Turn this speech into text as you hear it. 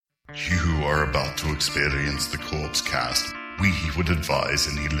You are about to experience the Corpse Cast. We would advise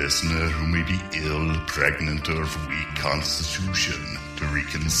any listener who may be ill, pregnant, or of weak constitution to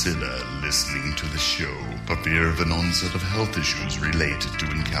reconsider listening to the show for fear of an onset of health issues related to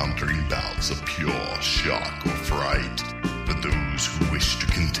encountering bouts of pure shock or fright. For those who wish to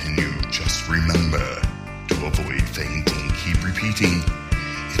continue, just remember to avoid fainting. Keep repeating,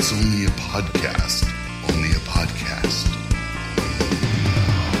 it's only a podcast. Only a podcast.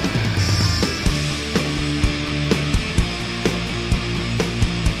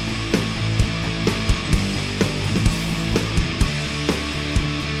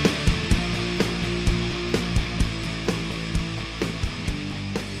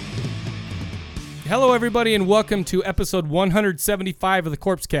 Hello, everybody, and welcome to episode 175 of the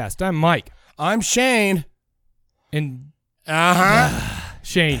Corpse Cast. I'm Mike. I'm Shane. And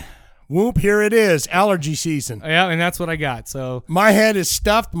Shane. Whoop, here it is, allergy season. Yeah, and that's what I got. So my head is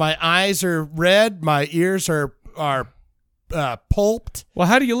stuffed, my eyes are red, my ears are pulped. Well,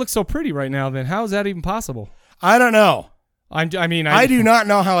 how do you look so pretty right now, then? How is that even possible? I don't know. I do not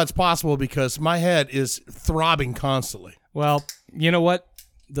know how it's possible because my head is throbbing constantly. Well, you know what?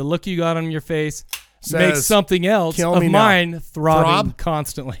 The look you got on your face makes something else of mine throbbing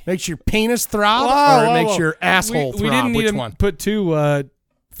constantly. Makes your penis throb, or it makes your asshole throb? We didn't need Which to one? put too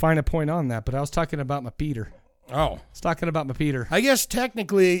fine a point on that, but I was talking about my Peter. Oh. I was talking about my Peter. I guess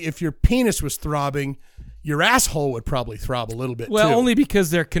technically if your penis was throbbing, your asshole would probably throb a little bit too. Well, only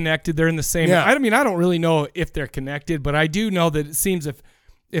because they're connected. They're in the same. Yeah. I mean, I don't really know if they're connected, but I do know that it seems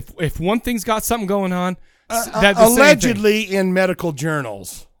if one thing's got something going on, that's the allegedly in medical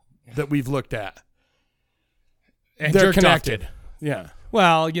journals that we've looked at. And they're connected. Yeah.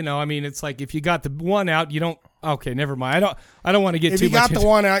 Well, you know, I mean, it's like if you got the one out, you don't. Okay, never mind. I don't want to get if too much. If you got the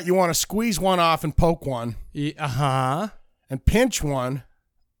one out, you want to squeeze one off and poke one. And pinch one.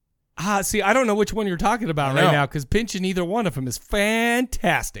 See, I don't know which one you're talking about right now because pinching either one of them is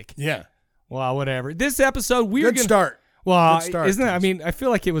fantastic. Yeah. Well, whatever. This episode, we're Good start. Well, Good start, isn't it? I mean, I feel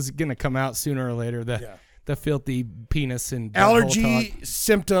like it was gonna come out sooner or later. The filthy penis and allergy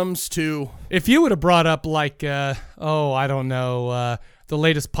symptoms to. If you would have brought up like, I don't know, the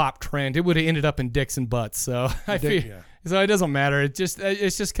latest pop trend, it would have ended up in dicks and butts. So so it doesn't matter. It's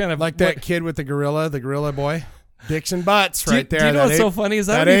just kind of like that kid with the gorilla boy, dicks and butts, right there. Do you know what's so funny is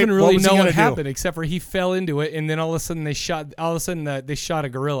I don't even really know what happened except for he fell into it and then all of a sudden they shot a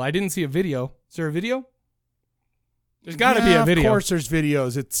gorilla. I didn't see a video. Is there a video? There's got to be a video. Of course there's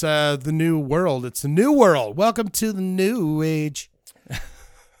videos. It's the new world. It's the new world. Welcome to the new age.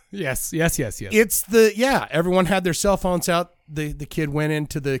 Yes. It's everyone had their cell phones out. The kid went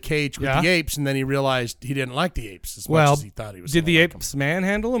into the cage with the apes, and then he realized he didn't like the apes as much as he thought he was. Did the apes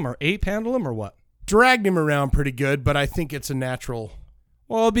manhandle him or ape handle him or what? Dragged him around pretty good, but I think it's a natural.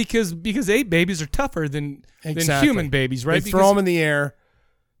 Well, because ape babies are tougher than human babies, right? They throw them in the air,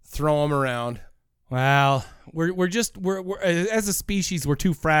 throw them around. Well, we're as a species, we're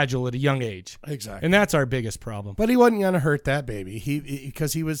too fragile at a young age. Exactly. And that's our biggest problem. But he wasn't going to hurt that baby.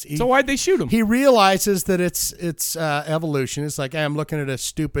 So why'd they shoot him? He realizes that it's evolution. It's like, hey, I'm looking at a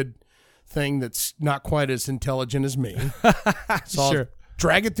stupid thing that's not quite as intelligent as me. So sure. I'll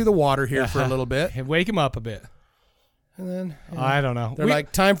drag it through the water here for a little bit. And wake him up a bit. And then I don't know. They're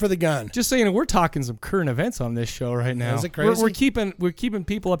like, time for the gun. Just so you know, we're talking some current events on this show right now. Is it crazy? We're keeping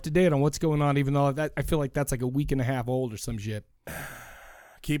people up to date on what's going on, even though I feel like that's like a week and a half old or some shit.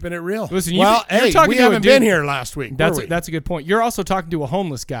 Keeping it real. Listen, we haven't been here last week. That's a good point. You're also talking to a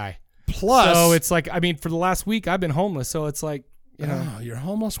homeless guy. Plus, so it's like, I mean, for the last week I've been homeless, so it's like, you know, you're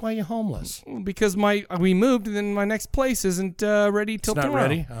homeless. Why are you homeless? Because we moved, and then my next place isn't ready till tomorrow. Not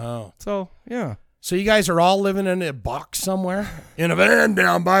ready. Oh, so yeah. So you guys are all living in a box somewhere? In a van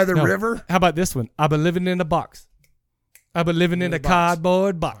down by the river? How about this one? I've been living in a box. I've been living in a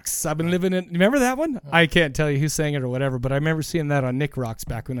cardboard box. I've been living in... Remember that one? I can't tell you who sang it or whatever, but I remember seeing that on Nick Rocks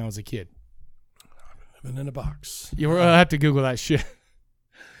back when I was a kid. I've been living in a box. I'll have to Google that shit.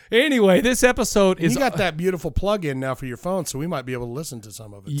 Anyway, this episode is... You got that beautiful plug-in now for your phone, so we might be able to listen to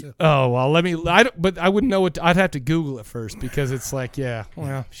some of it, too. Oh, well, but I wouldn't know what... I'd have to Google it first because it's like,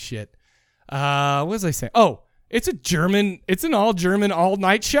 shit. What was I saying? Oh, it's an all German, all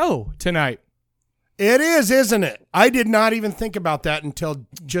night show tonight. It is, isn't it? I did not even think about that until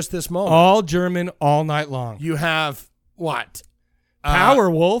just this moment. All German, all night long. You have what?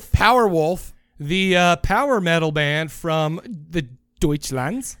 Powerwolf. Powerwolf. The power metal band from the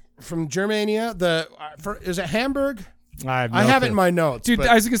Deutschlands. From Germania. Is it Hamburg? I have it in my notes. Dude,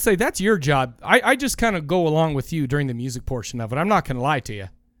 I was going to say, that's your job. I just kind of go along with you during the music portion of it. I'm not going to lie to you.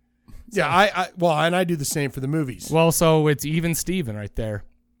 Yeah, and I do the same for the movies. Well, so it's even Steven right there.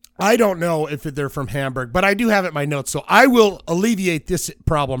 I don't know if they're from Hamburg, but I do have it in my notes, so I will alleviate this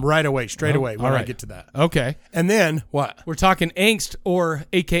problem right away, straight away when I get to that. Okay. And then what? We're talking Angst, or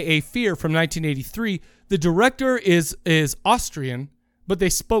AKA Fear, from 1983. The director is Austrian, but they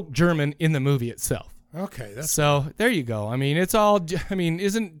spoke German in the movie itself. Okay. So there you go. I mean, it's all. I mean,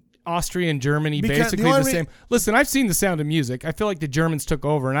 isn't Austria and Germany basically the same? Listen, I've seen The Sound of Music. I feel like the Germans took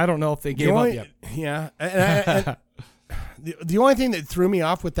over, and I don't know if they gave up yet. Yeah. And the only thing that threw me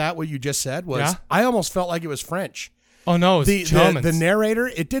off with that, what you just said, was I almost felt like it was French. Oh no, it's German. The narrator,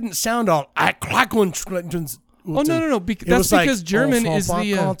 it didn't sound all. Oh no. That's because German is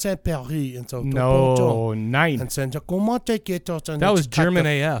the. No, nine. That was German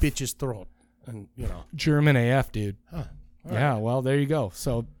AF. Bitch's throat, and German AF, dude. Huh. Yeah, well, there you go.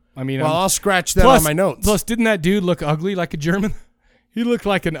 So I mean, I'll scratch that on my notes. Plus, didn't that dude look ugly like a German? He looked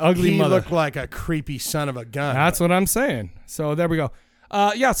like an ugly mother. He looked like a creepy son of a gun. That's what I'm saying. So there we go.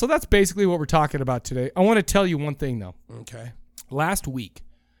 So that's basically what we're talking about today. I want to tell you one thing, though. Okay. Last week,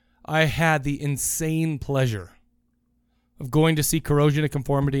 I had the insane pleasure of going to see Corrosion of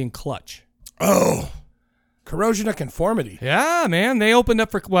Conformity and Clutch. Oh, Corrosion of Conformity. Yeah, man. They opened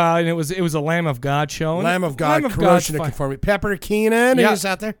up and it was a Lamb of God showing. Lamb of God, Corrosion of Conformity. Pepper Keenan, he's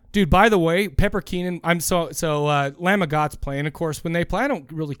out there. Dude, by the way, Pepper Keenan, Lamb of God's playing. Of course, when they play, I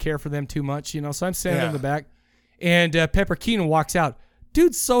don't really care for them too much, so I'm standing in the back. And Pepper Keenan walks out.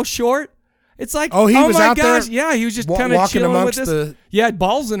 Dude's so short. It's like, he was my out gosh. there. Yeah, he was just kind of chilling with this. Yeah,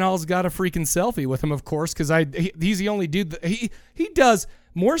 Balls and All's got a freaking selfie with him, of course, because he's the only dude that he does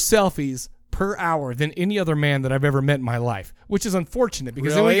more selfies per hour than any other man that I've ever met in my life, which is unfortunate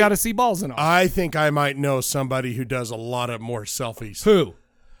because then we got to see Balls and All. I think I might know somebody who does a lot of more selfies. Who?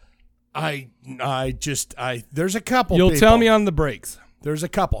 There's a couple. You'll tell me on the breaks. There's a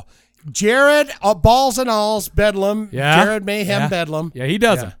couple. Jared, Balls and All's Bedlam. Yeah. Jared Mayhem Bedlam. Yeah, he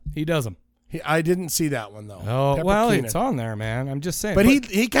does them. He does them. I didn't see that one though. Oh, Pepper well, Keenan. It's on there, man. I'm just saying. But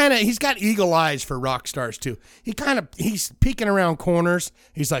he's got eagle eyes for rock stars too. He's peeking around corners.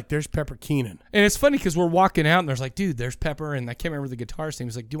 He's like, there's Pepper Keenan. And it's funny because we're walking out and there's like, dude, there's Pepper, and I can't remember the guitarist name.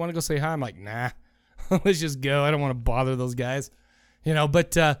 He's like, do you want to go say hi? I'm like, nah, let's just go. I don't want to bother those guys,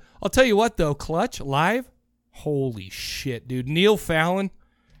 But I'll tell you what though, Clutch live, holy shit, dude. Neil Fallon.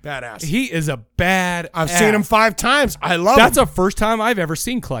 Badass. He is a bad. I've seen him 5 times. I love him. That's the first time I've ever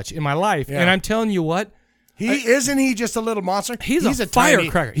seen Clutch in my life. Yeah. And I'm telling you what. Isn't he just a little monster? He's a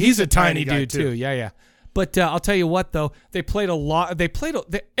firecracker. He's a tiny dude too. Yeah. But I'll tell you what though. They played a lot.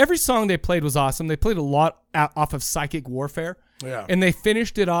 Every song they played was awesome. They played a lot off of Psychic Warfare. Yeah. And they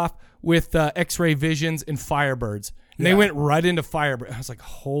finished it off with X-Ray Visions and Firebirds. And they went right into Firebirds. I was like,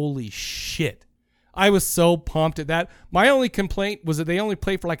 holy shit. I was so pumped at that. My only complaint was that they only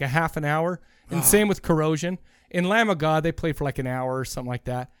played for like a half an hour, and same with Corrosion. In Lamb of God, they played for like an hour or something like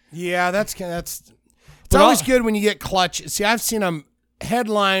that. Yeah, it's always good when you get Clutch. See, I've seen them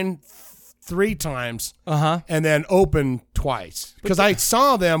headline 3 times, and then open twice because I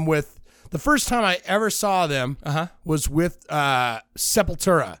saw them with the first time I ever saw them was with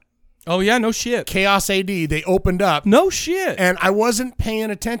Sepultura. Oh, yeah, no shit. Chaos AD, they opened up. No shit. And I wasn't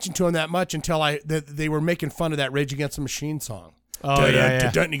paying attention to them that much until they were making fun of that Rage Against the Machine song. Oh,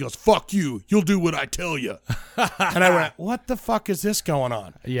 yeah. And he goes, fuck you. You'll do what I tell you. And I went, what the fuck is this going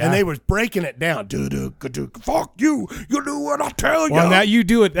on? Yeah. And they were breaking it down. Fuck you. You'll do what I tell you. Well, now you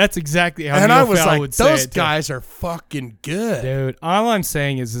do it. That's exactly how and Neil I was Fallon like, would say those it, guys are fucking good. Dude, all I'm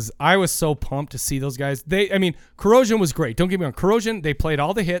saying is I was so pumped to see those guys. Corrosion was great. Don't get me wrong. Corrosion, they played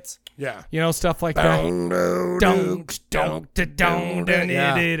all the hits. Yeah. Stuff like that.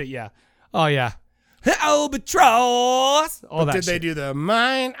 Yeah. Oh, yeah. Albatross. Did they do the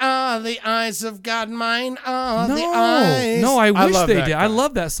mine are the eyes of God, mine are the eyes? No, I wish they did. I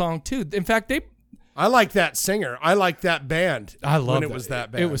love that song too. In fact, I like that singer. I like that band. I love when it was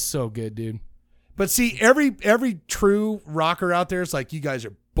that band. It was so good, dude. But see, every true rocker out there is like, you guys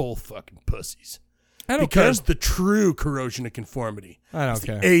are both fucking pussies. I don't because care. the true Corrosion of Conformity. I don't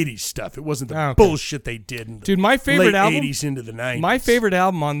care. The 80s stuff. It wasn't the bullshit they did in the my favorite late album, 80s into the 90s. My favorite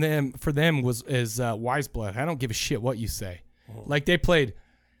album for them is Wise Blood. I don't give a shit what you say. Like they played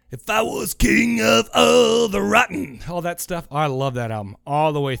If I Was King of All the Rotten, all that stuff. I love that album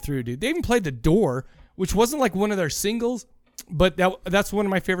all the way through, dude. They even played The Door, which wasn't like one of their singles, but that's one of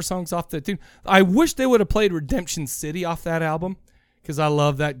my favorite songs off that too. I wish they would have played Redemption City off that album because I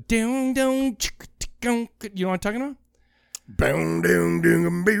love that. You know what I'm talking about?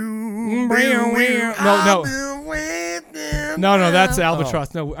 No, that's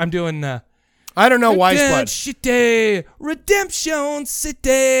Albatross. No, I'm doing I don't know Wise Blood. Redemption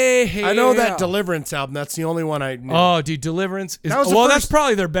City. I know that Deliverance album. That's the only one I knew. Oh, dude, Deliverance is that's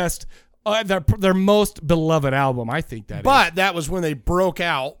probably their best, their most beloved album. I think that. But that was when they broke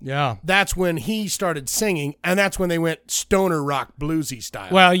out. Yeah, that's when he started singing, and that's when they went stoner rock bluesy style.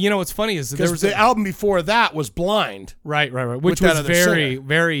 Well, you know what's funny is there was the album before that was Blind. Right, which was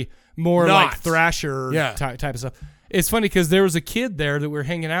very more like thrasher type of stuff. It's funny because there was a kid there that we were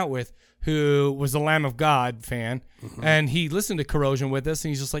hanging out with who was a Lamb of God fan, and he listened to Corrosion with us, and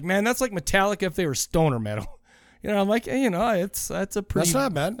he's just like, man, that's like Metallica if they were stoner metal. I'm like, that's a pretty. That's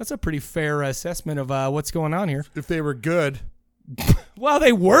not bad. That's a pretty fair assessment of what's going on here. If they were good. Well,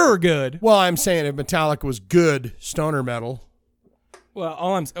 they were good. Well, I'm saying if Metallica was good stoner metal. Well,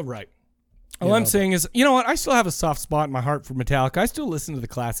 I'm saying is, you know what? I still have a soft spot in my heart for Metallica. I still listen to the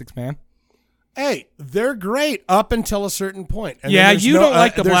classics, man. Hey, they're great up until a certain point. And you don't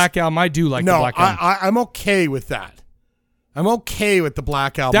like the Black Album. I do like the Black Album. I'm okay with that. I'm okay with the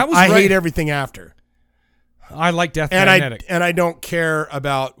Black Album. I hate everything after. I like Death Magnetic. And I don't care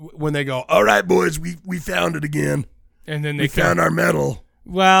about when they go, all right, boys, we found it again. And then we found our metal.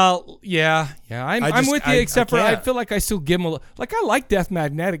 Well, yeah. I'm with you, except for I feel like I still give them like I like Death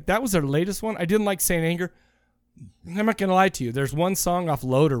Magnetic. That was their latest one. I didn't like Saint Anger. I'm not going to lie to you. There's one song off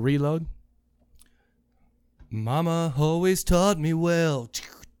Load or Reload. Mama always taught me well.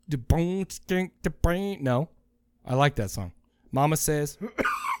 No, I like that song. Mama Says.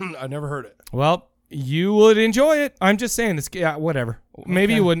 I never heard it. Well, you would enjoy it. I'm just saying it's whatever.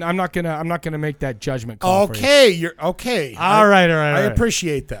 Maybe you wouldn't. I'm not gonna make that judgment call. Okay, you're okay. All right. I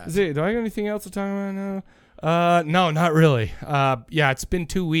appreciate that. Do I got anything else to talk about now? No, not really. It's been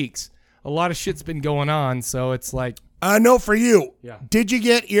 2 weeks. A lot of shit's been going on, so it's like. No, for you. Yeah. Did you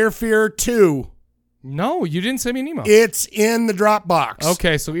get Ear Fear 2? No, you didn't send me an email. It's in the Dropbox.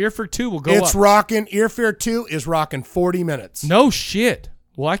 Okay, so Ear Fear 2 will go up. It's rocking. Ear Fear 2 is rocking 40 minutes. No shit.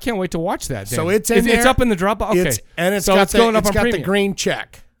 Well, I can't wait to watch that. So it's in there. It's up in the Dropbox. Okay, it's got the green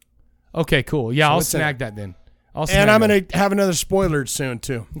check. Okay, cool. Yeah, I'll snag that then. And I'm going to have another spoiler soon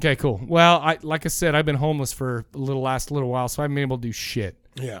too. Okay, cool. Well, like I said, I've been homeless for last little while, so I haven't been able to do shit.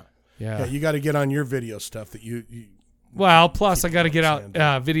 Yeah. You got to get on your video stuff that you well, plus I got to get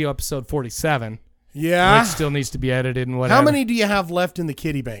out video episode 47. Yeah. Which still needs to be edited and whatever. How many do you have left in the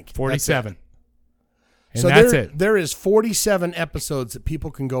kitty bank? 47. And so that's it. There is 47 episodes that people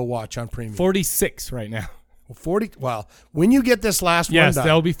can go watch on Premium. 46 right now. 40. Well, when you get this last one done,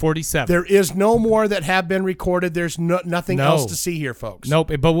 there'll be 47. There is no more that have been recorded. There's nothing else to see here, folks.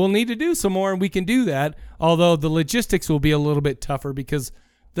 Nope. But we'll need to do some more, and we can do that. Although the logistics will be a little bit tougher because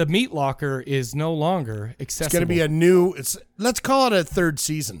the Meat Locker is no longer accessible. It's going to be a new. Let's call it a third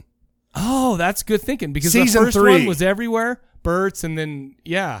season. Oh, that's good thinking because season the first 3 one was everywhere. Burt's and then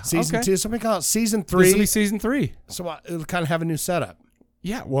season 2. Somebody call it season 3. This will be season 3. So it'll kind of have a new setup.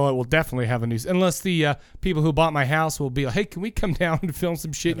 Yeah, well, it will definitely have a new. Unless the people who bought my house will be like, "Hey, can we come down and film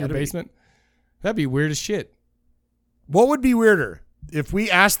some shit in your basement?" That'd be weird as shit. What would be weirder if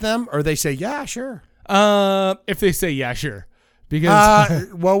we ask them or they say, "Yeah, sure"? If they say, "Yeah, sure,"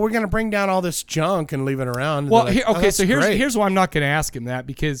 because well, we're gonna bring down all this junk and leave it around. Well, like, so here's why I'm not gonna ask him that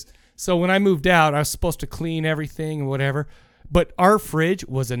because. So when I moved out, I was supposed to clean everything and whatever, but our fridge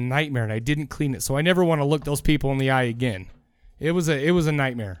was a nightmare and I didn't clean it. So I never want to look those people in the eye again. It was a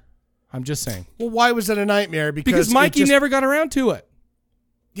nightmare. I'm just saying. Well, why was it a nightmare? Because Mikey never got around to it.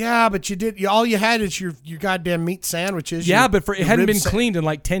 Yeah, but you did. All you had is your goddamn meat sandwiches. Yeah, but it hadn't been cleaned in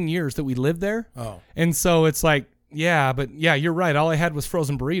like 10 years that we lived there. Oh. And so it's like, you're right. All I had was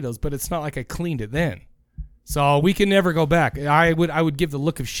frozen burritos, but it's not like I cleaned it then. So we can never go back. I would give the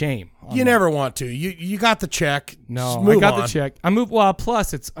look of shame. You never want to. You got the check. No, I got the check. I moved. Well,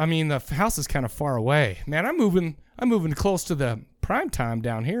 plus the house is kind of far away. Man, I'm moving close to the prime time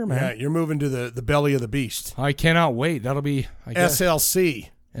down here, man. Yeah, you're moving to the belly of the beast. I cannot wait. That'll be SLC.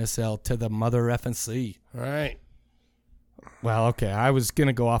 SL to the mother effing C. All right. Well, okay. I was going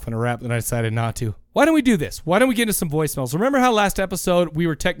to go off on a rap, and I decided not to. Why don't we do this? Why don't we get into some voicemails? Remember how last episode we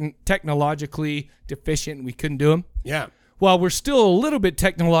were technologically deficient and we couldn't do them? Yeah. Well, we're still a little bit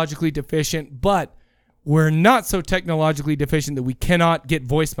technologically deficient, but we're not so technologically deficient that we cannot get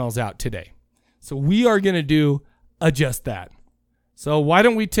voicemails out today. So we are going to do just that. So why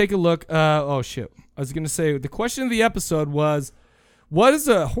don't we take a look? Oh, shit. I was going to say the question of the episode was, what is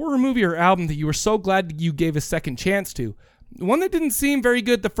a horror movie or album that you were so glad you gave a second chance to? One that didn't seem very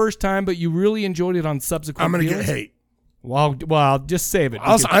good the first time, but you really enjoyed it on subsequent. I'm going to get hate. Well, just save it.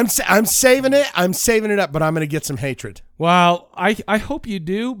 Also, I'm saving it. I'm saving it up, but I'm going to get some hatred. Well, I hope you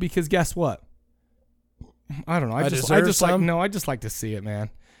do because guess what? I don't know. I just like to see it, man.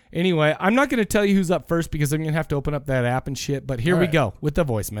 Anyway, I'm not going to tell you who's up first because I'm going to have to open up that app and shit. But here we go with the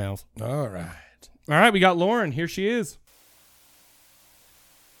voicemails. All right. All right, we got Lauren. Here she is.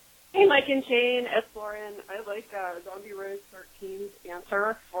 Hey, Mike and Shane, it's Lauren. I like Zombie Rose 13's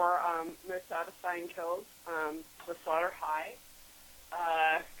answer for most satisfying kills with Slaughter High.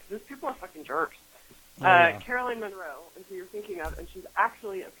 Because those people are fucking jerks. Caroline Monroe is who you're thinking of, and she's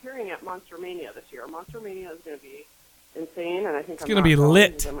actually appearing at Monster Mania this year. Monster Mania is going to be insane, and I think it's going to be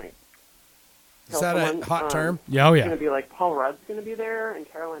lit. Is that a hot term? Yeah, oh yeah. It's going to be like Paul Rudd's going to be there, and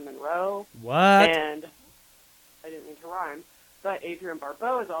Caroline Monroe. What? And I didn't mean to rhyme. But Adrienne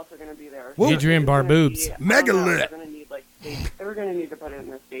Barbeau is also going to be there. So Adrienne Barboobs. Mega lit. They were going to need to put it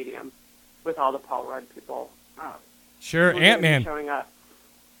in the stadium with all the Paul Rudd people. Sure, Ant-Man. Showing up.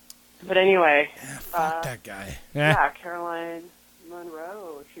 But anyway. Yeah, fuck that guy. Yeah, Caroline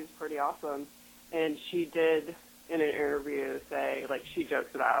Monroe. She's pretty awesome. And she did, in an interview, say, like, she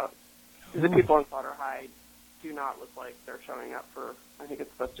jokes about, the people in Slaughter High do not look like they're showing up for, I think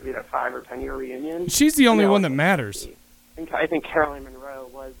it's supposed to be their 5 or 10 year reunion. She's the only one that matters. And I think Caroline Monroe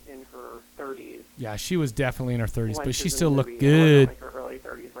was in her 30s. Yeah, she was definitely in her 30s, but she was still in the looked movie. good. It wasn't like her early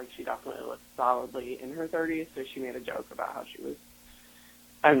 30s. Like, she definitely looked solidly in her 30s, so she made a joke about how she was,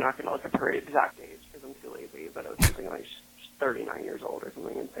 I'm not going to look at her exact age because I'm too lazy, but it was something like she's 39 years old or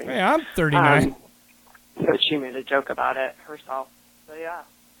something insane. Hey, I'm 39. So she made a joke about it herself. So, yeah,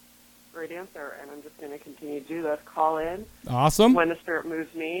 great answer, and I'm just going to continue to do this. Call in. Awesome. When the spirit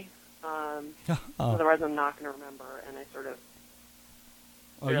moves me. Otherwise, I'm not going to remember, and I sort of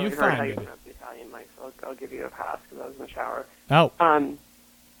you heard fine, how you baby. pronounce the Italian, Mike, so I'll give you a pass because I was in the shower. Oh.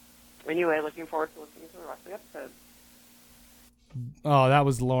 Anyway, looking forward to listening to the rest of the episode. Oh, that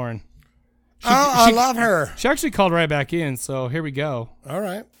was Lauren. I love her. She actually called right back in, so here we go. All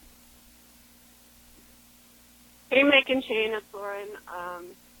right. Hey, Mike and Shane, it's Lauren.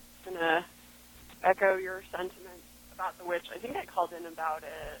 Going to echo your sentiments about The Witch. I think I called in about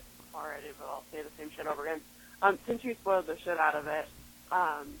it already, but I'll say the same shit over again. Since you spoiled the shit out of it,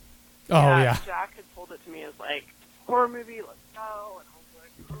 yeah. Jack had told it to me as, like, horror movie, let's go. And I was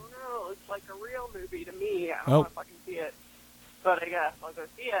like, oh, no, it's like a real movie to me. I don't want to fucking see it. But I guess I'll go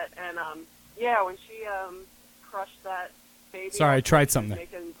see it. And, yeah, when she crushed that baby. Sorry, I tried something.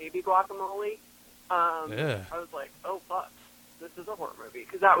 Making baby guacamole. I was like, oh, fuck, this is a horror movie.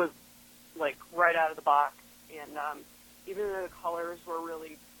 Because that was, like, right out of the box. And even though the colors were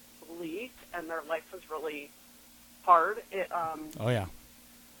really bleak and their life was really hard,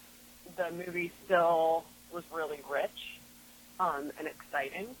 the movie still was really rich and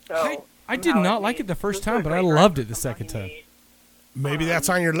exciting. So I did not like it the first time, but I loved it the second time. Maybe that's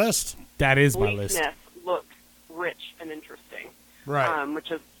on your list. That is my list. Bleakness looked rich and interesting. Right.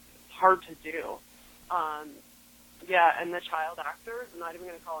 Which is hard to do. Yeah, and the child actors, I'm not even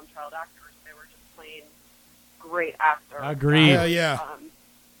going to call them child actors, they were just plain great actors. Agreed. Yeah.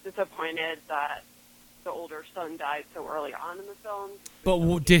 Disappointed that the older son died so early on in the film.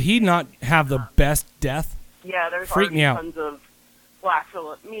 But did he not have the best death? Yeah, there's Freaked me out. tons of Black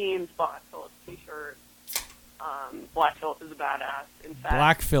Phillip memes, Black Phillip t-shirts. Black Phillip is a badass. In fact,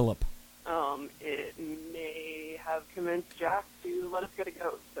 Black Phillip. It may have convinced Jack to let us get a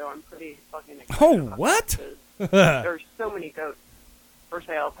goat, so I'm pretty fucking excited. Oh, about what? that, there's so many goats for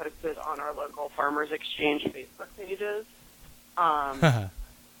sale posted on our local Farmers Exchange Facebook pages. So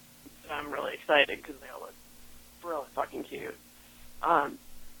I'm really excited because they all look really fucking cute.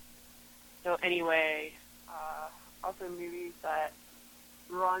 So anyway, also movies that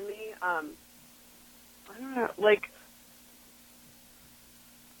grew on me. I don't know, like.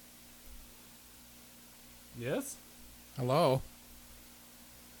 Yes? Hello.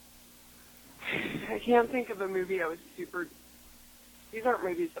 I can't think of a movie I was super. These aren't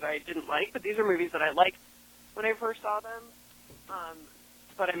movies that I didn't like, but these are movies that I liked when I first saw them.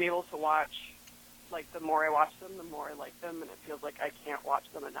 But I'm able to watch, like, the more I watch them, the more I like them, and it feels like I can't watch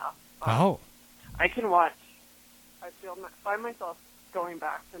them enough. I can watch. I find myself going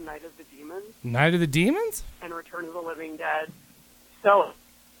back to Night of the Demons. Night of the Demons? And Return of the Living Dead. So,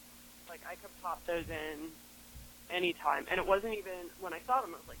 like, I could pop those in anytime. And it wasn't even, when I saw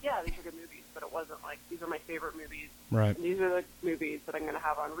them, I was like, yeah, these are good movies. But it wasn't like, these are my favorite movies. Right. And these are the movies that I'm going to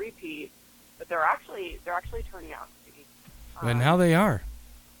have on repeat. But they're actually turning out to be. And now they are.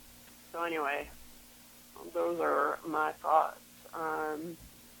 So anyway, those are my thoughts.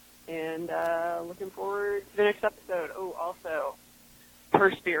 And looking forward to the next episode. Oh, also,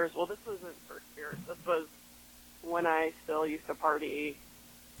 Purse Beers. Well, this wasn't Purse Beers. This was when I still used to party.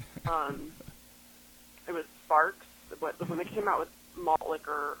 It was Sparks. When they came out with malt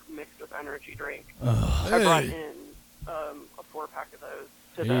liquor mixed with energy drink. I brought in a 4-pack of those.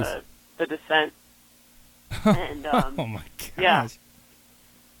 to Jeez. the Descent. And Oh my gosh. yeah.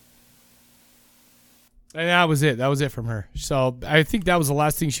 And that was it. That was it from her. So I think that was the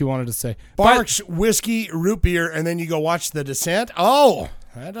last thing she wanted to say. Barks, whiskey, root beer, and then you go watch The Descent. Oh,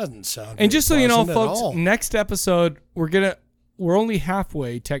 that doesn't sound. And just so you know, pleasant at folks, all. next episode we're only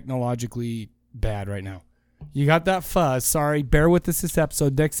halfway technologically bad right now. You got that fuzz. Sorry, bear with us this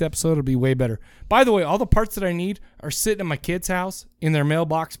episode. Next episode will be way better. By the way, all the parts that I need are sitting at my kid's house in their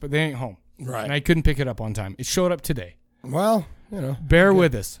mailbox, but they ain't home. Right. And I couldn't pick it up on time. It showed up today. Well, you know, Bear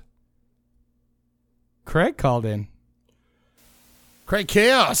with us. Craig called in. Craig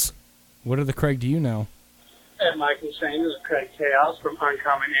Chaos. What are the Craig do you know? Hey, Michael Shane, this is Craig Chaos from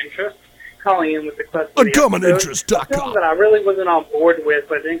Uncommon Interest, calling in with the question. UncommonInterest.com. A film that I really wasn't on board with,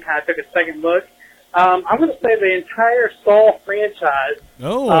 but then kind of took a second look. I'm going to say the entire Saw franchise.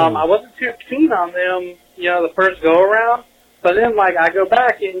 Oh. I wasn't too keen on them, the first go around. But then, I go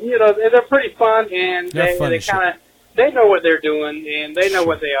back and they're pretty fun, and They're fun they as shit. kind of they know what they're doing, and they know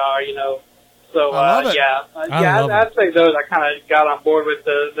what they are, So I love it. I'd say those I kind of got on board with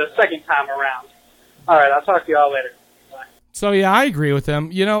the second time around. All right, I'll talk to y'all later. Bye. So yeah, I agree with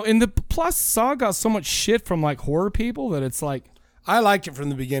them. In the plus Saw got so much shit from like horror people that it's like I liked it from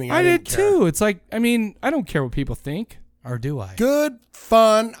the beginning. I did didn't care. too. It's like I don't care what people think, or do I? Good,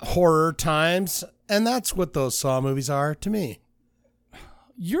 fun horror times, and that's what those Saw movies are to me.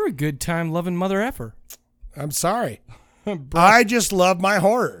 You're a good time loving mother effer. I'm sorry. I just love my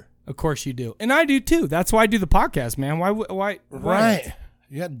horror. Of course you do, and I do too. That's why I do the podcast, man. Why? Right.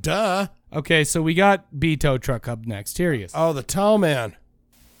 Yeah, duh. Okay, so we got B Tow Truck up next. Here he is. Oh, the Tow Man.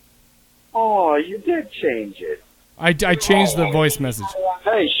 Oh, you did change it. I changed the voice message.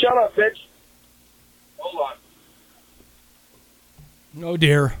 Hey, shut up, bitch. Hold on. Oh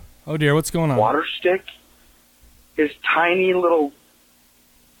dear, what's going on? Water stick? His tiny little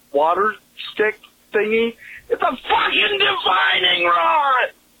water stick thingy? It's a fucking divining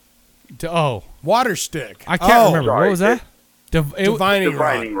rod! Water stick. I can't remember. Sorry, What was that? Divining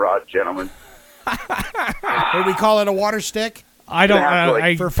Divining rod, gentlemen. Would we call it a water stick? I don't. have to,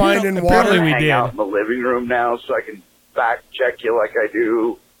 like, For finding apparently water? we Hang did. out in the living room now so I can fact check you like I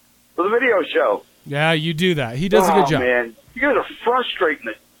do for the video show. Yeah, you do that. He does a good job. Man, you guys are frustrating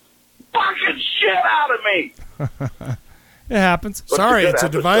the fucking shit out of me. It happens. But Sorry, good it's a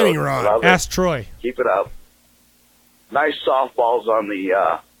episode. divining rod. Love it. Ask Troy. Keep it up. Nice softballs on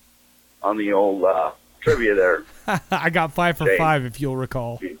the old trivia there. I got 5 for Dang. 5, if you'll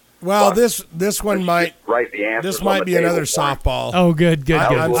recall. Well, this one might Write the answers. this might on be the table another for me. softball. Oh, good.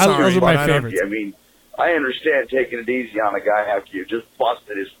 I'm Those sorry, are but my I don't- favorites. I mean, I understand taking it easy on a guy after you just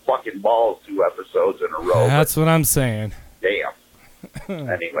busted his fucking balls 2 episodes in a row. That's what I'm saying. Damn.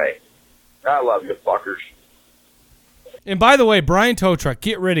 Anyway, I love you, fuckers. And by the way, Brian Tow Truck,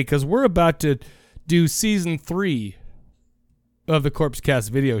 get ready because we're about to do season 3 of the Corpse Cast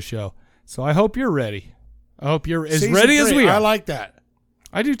video show. So I hope you're ready. I hope you're as Season ready as 3, we are. I like that.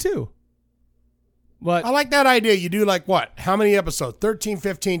 I do too. But I like that idea. You do like what? How many episodes? 13,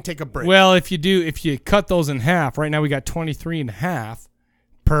 15, take a break. well, if you cut those in half, right now we got 23 and a half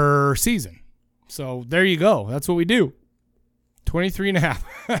per season. So there you go. That's what we do. 23 and a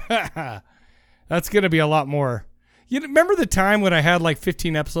half. That's going to be a lot more. You remember the time when I had like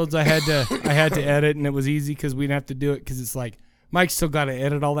 15 episodes I had to edit and it was easy because we didn't have to do it because it's like Mike's still got to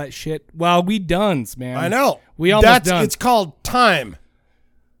edit all that shit. Well, we done's, man. I know. We almost done. It's called time.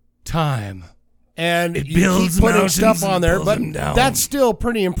 And It you builds keep putting mountains stuff on and there, pulls but them down. that's still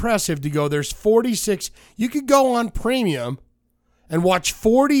pretty impressive to go. There's 46. You could go on premium and watch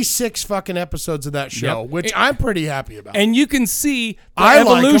 46 fucking episodes of that show, Yep. which I'm pretty happy about. And you can see the I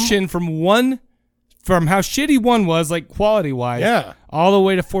like 'em. evolution from how shitty one was, like quality wise, Yeah. all the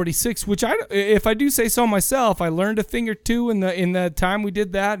way to 46. Which if I do say so myself, I learned a thing or two in the time we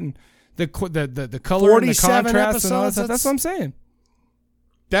did that, and the color and the 47 contrast and all that episodes, stuff. That's what I'm saying.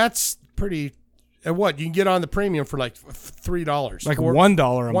 That's pretty. And what? You can get on the premium for like $3. Like or, $1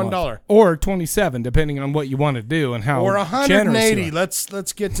 a $1. month, or 27, depending on what you want to do and how Or generous 180. you are.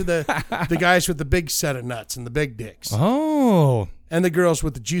 Let's get to the guys with the big set of nuts and the big dicks. Oh, And the girls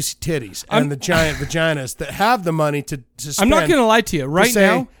with the juicy titties and the giant vaginas that have the money to spend. I'm not going to lie to you. to Right say,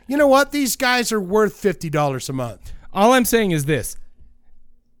 now, you know what? These guys are worth $50 a month. all I'm saying is this.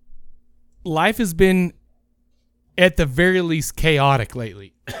 Life has been, at the very least, chaotic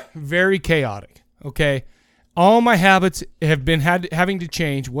lately. Very chaotic, okay? All my habits have been having to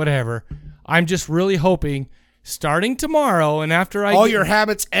change, whatever. I'm just really hoping, starting tomorrow and after I All get- your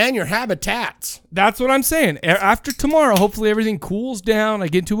habits and your habitats. That's what I'm saying. After tomorrow, hopefully everything cools down, I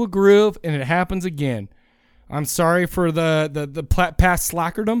get into a groove, and it happens again. I'm sorry for the past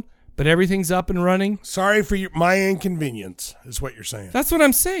slackerdom, but everything's up and running. Sorry for my inconvenience, is what you're saying. That's what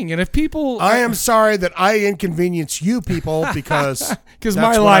I'm saying. And if people... I am sorry that I inconvenience you people because that's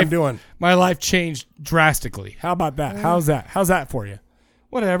my what life, I'm doing. My life changed drastically. How about that? How's that? How's that for you?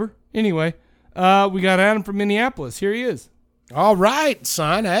 Whatever. Anyway, we got Adam from Minneapolis. Here he is. All right,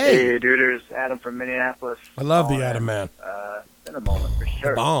 son. Hey, duders. Adam from Minneapolis. I love the Adam man. It's been a moment for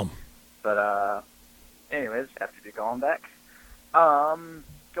sure. Bomb. But anyways, have to be going back.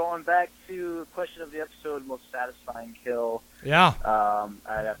 Going back to the question of the episode, most satisfying kill. Yeah.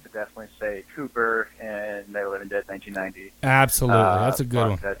 I'd have to definitely say Cooper in Night of the Living Dead 1990. Absolutely. That's a good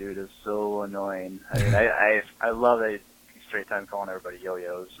one. That dude is so annoying. I mean, I love that he's straight time calling everybody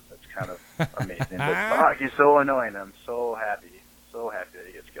yo-yos. That's kind of amazing. But fuck, he's so annoying. I'm so happy that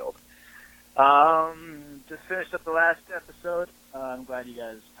he gets killed. Just finished up the last episode. I'm glad you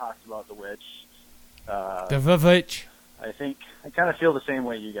guys talked about the witch. The witch. I think I kind of feel the same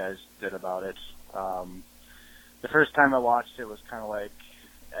way you guys did about it. The first time I watched it was kind of like,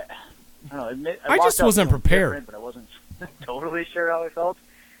 I don't know. I just wasn't prepared, but I wasn't totally sure how I felt.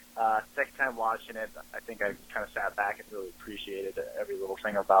 Second time watching it, I think I kind of sat back and really appreciated every little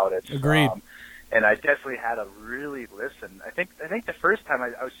thing about it. Agreed. And I definitely had to really listen. I think the first time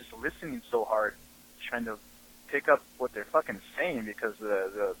I was just listening so hard, trying to pick up what they're fucking saying because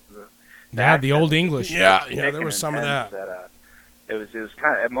the old English. Yeah, there was some of that. It was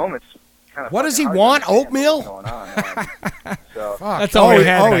kind of at moments. Kind of what does he want? Oatmeal? Going on, so that's all he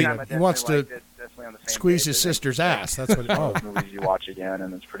had. He wants to squeeze his sister's ass. That's what. Movies you watch again,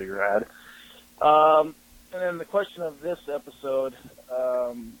 and it's pretty rad. And then the question of this episode.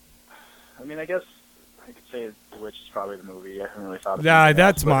 I mean, I guess I could say The Witch is probably the movie. I haven't really thought of it. Yeah,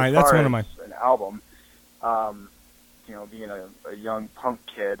 that's mine. That's one of mine. An album. Being a young punk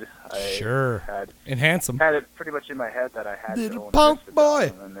kid, I had and handsome. Had it pretty much in my head that I had to little own punk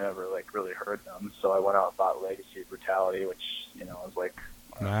boy, and never really heard them. So I went out and bought Legacy of Brutality, which was like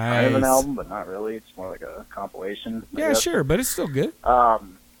kind of an album, but not really. It's more like a compilation. Yeah, sure, but it's still good.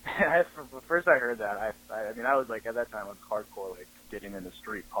 First I heard that, I was like at that time I was hardcore, like getting into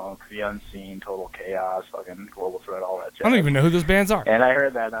street punk, The Unseen, Total Chaos, fucking Global Threat, all that shit. I don't even know who those bands are. And I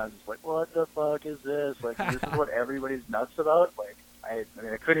heard that and I was just like, what the fuck is this? Like, this is what everybody's nuts about? Like, I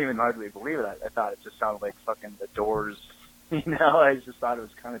couldn't even hardly believe it. I thought it just sounded like fucking The Doors. I just thought it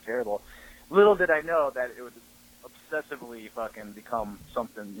was kind of terrible. Little did I know that it would obsessively fucking become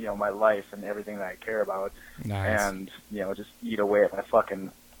something, my life and everything that I care about. Nice. And, just eat away at my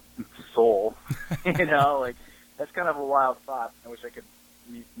fucking soul. Like, that's kind of a wild thought. I wish I could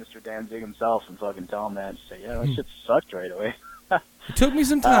meet Mr. Danzig himself and fucking tell him that and say, yeah, that shit sucked right away. It took me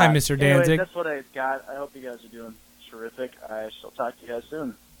some time, Mr. Danzig. Anyway, that's what I got. I hope you guys are doing terrific. I shall talk to you guys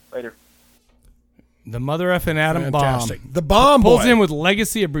soon. Later. The mother effing Adam Fantastic. Bomb. The Bomb pulls Boy. in with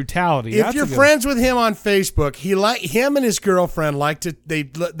Legacy of Brutality. If you're friends with him on Facebook, him and his girlfriend they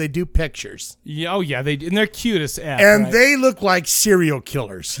do pictures. Yeah, and they're cute as F. And right? they look like serial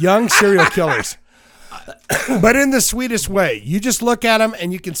killers, young serial killers. But in the sweetest way. You just look at them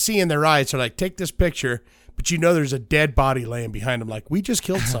and you can see in their eyes, they're like, take this picture, but there's a dead body laying behind them like, we just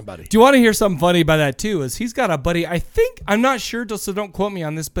killed somebody. Do you want to hear something funny about that too? Is he's got a buddy, I'm not sure, so don't quote me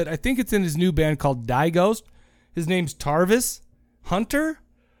on this, but I think it's in his new band called Die Ghost. His name's Tarvis Hunter.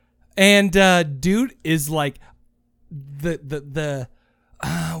 And dude is like the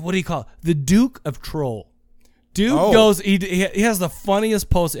what do you call it? The Duke of Troll. Dude goes, he has the funniest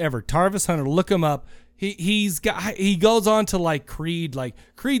post ever. Tarvis Hunter, look him up. He goes on to like Creed, like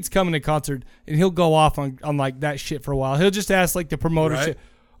Creed's coming to concert and he'll go off on like that shit for a while. He'll just ask like the promoter shit.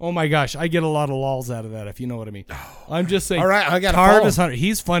 Oh my gosh, I get a lot of lulls out of that, if you know what I mean. I'm just saying. All right, I got Tarvis Hunter.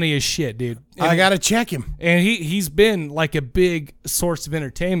 He's funny as shit, dude. And I gotta check him. And he's been like a big source of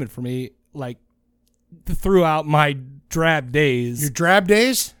entertainment for me, like throughout my drab days. Your drab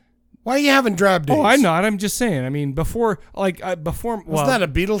days? Why are you having drab days? Oh, I'm not. I'm just saying. I mean, before. Was that a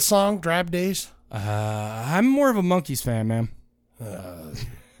Beatles song, Drab Days? I'm more of a Monkees fan, man. Well,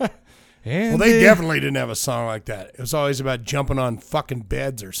 they definitely didn't have a song like that. It was always about jumping on fucking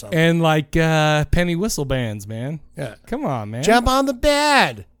beds or something. And like penny whistle bands, man. Yeah. Come on, man. Jump on the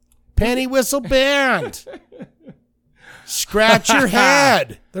bed. Penny whistle band. Scratch your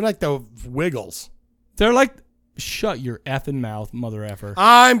head. They're like the Wiggles. They're like, shut your effing mouth, mother effer.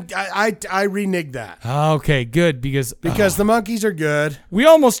 I reneged that. Okay, good, because the Monkees are good. We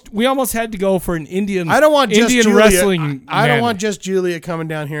almost had to go for an Indian. I don't want Indian just wrestling. I don't want just Julia coming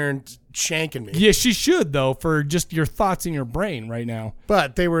down here and shanking me. Yeah, she should though, for just your thoughts in your brain right now.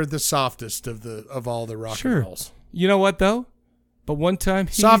 But they were the softest of all the rock and rolls. You know what though? But one time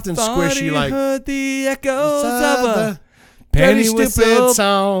he Soft and thought squishy, he like heard the echoes of a penny penny stupid whistle.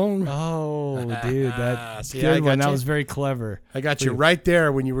 song. Oh, dude, that's See, good I got one. That you. was very clever. I got you right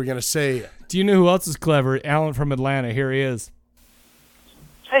there when you were going to say it. Do you know who else is clever? Alan from Atlanta. Here he is.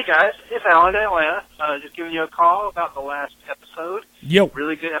 Hey guys, it's Alan in Atlanta. Just giving you a call about the last episode. Yo.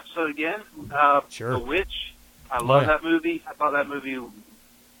 Really good episode again. Sure. The Witch. I Oh, love yeah. that movie. I thought that movie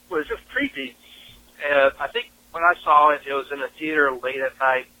was just creepy. I think when I saw it, it was in the theater late at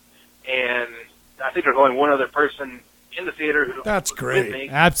night, and I think there's only one other person in the theater who That's was great. with me.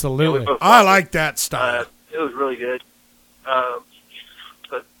 Absolutely. And we both I loved like that style. it. It was really good.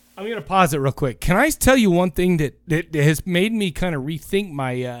 But I'm going to pause it real quick. Can I tell you one thing that has made me kind of rethink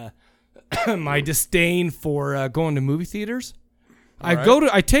my my disdain for going to movie theaters?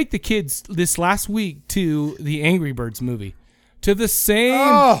 I take the kids this last week to the Angry Birds movie. To the same.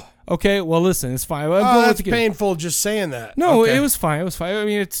 Oh. Okay, well, listen, it's fine. I'm going Oh, with that's the kids. painful just saying that. No, Okay. it was fine. It was fine. I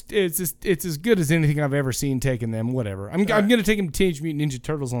mean, it's as good as anything I've ever seen taking them. Whatever. I'm going to take them to Teenage Mutant Ninja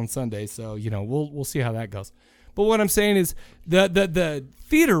Turtles on Sunday, so we'll see how that goes. But what I'm saying is the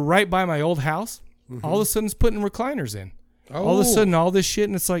theater right by my old house, all of a sudden is putting recliners in. All of a sudden, all this shit,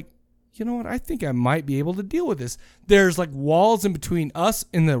 and it's like, you know what? I think I might be able to deal with this. There's like walls in between us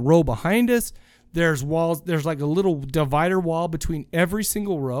and the row behind us. There's walls. There's like a little divider wall between every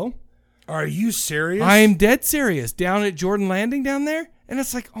single row. Are you serious? I am dead serious. Down at Jordan Landing down there. And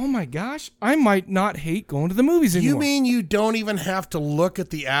it's like, oh my gosh, I might not hate going to the movies anymore. You mean you don't even have to look at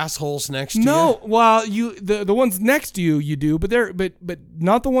the assholes next to you? No, well, the ones next to you do, but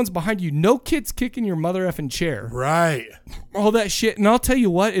not the ones behind you. No kids kicking your mother effing chair. Right. All that shit. And I'll tell you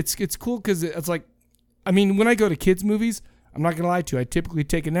what, it's cool because it's like, I mean, when I go to kids' movies, I'm not gonna lie to you, I typically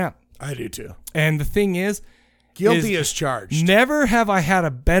take a nap. I do too. And the thing is, Guilty as charged. Never have I had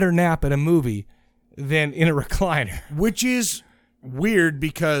a better nap at a movie than in a recliner. Which is weird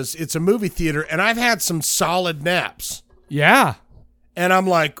because it's a movie theater and I've had some solid naps. Yeah. And I'm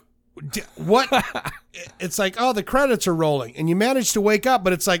like, what? It's like, oh, the credits are rolling and you manage to wake up,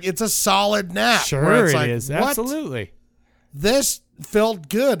 but it's like, it's a solid nap. Sure, it's it like, is. what? Absolutely. This felt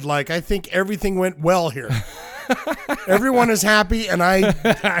good. Like, I think everything went well here. Everyone is happy and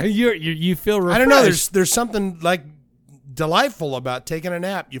you feel refreshed. I don't know. There's something like delightful about taking a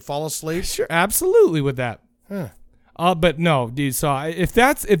nap. You fall asleep. Sure, absolutely with that. Huh. But no, dude. So if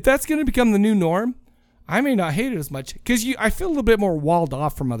that's going to become the new norm, I may not hate it as much because I feel a little bit more walled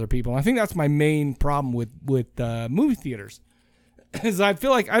off from other people. I think that's my main problem with movie theaters, is I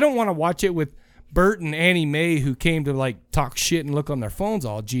feel like I don't want to watch it with Bert and Annie Mae who came to like talk shit and look on their phones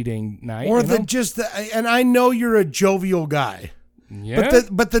all G-dang night. Or you know? and I know you're a jovial guy. Yeah.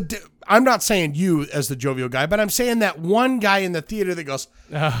 But I'm not saying you as the jovial guy, but I'm saying that one guy in the theater that goes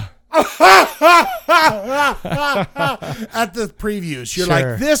at the previews. You're Sure.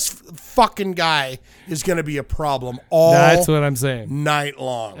 like, this fucking guy is going to be a problem all That's what I'm saying. night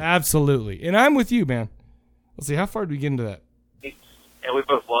long. Absolutely. And I'm with you, man. Let's see, how far did we get into that? and we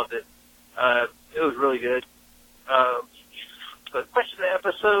both loved it. It was really good. The question of the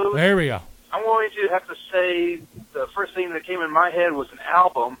episode. There we go. I'm going to have to say the first thing that came in my head was an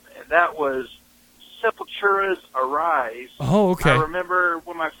album, and that was Sepultura's Arise. Oh, okay. I remember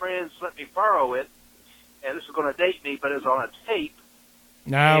when my friends let me borrow it, and this is going to date me, but it was on a tape.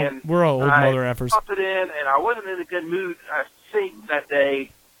 Now, And we're all old mother I effers. popped it in, and I wasn't in a good mood, I think, that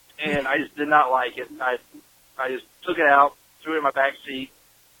day, and I just did not like it. I just took it out, threw it in my back seat,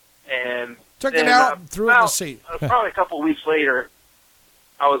 and Took then it out and threw it in the seat. Probably a couple of weeks later,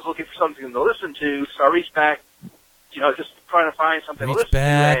 I was looking for something to listen to, so I reached back, just trying to find something to Reach listen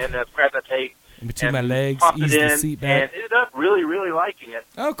back. to, and grabbed that tape. In between and my legs, popped ease it the in, seat back. and ended up really, really liking it.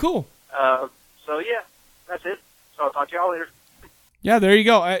 Oh, cool. So, yeah, that's it. So I'll talk to y'all later. Yeah, there you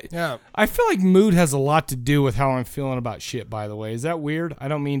go. Yeah. I feel like mood has a lot to do with how I'm feeling about shit, by the way. Is that weird? I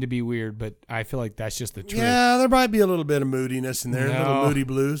don't mean to be weird, but I feel like that's just the truth. Yeah, there might be a little bit of moodiness in there, a little No. moody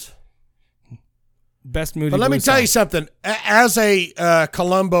blues. Best moody But let me blues tell you song. something. As a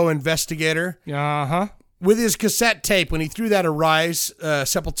Columbo investigator, Uh-huh. with his cassette tape, when he threw that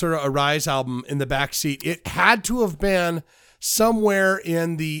Sepultura Arise album in the back seat, it had to have been somewhere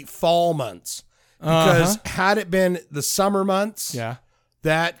in the fall months. Because had it been the summer months, Yeah.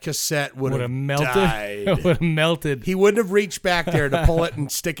 that cassette would have melted. died. It would have melted. He wouldn't have reached back there to pull it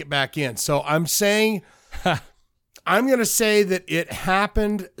and stick it back in. So I'm saying, I'm going to say that it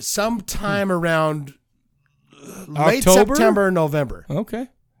happened sometime around late October? September, November. Okay.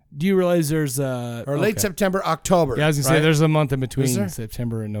 Do you realize there's Or late September, October. Yeah, I was going to say right? there's a month in Is between there?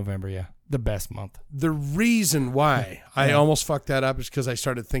 September and November, yeah. The best month. The reason why I almost fucked that up is because I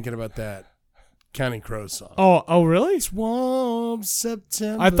started thinking about that Counting Crows song. Oh, really? Swamp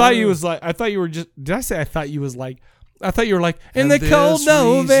September. I thought you were just. Did I say I thought you was like? I thought you were like in the cold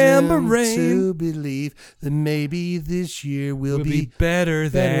November rain. To believe that maybe this year will be better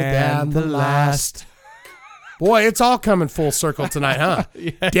than the last. Boy, it's all coming full circle tonight, huh?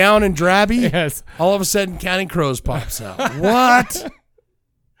 Yes. Down and Drabby. Yes. All of a sudden, Counting Crows pops out. What?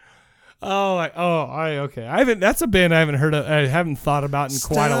 Okay. I haven't. That's a band I haven't heard of. I haven't thought about in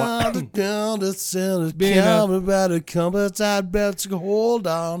quite a while. Down to center, Being come about a compass, I'd bet to hold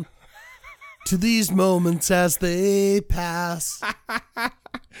on to these moments as they pass.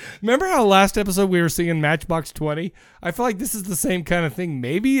 Remember how last episode we were singing Matchbox 20? I feel like this is the same kind of thing.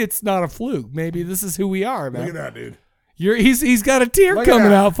 Maybe it's not a fluke. Maybe this is who we are, man. Look at that, dude. He's got a tear Look at coming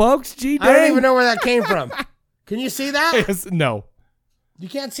that. out, folks. Gee, I don't dang. even know where that came from. Can you see that? Yes, no. You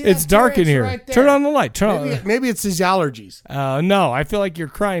can't see that. It's dark in here. Right there. Turn on the light. Maybe it's his allergies. No, I feel like you're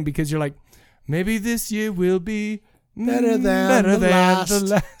crying because you're like, maybe this year will be Better than the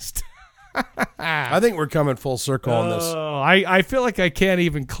last. I think we're coming full circle on this. I feel like I can't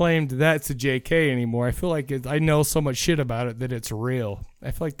even claim that's a JK anymore. I feel like I know so much shit about it that it's real.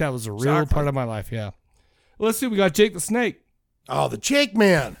 I feel like that was a real part of my life, yeah. Let's see, we got Jake the Snake. Oh, the Jake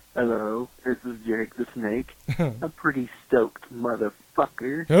man. Hello, this is Jake the Snake. A pretty stoked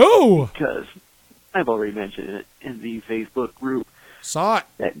motherfucker. Oh! Because I've already mentioned it in the Facebook group. Saw it.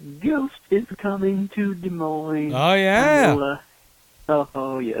 That Ghost is coming to Des Moines. Oh, yeah.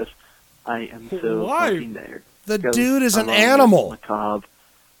 Oh, yes. I am so fucking there. The Ghost, dude is an along with animal. Macabre.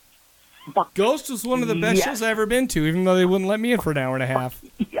 Ghost was one of the best shows I've ever been to, even though they wouldn't let me in for an hour and a half.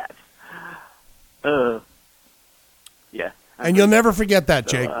 Yes. Yeah. And you'll never forget that,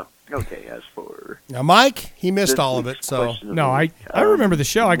 Jake. Okay, as for... Now, Mike, he missed this all of it, week's so... question of No, the week, I remember the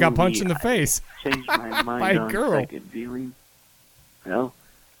show. I got movie punched in the face. Changed my mind By a on girl. second viewing. Well,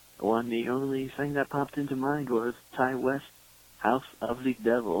 the only thing that popped into mind was Ty West, House of the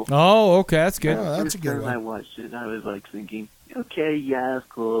Devil. Oh, okay, that's good. Oh, that's a good First time I one. watched it, I was like thinking, okay, yeah, it's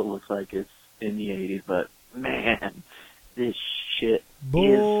cool. It looks like it's in the 80s, but man, this shit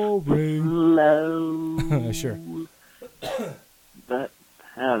Boring. is slow. Sure. But,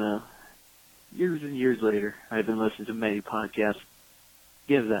 I don't know. Years and years later, I've been listening to many podcasts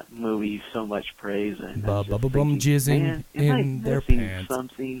give that movie so much praise. And I was just Bum thinking, jizzing man, if in I'm their missing pants.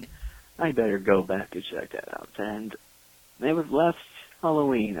 something, I better go back and check that out. And it was last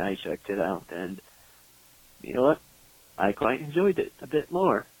Halloween I checked it out, and you know what? I quite enjoyed it a bit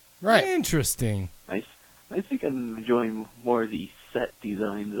more. Right. Interesting. I think I'm enjoying more the set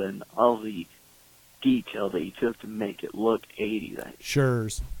designs and all the detail they took to make it look 80s.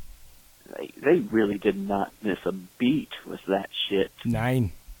 Sure's. They really did not miss a beat with that shit.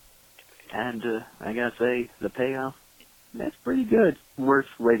 9. And I gotta say, the payoff, that's pretty good. Worth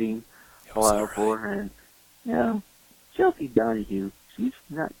waiting a while for. And, you know, Chelsea Donahue, she's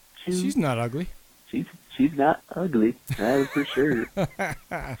not ugly. She's not ugly, that is for sure.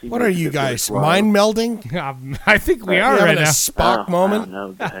 What are you guys, mind melding? I think we are having right a now. Spock moment? I don't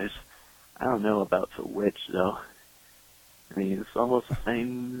know, guys. I don't know about the witch, though. I mean, it's almost the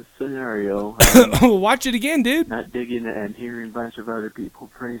same scenario. Watch it again, dude. Not digging it and hearing a bunch of other people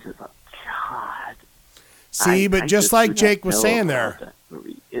praise it, but God. See, but just like did not Jake was know saying about there, that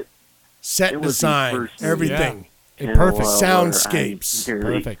movie. set it was the design, first everything. movie in a Perfect. while where I Soundscapes.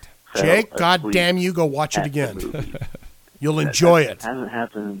 nearly Perfect. fell Jake, asleep God damn you, go watch it at the again. movie. You'll enjoy That it. hasn't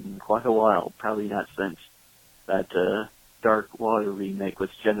happened in quite a while. Probably not since that Dark Water remake with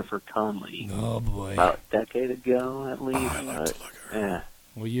Jennifer Connelly. Oh, boy. About a decade ago, at least. I'd like to look at her. Yeah.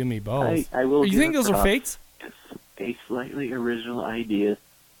 Well, you and me both. I will You give think it those are props. fakes? It's a slightly original idea.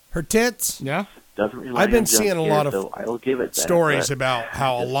 Her tits. Yeah. Doesn't rely I've been on jump seeing a scares, lot of so I'll give it that, stories but about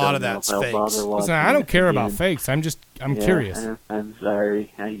how a just lot don't of know that's if I'll bother fakes. watching Listen, I don't it care about again. fakes. I'm Yeah, curious. I'm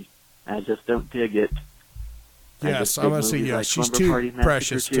sorry. I just don't dig it. I Yes, just I'm dig going to say movies yes. like She's Slumber too Party Massacre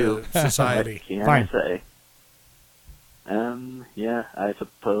precious to 2. society. What can Fine. I say? Yeah, I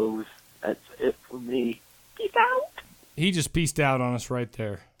suppose that's it for me. Peace out. He just pieced out on us right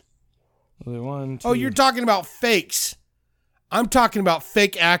there. 1, 2. Oh, you're talking about fakes. I'm talking about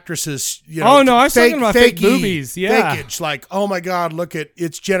fake actresses. You know, Oh, no, I was talking about fake boobies, yeah. Fakeage. Like, oh my God, look at,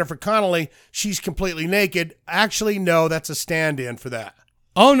 it's Jennifer Connelly. She's completely naked. Actually, no, that's a stand-in for that.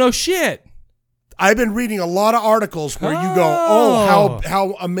 Oh, no shit. I've been reading a lot of articles where you go, oh,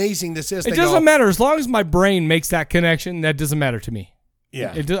 how amazing this is. It They doesn't go, matter. As long as my brain makes that connection, that doesn't matter to me.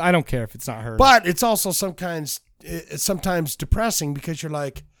 Yeah. I don't care if it's not her. But it's also it's sometimes depressing because you're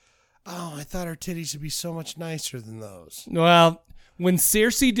like, oh, I thought her titties would be so much nicer than those. Well, when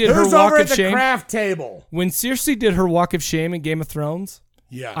Cersei did Who's her walk over of at the shame, craft table? when Cersei did her walk of shame in Game of Thrones,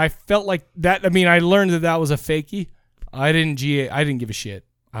 Yeah. I felt like that. I mean, I learned that was a fakie. I didn't give a shit.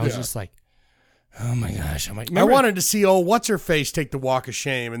 I was just like, oh my gosh. I'm like, I wanted to see what's her face take the walk of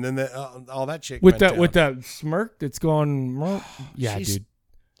shame, and then all that shit with went that down. smirk that's going. Yeah, She's- dude.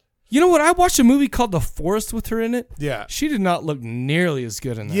 You know what? I watched a movie called The Forest with her in it. Yeah. She did not look nearly as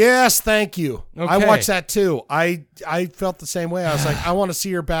good in that. Yes, thank you. Okay. I watched that too. I felt the same way. I was like, I want to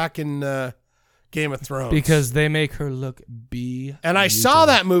see her back in Game of Thrones Because they make her look And I saw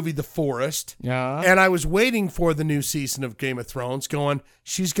that movie, The Forest. Yeah. And I was waiting for the new season of Game of Thrones, going,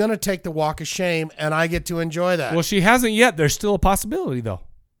 she's gonna take the walk of shame, and I get to enjoy that. Well, she hasn't yet. There's still a possibility, though.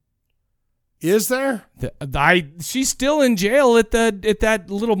 Is there? She's still in jail at that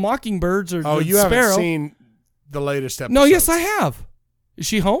little Mockingbirds or Oh, the you Sparrow. haven't seen the latest episode? No, yes, I have. Is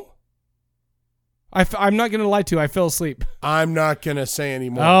she home? I'm not going to lie to you. I fell asleep. I'm not going to say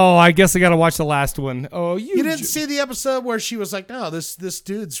anymore. Oh, I guess I got to watch the last one. Oh, you didn't see the episode where she was like, no, this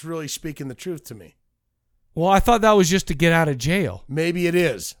dude's really speaking the truth to me. Well, I thought that was just to get out of jail. Maybe it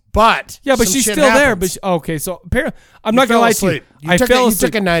is. But yeah, but some she's shit still there. happens. But okay, so apparently, I'm not going to lie to you. You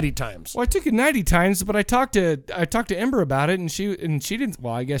took it 90 times. Well, I took it 90 times, but I talked to Ember about it, and she didn't.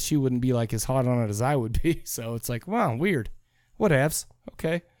 Well, I guess she wouldn't be like as hot on it as I would be. So it's like, wow, weird. Whatevs.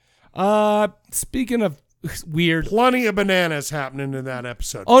 Okay. Speaking of weird, plenty of bananas happening in that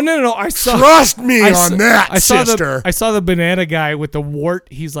episode. Oh no! I saw. Trust me on that, sister. I saw the banana guy with the wart.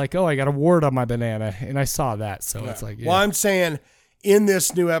 He's like, oh, I got a wart on my banana, and I saw that. So it's like, yeah. Well, I'm saying, in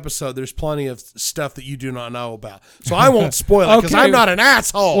this new episode, there's plenty of stuff that you do not know about. So I won't spoil it because I'm not an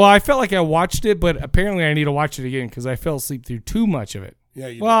asshole. Well, I felt like I watched it, but apparently I need to watch it again because I fell asleep through too much of it. Yeah,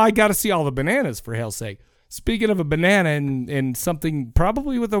 you well, I got to see all the bananas for hell's sake. Speaking of a banana and something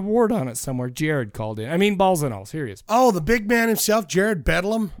probably with a wart on it somewhere, Jared called in. I mean, balls and all. Here he is. Oh, the big man himself, Jared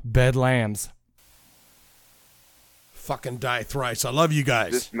Bedlam? Bedlams. Fucking die thrice. I love you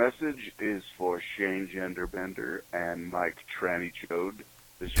guys. This message is for Shane Genderbender and Mike Tranny Chode.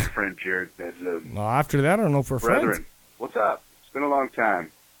 This is your friend Jared Bedlam. Well, after that, I don't know if we're Brethren, friends. what's up? It's been a long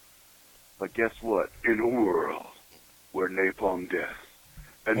time. But guess what? In a world where Napalm Death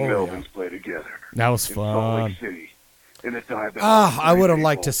and Melvins play together. That was in fun. Salt Lake City. In the time I would have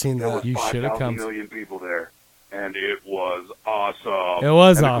liked to seen that. You should have come. 5,000 million people there. And it was awesome. It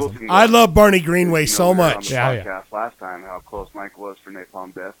was and awesome. I love Barney Greenway so much. We were on the podcast last time how close Mike was for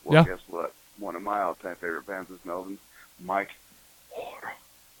Napalm Death. Well, guess what? One of my all-time favorite bands is Melvins. Mike,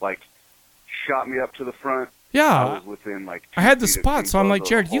 shot me up to the front. Yeah. I was within I had the spot, so I'm like,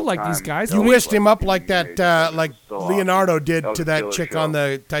 Jared, you like these guys. You wished him up like that, like Leonardo did to that chick on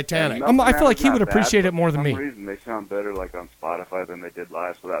the Titanic. I feel like he would appreciate it more than me. For some reason, they sound better on Spotify than they did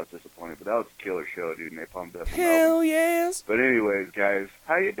live, so that was disappointing. But that was a killer show, dude. Napalm Death. Hell yes. But anyways, guys,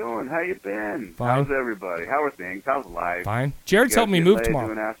 how you doing? How you been? Fine. How's everybody? How are things? How's life? Fine. Jared's You guys helping me get move laid, tomorrow.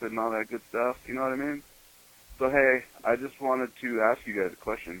 doing acid and all that good stuff. You know what I mean? So hey, I just wanted to ask you guys a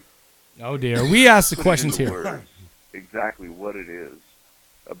question. Oh dear, we asked the Put it questions into here. words, exactly what it is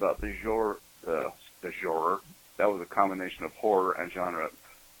about the genre. That was a combination of horror and genre.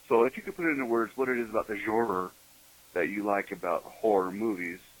 So if you could put it into words, what it is about the genre that you like about horror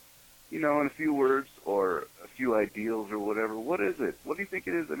movies, in a few words or a few ideals or whatever. What is it? What do you think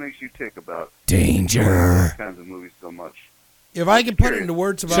it is that makes you tick about Danger these kinds of movies so much? If I could put it into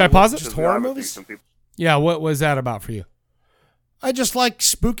words about Should I pause it? just horror movies, Yeah, what was that about for you? I just like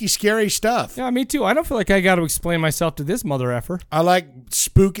spooky, scary stuff. Yeah, me too. I don't feel like I got to explain myself to this mother effer. I like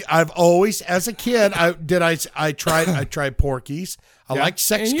spooky. I've always, as a kid, I tried Porky's. I like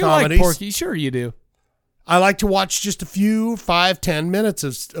sex and you comedies. like Porky, sure you do. I like to watch just a few 5-10 minutes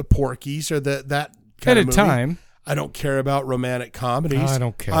of Porky's or that kind At of a movie. time. I don't care about romantic comedies. I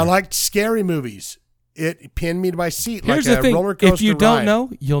don't care. I like scary movies. It pinned me to my seat Here's like the a thing. roller coaster If you don't ride.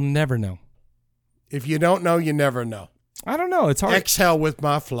 know, you'll never know. If you don't know, you never know. I don't know. It's hard. Exhale with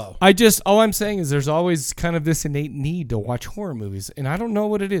my flow. All I'm saying is there's always kind of this innate need to watch horror movies, and I don't know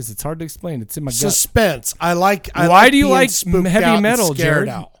what it is. It's hard to explain. It's in my gut. Suspense. Why do you being like spooked out heavy and metal, scared Jared?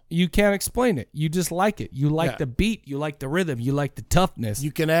 out. You can't explain it. You just like it. You like the beat. You like the rhythm. You like the toughness.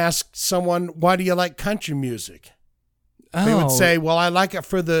 You can ask someone, why do you like country music? They Oh. would say, well, I like it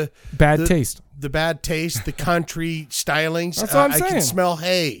for the Bad taste. The bad taste, the country stylings. That's what I'm I saying. can smell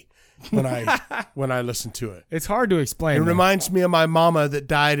hay when I listen to it. It's hard to explain. It though. reminds me of my mama that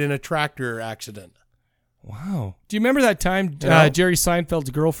died in a tractor accident. Wow. Do you remember that time No. Jerry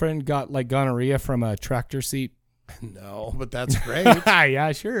Seinfeld's girlfriend got like gonorrhea from a tractor seat? No, but that's great.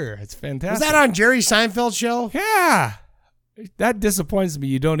 Yeah, sure. It's fantastic. Was that on Jerry Seinfeld's show? Yeah. That disappoints me.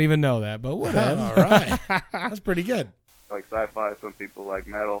 You don't even know that, but whatever. All right. That's pretty good. Like sci-fi, some people like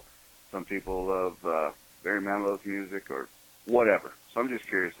metal, some people love Barry Manilow's music or whatever. So I'm just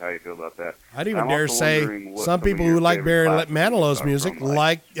curious how you feel about that. I'd even I'm dare also say wondering what some of people your who like favorite Barry classic Manilow's are music from,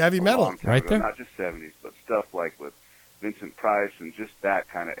 like heavy a metal. long time Right ago. there. Not just 70s, but stuff like with Vincent Price and just that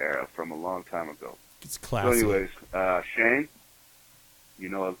kind of era from a long time ago. It's So classic. anyways, Shane, you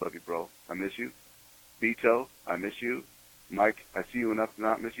know I love you, bro. I miss you. Vito, I miss you. Mike, I see you enough to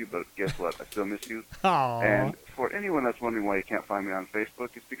not miss you, but guess what? I still miss you. Aww. And for anyone that's wondering why you can't find me on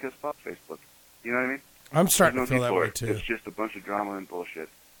Facebook, it's because fuck Facebook. You know what I mean? I'm starting There's to feel no need that for way it. too. It's just a bunch of drama and bullshit.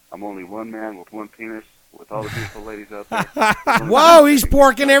 I'm only one man with one penis with all the beautiful ladies out there. Whoa, he's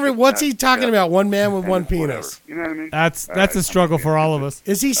porking every. What's he talking about? One man with one penis. You know what I mean? That's All right, a struggle for all of us.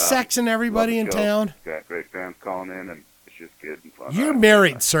 Is he sexing everybody in love the show. town? Got great fans calling in, and it's just good and fun. You're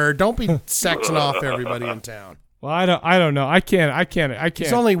married, sir. Don't be sexing off everybody in town. Well, I don't know. I can't.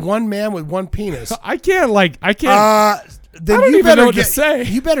 He's only one man with one penis. I can't. Then I don't you even better know what to get, say.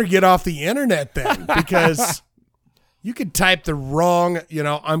 You better get off the internet then, because you could type the wrong.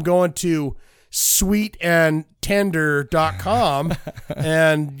 I'm going to sweetandtender.com,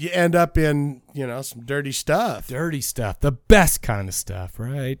 and you end up in some dirty stuff. Dirty stuff, the best kind of stuff,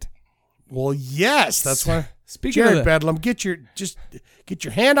 right? Well, yes, that's why. Speaking Jared of Bedlam, get your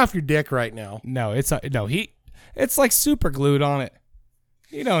hand off your dick right now. No, it's like super glued on it.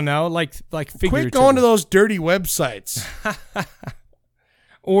 You don't know, like figuratively. Quit going to those dirty websites.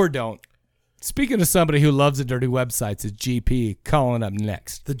 Or don't. Speaking of somebody who loves the dirty websites, is GP calling up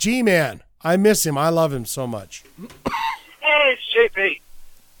next. The G-Man. I miss him. I love him so much. Hey, it's JP.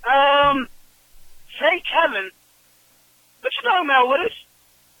 Fake heaven? What you talking about, Willis?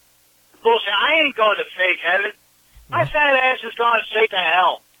 Bullshit, I ain't going to fake heaven. My fat ass is going straight to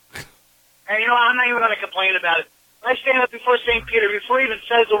hell. And I'm not even going to complain about it. I stand up before St. Peter, before he even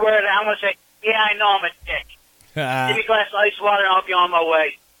says the word, I'm going to say, yeah, I know I'm a dick. Give me a glass of ice water and I'll be on my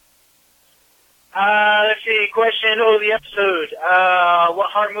way. Let's see, question of the episode.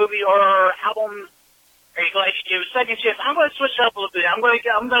 What horror movie or album are you glad you gave a second chance? I'm going to switch up a little bit. I'm going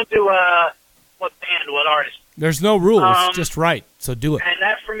to do, what band, what artist. There's no rules, just right. So do it. And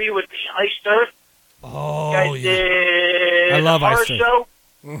that for me would be Iced Earth. Oh, you guys did I love Horror Iced Earth. Show,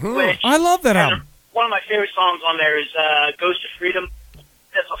 Mm-hmm. which I love that album. one of my favorite songs on there is Ghost of Freedom.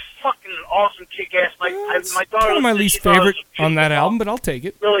 That's a fucking awesome kick-ass. My daughter. Kind of my least favorite on that album, but I'll take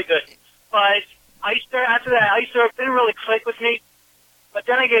it. Really good. But Iced Earth, after that, Iced Earth didn't really click with me. But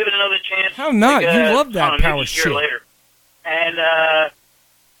then I gave it another chance. How not? Like, You love that maybe power a year shit. later. And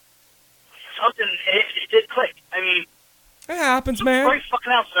something, it did click. I mean, it happens, man. Great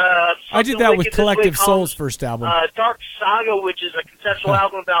fucking else. I did that with Collective Soul's first album. Dark Saga, which is a conceptual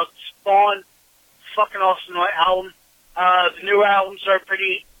album about Spawn. Fucking awesome album. The new albums are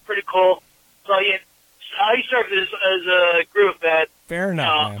pretty cool. So yeah, Iced Earth is a group that Fair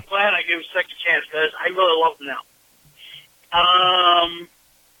enough, man. I'm glad I gave a second chance because I really love them now.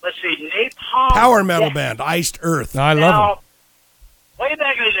 Let's see, Napalm. Power metal band, Iced Earth. I love them. Way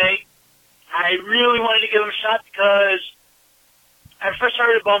back in the day, I really wanted to give them a shot because I first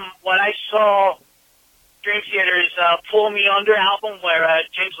heard of them when I saw Dream Theater's Pull Me Under album where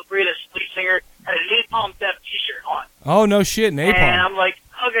James LaBrita's lead singer had a Napalm Death t-shirt on. Oh, no shit, Napalm. And I'm like,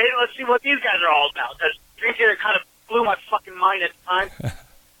 okay, let's see what these guys are all about. Because Dream Theater kind of blew my fucking mind at the time.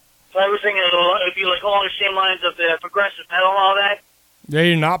 So I was thinking it would be like along the same lines of the progressive metal and all that. Yeah,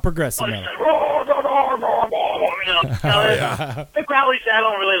 you're not progressive But now. it's like, the growlies I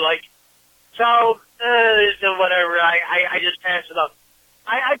don't really like. So, whatever, I just passed it up.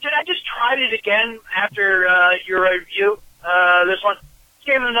 I just tried it again after your review. This one,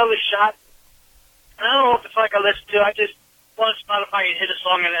 gave it another shot. And I don't know what the fuck I listened to. I just went on Spotify and hit a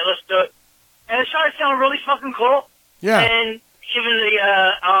song and I listened to it. And it started sounding really fucking cool. Yeah. And even the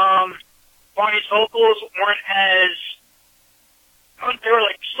Barney's vocals weren't as, they were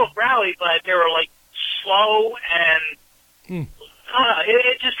like still growly, but they were like slow and it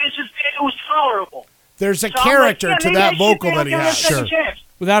was tolerable. There's a So I'm character like, yeah, to maybe I that should vocal give that he them a has. second chance.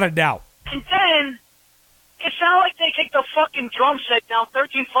 Without a doubt. And then it sounded like they kicked the fucking drum set down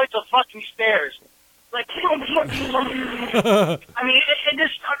 13 flights of fucking stairs. Like, I mean, it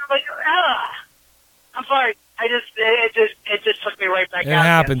just started like, I'm sorry. It just took me right back It out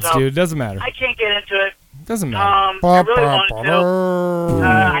happens, again. So dude. It doesn't matter. I can't get into it. Doesn't matter. I really wanted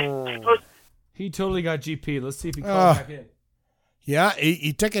to. He totally got GP. Let's see if he calls back in. Yeah,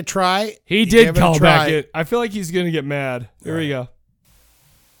 he took a try. He gave did it a call try. back in. I feel like he's going to get mad. Here we go.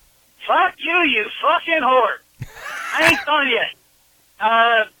 Fuck you fucking whore. I ain't done yet.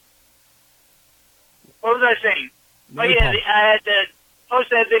 What was I saying? Oh, yeah, I had to post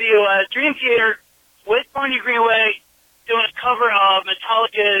that video, Dream Theater with Barney Greenway doing a cover of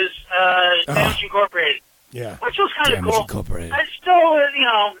Metallica's Damage Incorporated. Yeah. Which was kind of Damage cool. Incorporated. I still,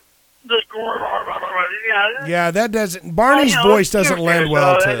 the Yeah, that doesn't. Barney's voice doesn't lend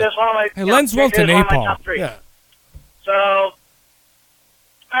well to. It lends well to napalm. Yeah. So, all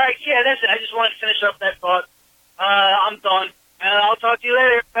right, yeah, that's it. I just wanted to finish up that thought. I'm done, and I'll talk to you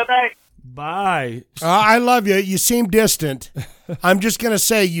later. Bye-bye. Bye. I love you. You seem distant. I'm just gonna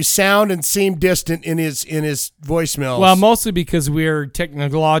say you sound and seem distant in his voicemails. Well, mostly because we're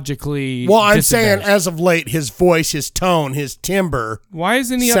technologically. Well, I'm saying disadvantaged. as of late, his voice, his tone, his timbre. Why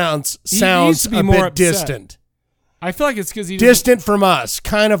isn't he sounds he needs to be a more bit upset. distant? I feel like it's because he distant from us,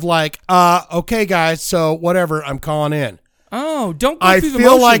 kind of like, okay, guys, so whatever, I'm calling in. Oh, don't go I through the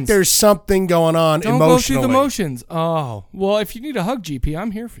feel motions. like there's something going on Don't emotionally. go through the motions. Oh, well, if you need a hug, GP,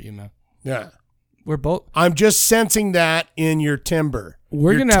 I'm here for you, man. Yeah. We're both. I'm just sensing that in your timbre.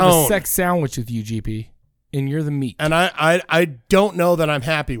 We're your going to have a tone. sex sandwich with you, GP, and you're the meat. And I don't know that I'm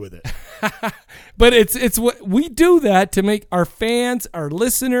happy with it. But it's what we do that to make our fans, our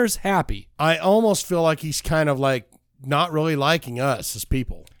listeners happy. I almost feel like he's kind of like not really liking us as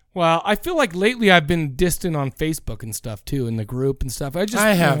people. Well, I feel like lately I've been distant on Facebook and stuff too, in the group and stuff. I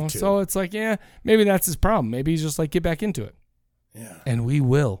have to. So it's like, yeah, maybe that's his problem. Maybe he's just like, get back into it. Yeah. And we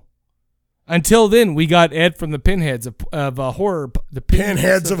will. Until then, we got Ed from the Pinheads of Horror. The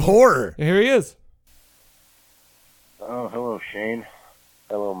Pinheads of Horror. Here he is. Oh, hello, Shane.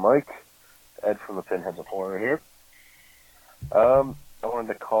 Hello, Mike. Ed from the Pinheads of Horror here. I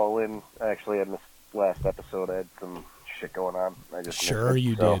wanted to call in. Actually, I missed last episode. I had some shit going on. I just Sure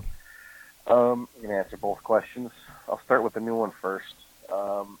you so, did. I'm going to answer both questions. I'll start with the new one first.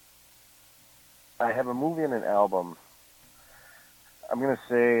 I have a movie and an album. I'm going to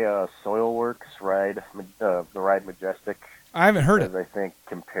say Soilworks the Ride Majestic. I haven't heard it. I think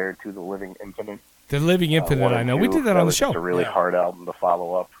compared to The Living Infinite. The Living Infinite, one I and know. We two, did that on the was show. It's a really Yeah. hard album to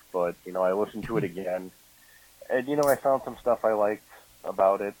follow up, but I listened to it again, and I found some stuff I liked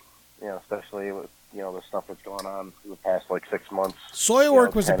about it. Especially with the stuff that's going on in the past 6 months.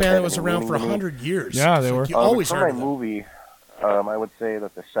 Soilwork was a kind of band that had was a around for meaning to me. 100 years. Yeah, they It's were. like you always for heard my of them. movie, I would say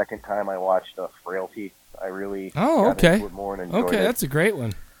that the second time I watched Frailty, I really Oh, got okay. into it more and enjoyed Okay, it. that's a great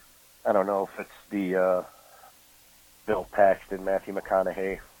one. I don't know if it's the Bill Paxton, Matthew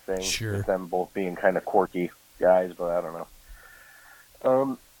McConaughey thing. Sure. With them both being kind of quirky guys, but I don't know.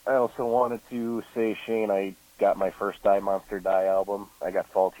 I also wanted to say, Shane, I got my first Die Monster Die album. I got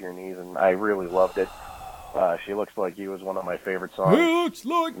Fall to Your Knees, and I really loved it. She Looks Like You is one of my favorite songs. Looks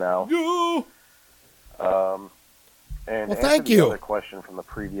like now. you. And Well, to thank answer you. the other question from the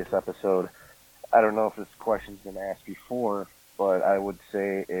previous episode, I don't know if this question's been asked before, but I would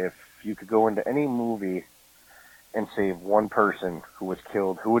say if you could go into any movie and save one person who was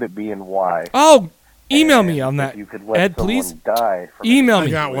killed, who would it be and why? Oh, email me on that. If you could let Ed, someone please. die from Email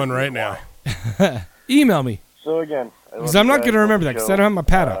any me. I got one right now. Email me. So again, Because I'm not going to remember that because I don't have my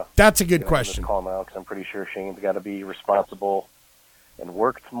pad up. That's a good This question. call now because I'm pretty sure Shane's got to be responsible and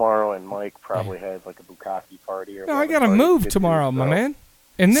work tomorrow, and Mike probably has a bukkake party or. No, I whatever got to party move to do, tomorrow, my so- man.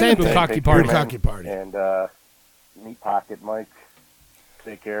 And then Same the thing. bukkake party. Bukkake party. And Meat Pocket, Mike.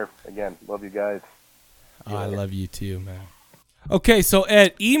 Take care. Again, love you guys. I love you too, man. Okay, so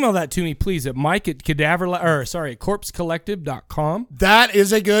Ed, email that to me, please, at Mike at corpsecollective.com. That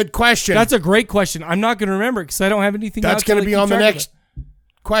is a good question. That's a great question. I'm not going to remember it because I don't have anything else. That's going to be keep on the track of next it.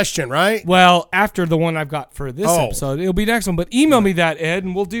 question, right? Well, after the one I've got for this Oh. episode, it'll be next one. But email me that, Ed,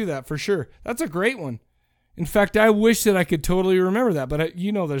 and we'll do that for sure. That's a great one. In fact, I wish that I could totally remember that, but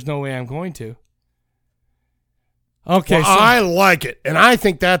there's no way I'm going to. Okay, Well, I like it, and I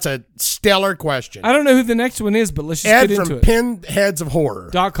think that's a stellar question. I don't know who the next one is, but let's just Ed get into from it.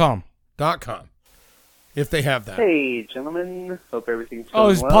 pinheadsofhorror.com. If they have that. Hey, gentlemen. Hope everything's Oh,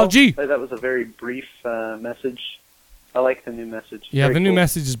 going it's well. Paul G. That was a very brief message. I like the new message. Yeah, Very the new cool.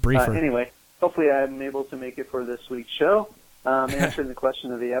 message is briefer. Anyway, hopefully I'm able to make it for this week's show. Answering the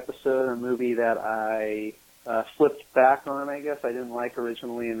question of the episode, a movie that I flipped back on, I guess. I didn't like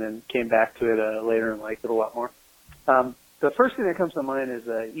originally and then came back to it later and liked it a lot more. The first thing that comes to mind is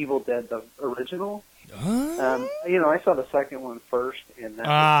Evil Dead, the original. I saw the second one first, and that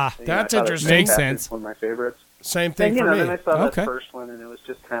was, that's I thought it was interesting. Makes fantastic. sense. One of my favorites. Same thing And, for me. then I saw Okay. that first one, and it was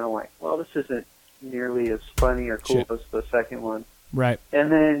just kind of like, well, this isn't nearly as funny or cool as the second one. Right.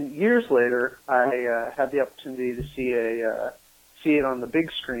 And then years later, I had the opportunity to see it on the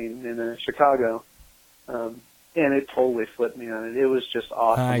big screen in Chicago, and it totally flipped me on it. It was just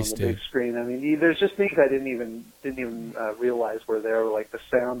awesome Nice, on the dude. big screen. I mean, there's just things I didn't even realize were there. Like the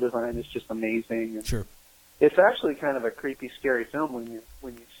sound design is just amazing. And Sure. it's actually kind of a creepy, scary film when you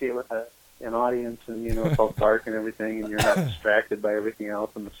see it with an audience, and it's all dark and everything, and you're not distracted by everything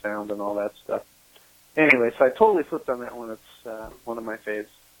else and the sound and all that stuff. Anyway, so I totally flipped on that one. It's one of my faves.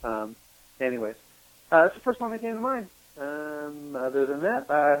 Anyways, that's the first one that came to mind. Other than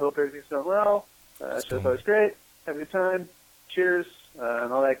that, I hope everything's going well. Show's always great. Have a good time. Cheers,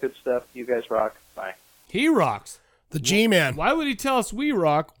 and all that good stuff. You guys rock. Bye. He rocks. The G-Man. Why would he tell us we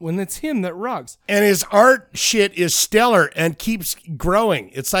rock when it's him that rocks? And his art shit is stellar and keeps growing.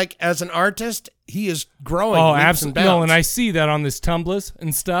 It's like, as an artist, he is growing. Oh, absolutely. No, and I see that on this Tumblrs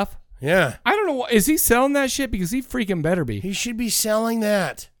and stuff. Yeah. I don't know. Is he selling that shit? Because he freaking better be. He should be selling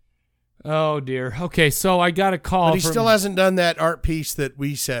that. Oh, dear. Okay, so I got a call. But he still hasn't done that art piece that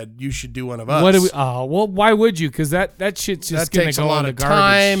we said you should do one of us. What do we? Oh, well, why would you? Because that shit's just going to go in the garbage. That takes a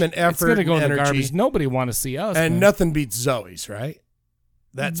lot of time and effort. It's going to go in the energy. garbage. Nobody want to see us. And man. nothing beats Zoe's, right?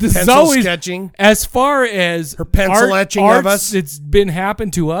 That's The pencil Zoe's, sketching. As far as her pencil etching of us, it's been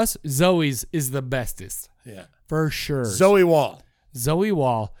happened to us. Zoe's is the bestest. Yeah, for sure. Zoe Wall. Zoe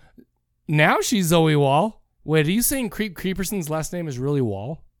Wall. Now she's Zoe Wall. Wait, are you saying Creeperson's last name is really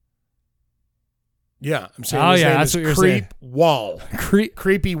Wall? Yeah, I'm saying his name that's is what you're Creep saying. Wall.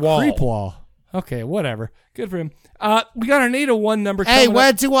 Creepy Wall. Creep Wall. Okay, whatever. Good for him. We got an 801 number. Hey,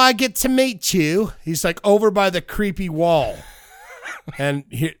 where do I get to meet you? He's like, over by the creepy wall. And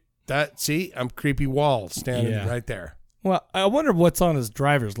here, see, I'm Creepy Wall standing right there. Well, I wonder what's on his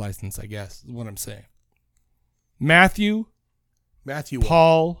driver's license, I guess, is what I'm saying. Matthew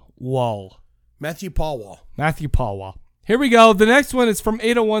Paul Wall. Matthew Paul Wall. Matthew Paul Wall. Here we go. The next one is from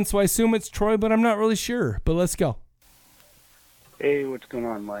 801, so I assume it's Troy, but I'm not really sure. But let's go. Hey, what's going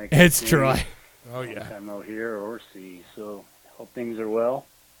on, Mike? It's Troy. Oh, yeah. I'm out here or see, so hope things are well.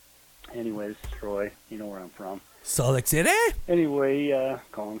 Anyways, Troy, you know where I'm from. Salt Lake City? Anyway,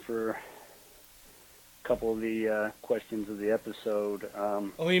 calling for a couple of the questions of the episode.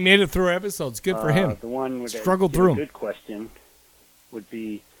 Oh, he made it through our episodes. Good for him. The one with struggled through a them. good question would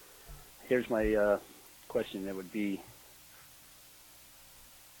be, here's my question that would be,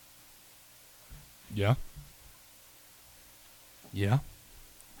 yeah. Yeah.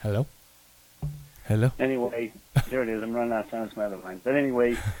 Hello? Hello? Anyway, here it is. I'm running out of time with my other line. But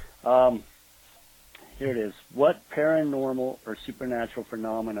anyway, here it is. What paranormal or supernatural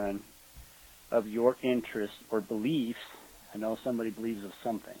phenomenon of your interest or beliefs, I know somebody believes of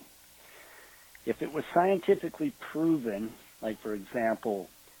something, if it was scientifically proven, like, for example,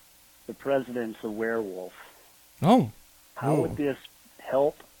 the president's a werewolf, how would this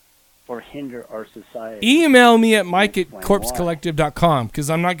help or hinder our society? Email me at mike@corpsecollective.com because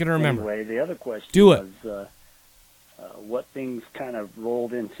I'm not going to remember. Anyway, the other question was what things kind of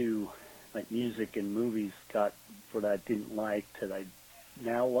rolled into, like, music and movies got what I didn't like that I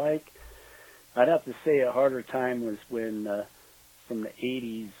now like. I'd have to say a harder time was when, from the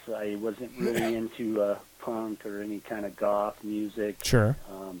 80s, I wasn't really into punk or any kind of goth music. Sure.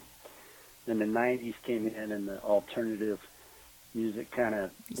 Then the 90s came in and the alternative music kind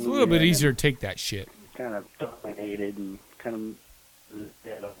of... It's a little bit easier to take that shit. Kind of dominated and kind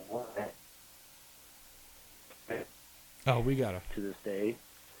of... Oh, we got it. To this day.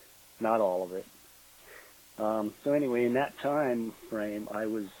 Not all of it. So anyway, in that time frame, I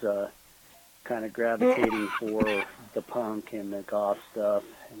was kind of gravitating for the punk and the goth stuff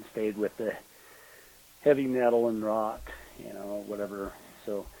and stayed with the heavy metal and rock, you know, whatever.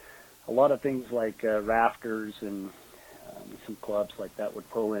 So a lot of things like Rafters and some clubs like that would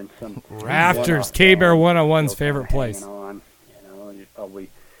pull in some... Rafters, K-Bear 101's favorite place. On, you know, you probably...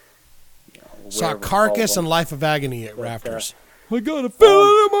 Saw Carcass and Life of Agony at Rafters. I got a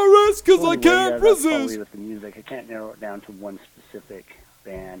feeling in my wrist because I can't that's probably resist. with the music. I can't narrow it down to one specific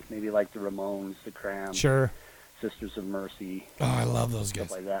band. Maybe like the Ramones, the Cramps, Sure. Sisters of Mercy. Oh, I love those stuff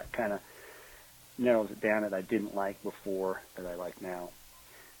guys. like that. Kind of narrows it down that I didn't like before that I like now.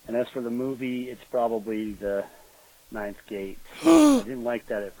 And as for the movie, it's probably the Ninth Gate. I didn't like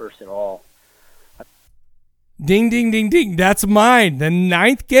that at first at all. Ding, ding, ding, ding. That's mine. The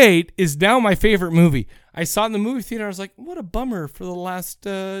Ninth Gate is now my favorite movie. I saw it in the movie theater. I was like, what a bummer for the last,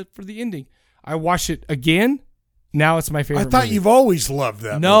 for the ending. I watched it again. Now it's my favorite I thought movie. you've always loved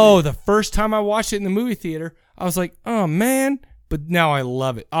that No, movie. the first time I watched it in the movie theater, I was like, oh, man. But now I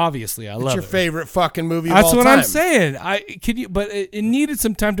love it. Obviously, I love it. It's your favorite fucking movie of all That's time. what I'm saying. But it needed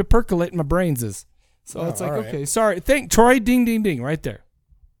some time to percolate in my brains. So it's like, all right. okay, sorry. Thank Troy, ding, ding, ding, right there.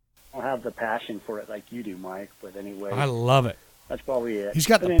 I don't have the passion for it like you do, Mike. But anyway, I love it. That's probably it. He's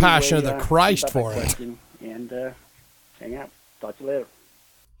got But the passion of the that's Christ about my for it. question, and hang out. Talk to you later.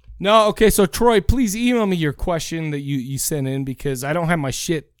 No, okay, so Troy, please email me your question that you sent in because I don't have my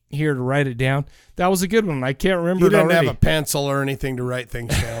shit here to write it down. That was a good one. I can't remember You it didn't already. have a pencil or anything to write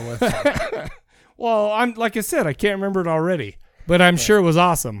things down with. Well, like I said, I can't remember it already. but I'm sure it was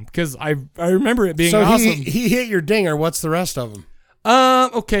awesome because I remember it being awesome. So he hit your dinger. What's the rest of them?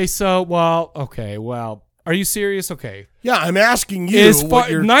 Okay. So well. Are you serious? Okay. Yeah, I'm asking you.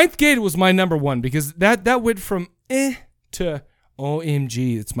 Ninth Gate was my number one because that went from to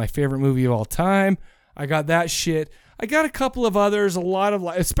OMG. It's my favorite movie of all time. I got that shit. I got a couple of others,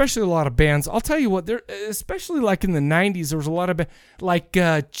 especially a lot of bands. I'll tell you what, especially like in the 90s, there was a lot of like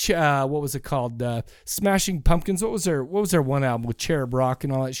what was it called? Smashing Pumpkins. What was their one album with Cherub Rock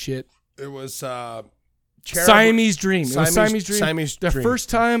and all that shit? It was Siamese Dream. It was Siamese Dream. Siamese the Dream.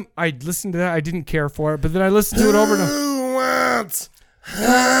 first time I listened to that, I didn't care for it, but then I listened to it over and over. Who wants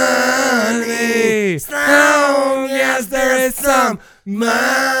honey? Oh, yes, there is some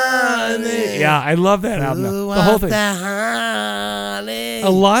money. Yeah, I love that album. The whole thing. A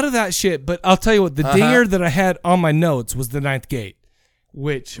lot of that shit, but I'll tell you what, the dinger that I had on my notes was the Ninth Gate,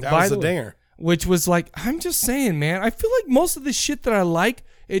 which that was the dinger. Which was like, I'm just saying, man, I feel like most of the shit that I like,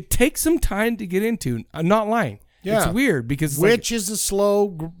 it takes some time to get into. I'm not lying. Yeah. It's weird because which is a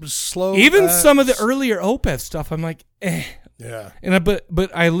slow. Even some of the earlier Opeth stuff, I'm like, eh. Yeah. And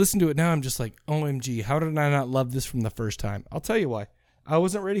but I listen to it now, I'm just like, OMG, how did I not love this from the first time? I'll tell you why. I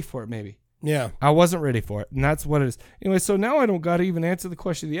wasn't ready for it, maybe. Yeah. I wasn't ready for it, and that's what it is. Anyway, so now I don't got to even answer the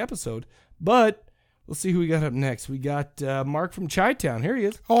question of the episode, but let's see who we got up next. We got Mark from Chi-Town. Here he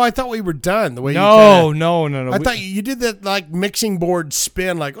is. Oh, I thought we were done. The way no. I thought you did that like mixing board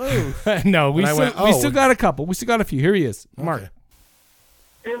spin, like oh no. We still got a couple. We still got a few. Here he is, Mark.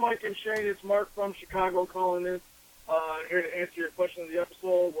 Hey, Mike and Shane. It's Mark from Chicago calling in. Here to answer your question of the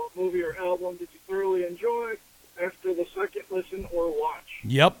episode. What movie or album did you thoroughly enjoy after the second listen or watch?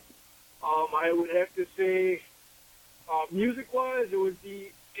 Yep. I would have to say, music-wise, it would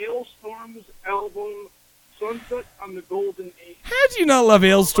be Ailstorm's album, Sunset on the Golden Age. How'd you not love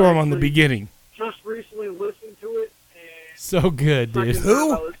Ailstorm on the beginning? Just recently listened to it. And so good, dude.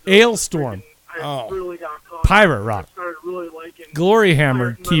 Who? Ailstorm. I really got caught. Pirate Rock. I started really liking Glory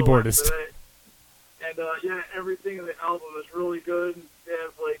Hammer keyboardist. And yeah, everything in the album is really good. They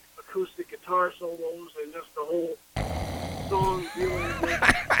have like acoustic guitar solos and just the whole song dealing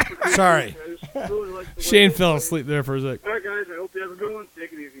with Sorry. Really like Shane fell asleep there for a sec. All right, guys. I hope you have a good one.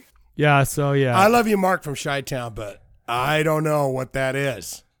 Take it easy. Yeah, so yeah. I love you, Mark from Chi-Town, but I don't know what that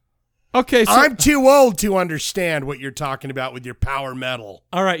is. Okay, so I'm too old to understand what you're talking about with your power metal.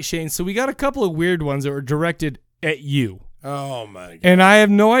 All right, Shane. So we got a couple of weird ones that were directed at you. Oh my god! And I have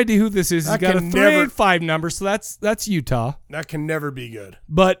no idea who this is. He's got a can 385 number, so that's Utah. That can never be good.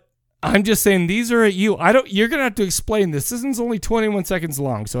 But I'm just saying these are at you. You're gonna have to explain this. This is only 21 seconds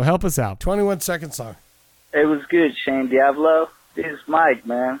long, so help us out. 21 seconds long. It was good, Shane Diablo. This is Mike,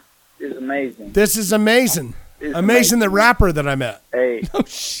 man. This is amazing. This is amazing. This is amazing. The rapper that I met. Hey. Oh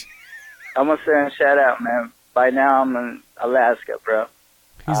shit. I'm gonna say a shout out, man. By now I'm in Alaska, bro.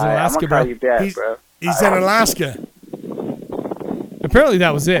 He's in Alaska, I'm gonna call you back, he's, bro. He's in Alaska. Apparently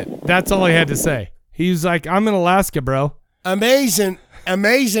that was it. That's all he had to say. He was like, I'm in Alaska, bro. Amazing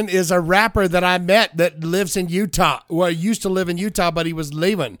is a rapper that I met that lives in Utah. Well, he used to live in Utah, but he was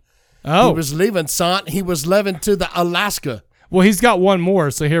leaving. Oh. He was leaving, son. He was leaving to the Alaska. Well, he's got one more,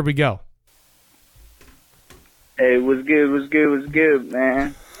 so here we go. Hey, what's good,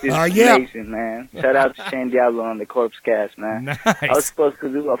 man. This is yeah. amazing, man. Shout out to Shane Diablo on the Corpse Cast, man. Nice. I was supposed to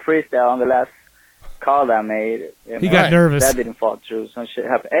do a freestyle on the last call that I made. He got nervous. That didn't fall through. Some shit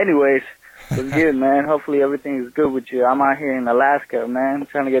happened. Anyways, it's good, man. Hopefully everything is good with you. I'm out here in Alaska, man,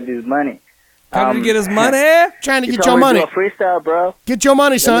 trying to get this money. Trying to get his money? Trying to you get your money. Do a freestyle, bro. Get your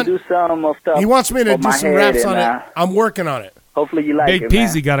money, son. Let me do some more stuff. He wants me to on do my some head raps and, on it. I'm working on it. Hopefully you like Big it,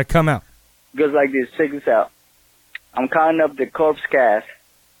 Peasy man. got to come out. Goes like this. Check this out. I'm calling up the Corpse Cast.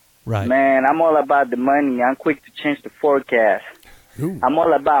 Right. Man, I'm all about the money. I'm quick to change the forecast. Ooh. I'm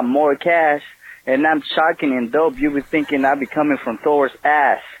all about more cash. And I'm shocking and dope. You be thinking I be coming from Thor's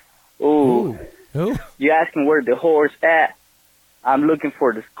ass. Ooh. Ooh. You asking where the horse at? I'm looking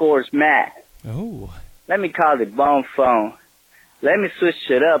for the scores mat. Oh. Let me call the bone phone. Let me switch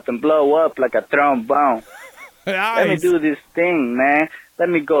it up and blow up like a trombone. Nice. Let me do this thing, man. Let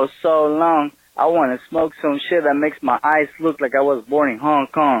me go so long. I want to smoke some shit that makes my eyes look like I was born in Hong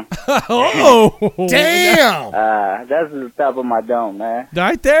Kong. Oh, damn! That's the top of my dome, man.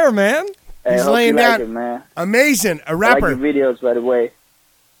 Right there, man. Hey, He's hope laying you down. like it, man. Amazing, a I rapper. like your videos, by the way.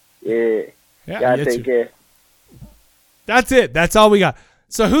 Yeah. Yeah, Y'all take care. That's it. That's all we got.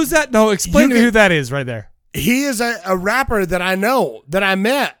 So who's that? No, explain to me who that is right there. He is a rapper that I know, that I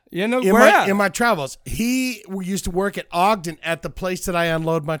met in my travels. He used to work at Ogden at the place that I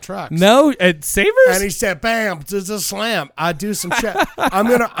unload my trucks. No, at Savers? And he said, bam, there's a slam. I do some shit.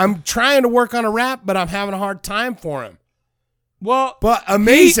 I'm trying to work on a rap, but I'm having a hard time for him. Well, but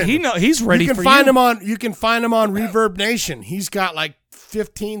amazing. He's ready. You can for find you. him on. You can find him on Reverb Nation. He's got like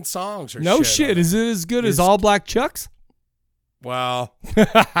 15 songs or no shit. shit. Is it as good as All Black Chucks? Well,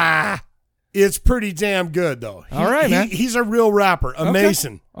 it's pretty damn good though. All right, man. He's a real rapper.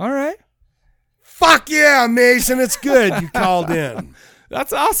 Amazing. Okay. All right. Fuck yeah, Mason. It's good. You called in.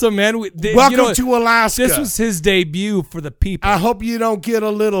 That's awesome, man. Welcome to Alaska. This was his debut for the people. I hope you don't get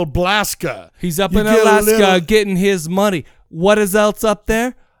a little Blaska. He's up in Alaska getting his money. What is else up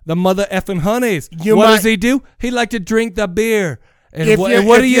there? The mother effing honeys. What does he do? He like to drink the beer. And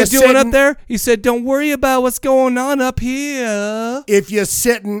what are you doing up there? He said, don't worry about what's going on up here. If you're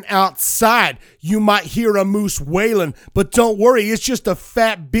sitting outside, you might hear a moose wailing, but don't worry, it's just a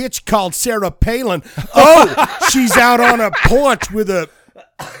fat bitch called Sarah Palin. Oh, she's out on a porch with a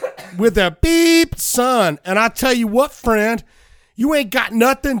beep son. And I tell you what, friend, you ain't got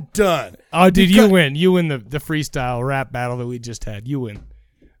nothing done. Oh, you win? You win the freestyle rap battle that we just had. You win.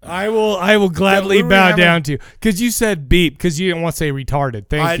 I will gladly bow down to you because you said beep because you didn't want to say retarded.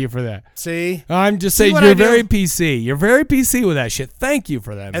 Thank you for that. See, I'm just saying you're very PC. You're very PC with that shit. Thank you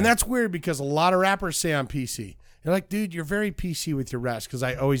for that. And man. that's weird because a lot of rappers say I'm PC. They're like, dude, you're very PC with your raps because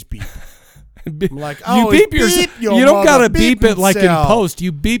I always beep. I'm like, oh, you beep yourself. You don't gotta beep it like in post.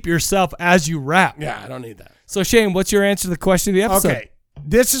 You beep yourself as you rap. Yeah, I don't need that. So Shane, what's your answer to the question of the episode? Okay,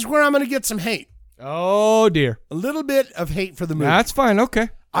 this is where I'm going to get some hate. Oh dear, a little bit of hate for the movie. That's fine. Okay.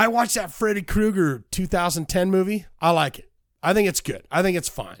 I watched that Freddy Krueger 2010 movie. I like it. I think it's good. I think it's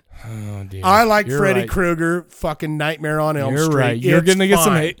fine. Oh, dear. I like You're Freddy right. Krueger, fucking Nightmare on Elm Street. Right. You're going to get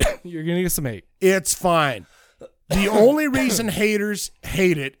some fine. hate. You're going to get some hate. It's fine. The only reason haters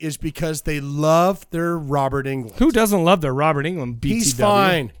hate it is because they love their Robert Englund. Who doesn't love their Robert Englund BTW? He's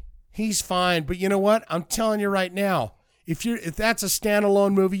fine. He's fine. But you know what? I'm telling you right now, if that's a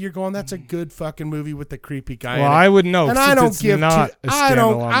standalone movie, you're going, that's a good fucking movie with the creepy guy. Well, in it. I wouldn't know. And I don't give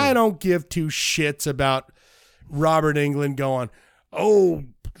I don't give two shits about Robert Englund going, oh,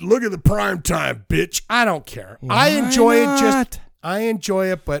 look at the prime time, bitch. I don't care. I enjoy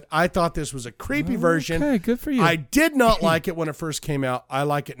it, but I thought this was a creepy version. Okay, good for you. I did not like it when it first came out. I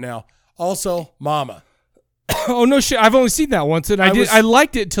like it now. Also, Mama. Oh no shit! I've only seen that once, and I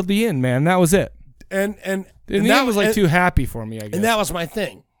liked it till the end, man. That was it. And that was like too happy for me, I guess. And that was my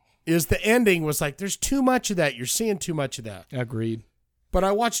thing. Is the ending was like, there's too much of that. You're seeing too much of that. Agreed. But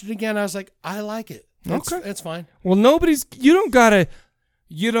I watched it again. I was like, I like it. It's fine. Well, you don't gotta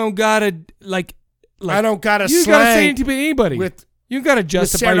like. I don't gotta. You gotta say it to anybody. You gotta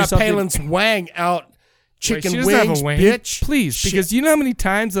justify Sarah yourself. Palin's wang out chicken she wings, have a wang. bitch. Please, because you know how many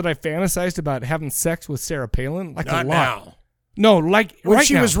times that I fantasized about having sex with Sarah Palin? Like Not a lot. now. No, like when right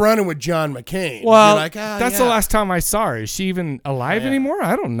she now. was running with John McCain. Well, you're like, that's the last time I saw her. Is she even alive anymore?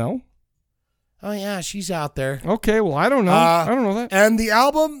 I don't know. Oh yeah, she's out there. Okay, well I don't know. I don't know that. And the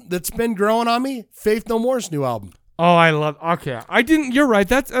album that's been growing on me, Faith No More's new album. Oh, I love. Okay, I didn't. You're right.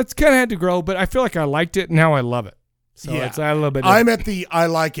 That's kind of had to grow, but I feel like I liked it. Now I love it. So it's a little bit. I'm at the I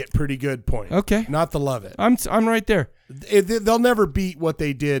like it pretty good point. Okay, not the love it. I'm right there. They'll never beat what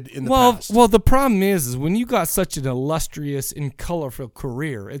they did in the past. Well, the problem is when you got such an illustrious and colorful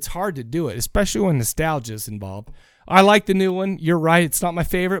career, it's hard to do it, especially when nostalgia is involved. I like the new one. You're right. It's not my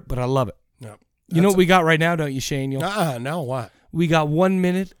favorite, but I love it. No, you know what we got right now, don't you, Shane? No, what? We got 1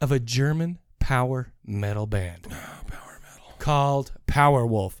 minute of a German power metal band. Power metal. Called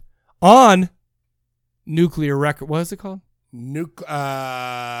Powerwolf. On Nuclear Record. What is it called? It's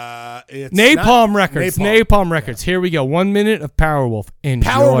Napalm Records. Napalm Records. Here we go. 1 minute of Powerwolf. Enjoy.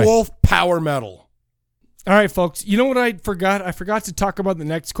 Powerwolf Power Metal. All right, folks. You know what I forgot? I forgot to talk about the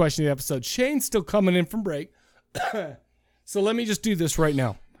next question of the episode. Shane's still coming in from break. So let me just do this right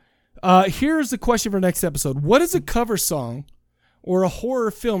now. Here's the question for next episode. What is a cover song or a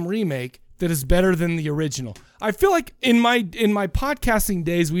horror film remake that is better than the original? I feel like in my podcasting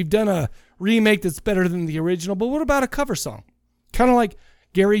days, we've done a remake that's better than the original, but what about a cover song? Kind of like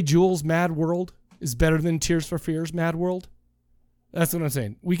Gary Jules' Mad World is better than Tears for Fears' Mad World. That's what I'm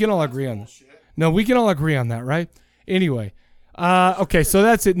saying. We can all agree on that. No, we can all agree on that, right? Anyway, okay, so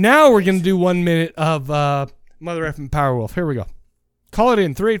that's it. Now we're going to do 1 minute of Mother Effing Powerwolf. Here we go. Call it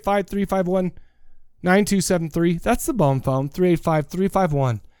in, 385-351-9273. That's the bone phone,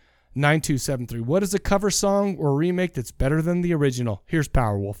 385-351-9273. What is a cover song or remake that's better than the original? Here's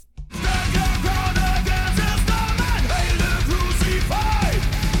Powerwolf.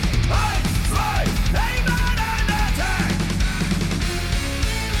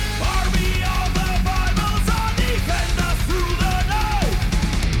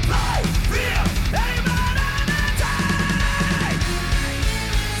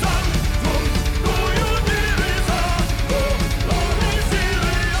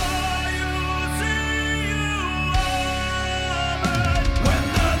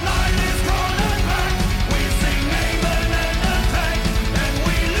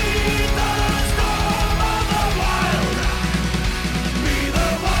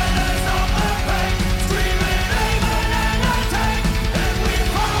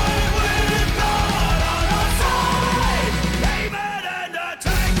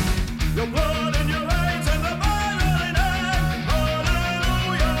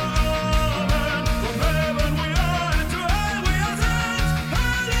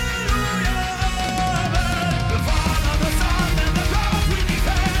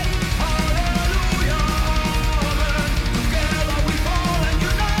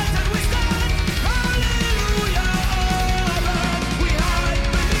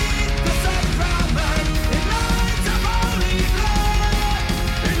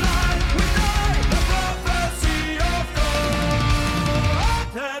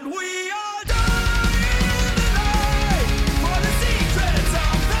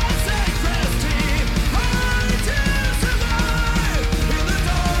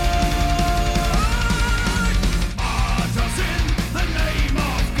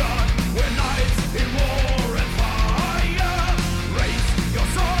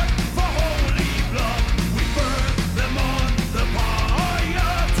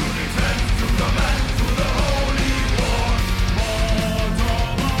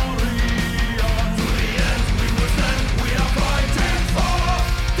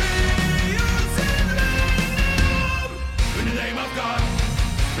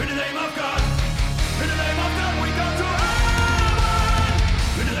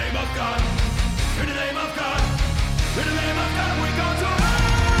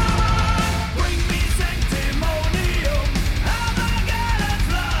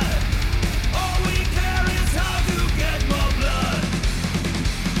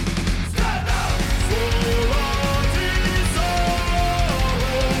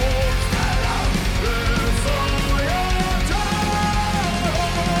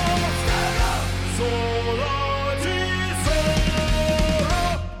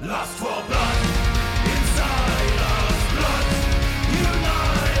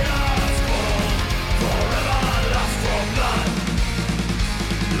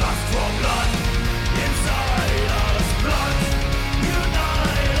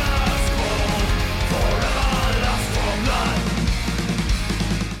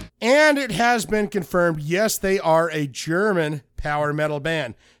 And it has been confirmed, yes, they are a German power metal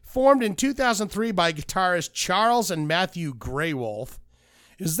band. Formed in 2003 by guitarist Charles and Matthew Greywolf.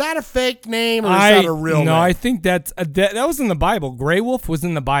 Is that a fake name or is that a real name? No, I think that was in the Bible. Greywolf was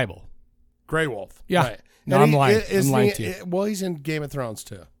in the Bible. Greywolf. Yeah. Right. No, And I'm lying. I'm lying to you. Well, he's in Game of Thrones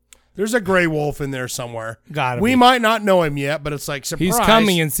too. There's a Greywolf in there somewhere. We might not know him yet, but it's like, surprise. He's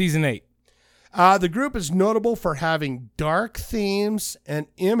coming in season 8. The group is notable for having dark themes and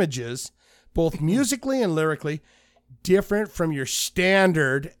images, both musically and lyrically, different from your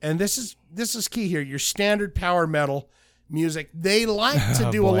standard, and this is key here, your standard power metal music. They like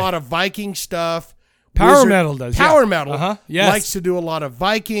to do a lot of Viking stuff. Power metal does. Power yeah. metal Yes. likes to do a lot of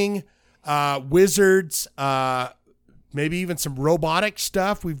Viking, wizards, maybe even some robotic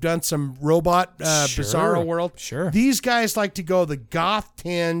stuff. We've done some robot Bizarro World. Sure. These guys like to go the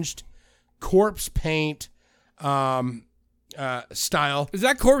goth-tinged, corpse paint style. Is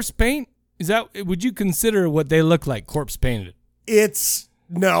that corpse paint? Would you consider what they look like corpse painted? It's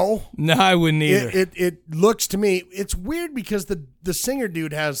no. No, I wouldn't either. It looks to me, it's weird because the singer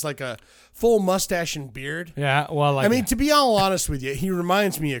dude has like a full mustache and beard. Yeah, well, I mean, to be all honest with you, he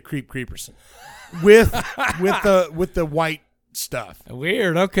reminds me of Creep Creeperson with the white stuff.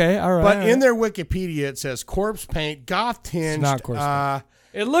 Weird. Okay. All right. But in their Wikipedia, it says corpse paint, goth tinged. It's not corpse paint.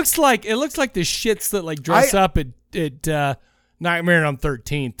 It looks like the shits that like dress up at Nightmare on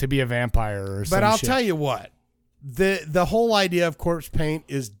 13th to be a vampire or something. But I'll tell you what, the whole idea of corpse paint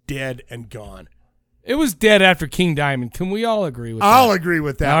is dead and gone. It was dead after King Diamond. Can we all agree with that? I'll agree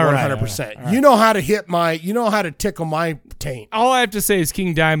with that 100%. All right. You know how to tickle my taint. All I have to say is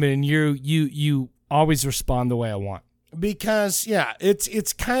King Diamond, and you always respond the way I want. Because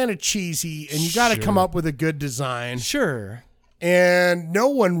it's kind of cheesy, and you got to come up with a good design. Sure. And no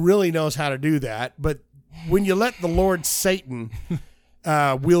one really knows how to do that, but when you let the Lord Satan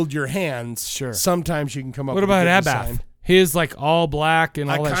wield your hands, sometimes you can come up with a good design. Abath? His like all black and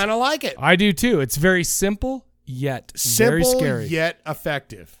all that. I kind of like it. I do too. It's very simple yet very scary. Yet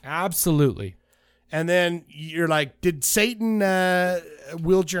effective. Absolutely. And then you're like, did Satan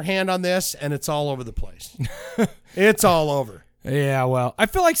wield your hand on this? And it's all over the place. It's all over. Yeah, well, I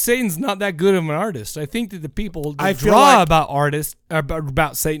feel like Satan's not that good of an artist. I think that the people that draw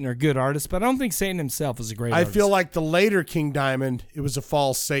about Satan are good artists, but I don't think Satan himself is a great artist. I feel like the later King Diamond, it was a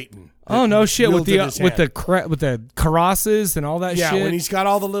false Satan. Oh no shit, with the crosses and all that shit. Yeah, when he's got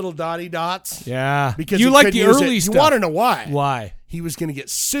all the little dotty dots. Yeah, because you he like couldn't the use early it. stuff. You want to know why? Why? He was going to get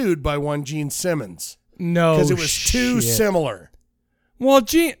sued by one Gene Simmons. No, because it was too similar. Well,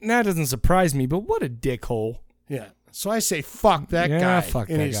 Gene, that doesn't surprise me, but what a dickhole. Yeah. So I say, fuck that Yeah, guy. fuck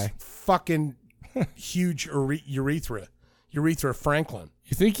and that his guy. fucking huge urethra. Urethra Franklin.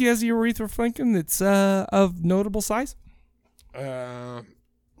 You think he has a urethra Franklin that's of notable size? I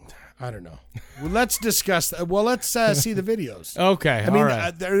don't know. Well, let's discuss that. Well, let's see the videos. Okay, I mean, all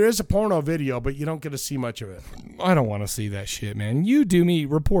right. there is a porno video, but you don't get to see much of it. I don't want to see that shit, man. You do me,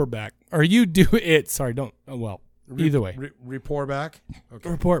 report back. Or you do it. Sorry, don't. Well, either way. Report back? Okay.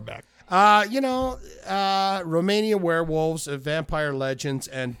 Report back. Romania werewolves, vampire legends,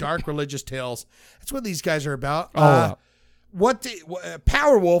 and dark religious tales. That's what these guys are about.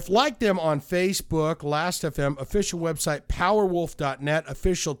 Powerwolf, like them on Facebook, Last.fm, official website, powerwolf.net,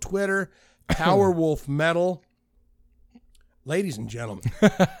 official Twitter, Powerwolf Metal. Ladies and gentlemen,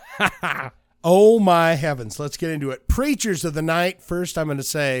 oh my heavens, let's get into it. Preachers of the Night. First, I'm going to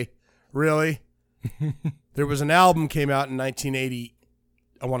say, really? There was an album came out in 1980,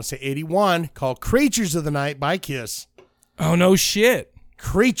 I want to say 81, called Creatures of the Night by Kiss. Oh, no shit.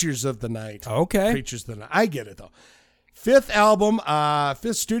 Creatures of the Night. Okay. Creatures of the Night. I get it, though. Fifth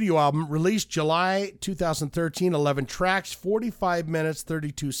studio album, released July 2013, 11 tracks, 45 minutes,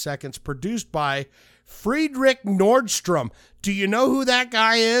 32 seconds, produced by Friedrich Nordstrom. Do you know who that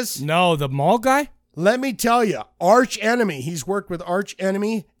guy is? No, the mall guy? Let me tell you, Arch Enemy. He's worked with Arch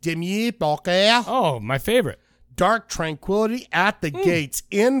Enemy, Dimmu Borgir. Oh, my favorite. Dark Tranquility, At the Gates,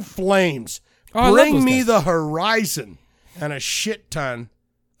 In Flames, Oh, Bring Me the Horizon, and a shit ton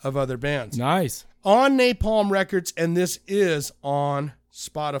of other bands. Nice. On Napalm Records, and this is on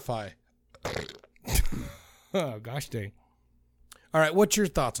Spotify. Oh, gosh dang. All right, what's your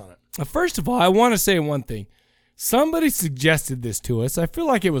thoughts on it? First of all, I want to say one thing. Somebody suggested this to us. I feel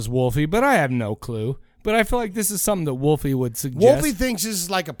like it was Wolfie, but I have no clue. But I feel like this is something that Wolfie would suggest. Wolfie thinks this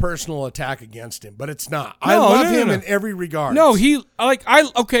is like a personal attack against him, but it's not. I love him in every regard. No,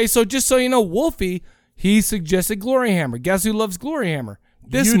 okay, so just so you know, Wolfie, he suggested Glory Hammer. Guess who loves Glory Hammer?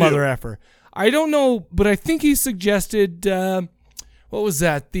 This mother effer. I don't know, but I think he suggested, what was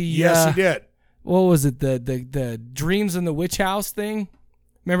that? Yes, he did. What was it? The Dreams in the Witch House thing?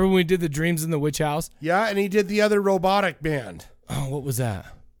 Remember when we did the Dreams in the Witch House? Yeah, and he did the other robotic band. Oh, what was that?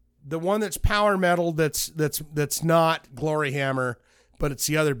 The one that's power metal that's not Glory Hammer, but it's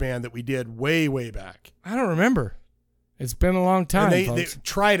the other band that we did way, way back. I don't remember. It's been a long time, and folks.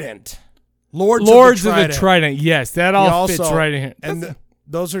 Trident. Lords of the Trident. Yes, that all fits right in here. And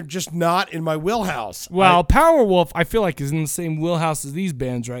those are just not in my wheelhouse. Well, Powerwolf, I feel like, is in the same wheelhouse as these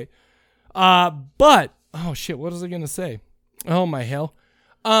bands, right? But, oh shit, what was I going to say? Oh, my hell.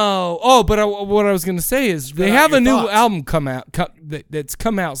 But what I was going to say is they have a new album come out that's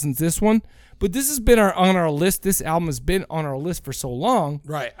come out since this one, but this has been on our list. This album has been on our list for so long.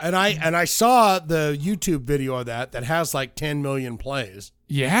 Right. And I saw the YouTube video of that has like 10 million plays.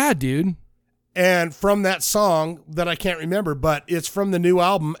 Yeah, dude. And from that song that I can't remember, but it's from the new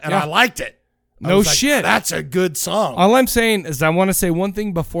album, and I liked it. No shit. That's a good song. All I'm saying is I want to say one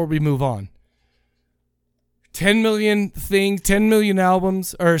thing before we move on. 10 million views.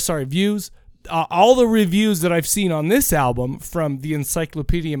 All the reviews that I've seen on this album from the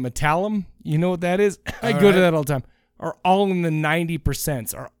Encyclopedia Metallum, you know what that is? I go to that all the time. Are all in the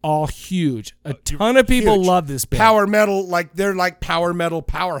 90%, are all huge. A ton of people love this band. Power metal, they're like power metal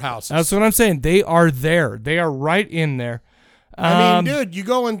powerhouses. That's what I'm saying. They are there. They are right in there. I mean, dude, you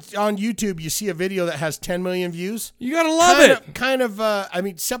go on YouTube, you see a video that has 10 million views. You gotta love it. I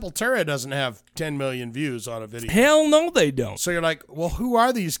mean, Sepultura doesn't have 10 million views on a video. Hell no, they don't. So you're like, well, who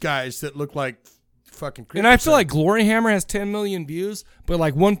are these guys that look like fucking creepers? And I feel like Glory Hammer has 10 million views, but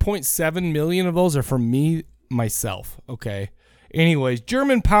like 1.7 million of those are from me, myself. Okay. Anyways,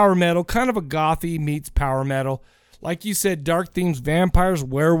 German power metal, kind of a gothy meets power metal. Like you said, dark themes, vampires,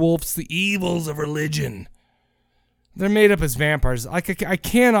 werewolves, the evils of religion. They're made up as vampires. I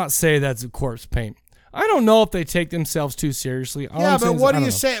cannot say that's a corpse paint. I don't know if they take themselves too seriously. Yeah, but what do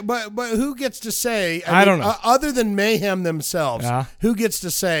you say? But who gets to say? I don't know. Other than Mayhem themselves, who gets to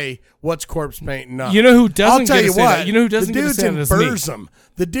say what's corpse paint and not? You know who doesn't? I'll tell you what. You know who doesn't? The dudes get to in say that Burzum,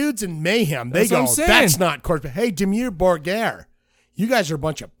 the dudes in Mayhem, That's they what go, I'm saying. "That's not corpse paint." Hey, Dimmu Borgir, you guys are a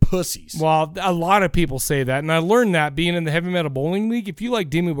bunch of pussies. Well, a lot of people say that, and I learned that being in the Heavy Metal Bowling League. If you like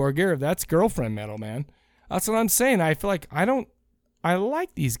Dimmu Borgir, that's girlfriend metal, man. That's what I'm saying. I feel like I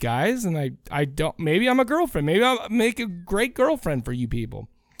like these guys, and I don't. Maybe I'm a girlfriend. Maybe I'll make a great girlfriend for you people.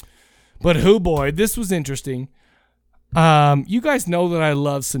 But boy, this was interesting. You guys know that I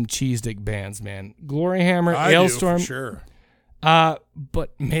love some cheese dick bands, man. Glory Hammer, Ailstorm, for sure.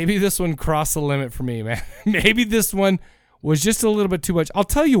 But maybe this one crossed the limit for me, man. Maybe this one was just a little bit too much. I'll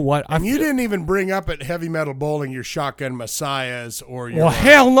tell you what. And you didn't even bring up at Heavy Metal Bowling your Shotgun Messiahs or your. Well,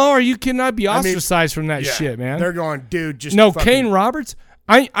 hell no. You cannot be ostracized from that shit, man. They're going, dude, just no, fucking. Kane Roberts.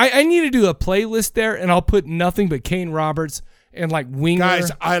 I need to do a playlist there, and I'll put nothing but Kane Roberts and like Winger.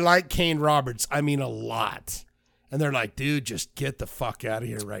 Guys, I like Kane Roberts. I mean, a lot. And they're like, dude, just get the fuck out of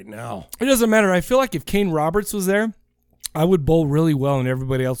here right now. It doesn't matter. I feel like if Kane Roberts was there, I would bowl really well, and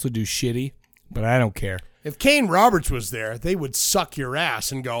everybody else would do shitty. But I don't care. If Kane Roberts was there, they would suck your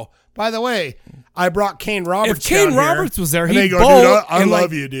ass and go, by the way, I brought Kane Roberts. If Kane down Roberts here, was there, and he'd they go, bowl dude, I and,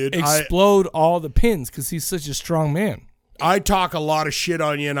 love you, dude. Explode all the pins because he's such a strong man. I talk a lot of shit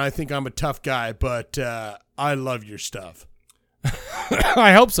on you, and I think I'm a tough guy, but I love your stuff.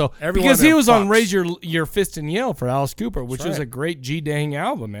 I hope so. Because he was on fucks. Raise Your Fist and Yell for Alice Cooper, which That's was right. a great G-dang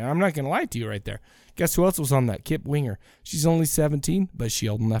album, man. I'm not going to lie to you right there. Guess who else was on that? Kip Winger. She's only 17, but she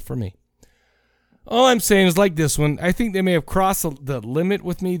old enough for me. All I'm saying is like this one. I think they may have crossed the limit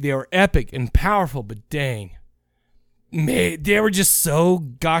with me. They were epic and powerful, but dang. Man, they were just so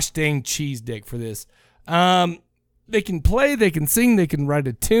gosh dang cheese dick for this. They can play, they can sing, they can write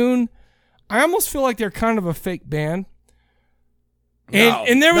a tune. I almost feel like they're kind of a fake band.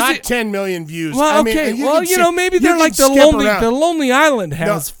 And there was not 10 million views. Well, I mean, okay. and you Well, can maybe you they're can like the skip Lonely around. the Lonely Island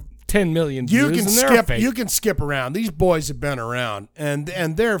has 10 million views. You can and they're skip. fake. You can skip around. These boys have been around, and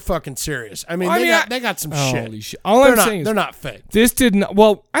they're fucking serious. I mean, Well, they got some Holy shit. All They're I'm not, saying is they're not fake. This didn't.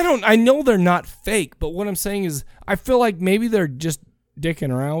 Well, I know they're not fake, but what I'm saying is I feel like maybe they're just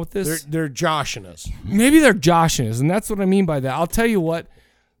dicking around with this. They're joshing us. Maybe they're joshing us, and that's what I mean by that. I'll tell you what.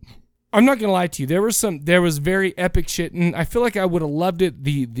 I'm not gonna lie to you. There was very epic shit, and I feel like I would have loved it.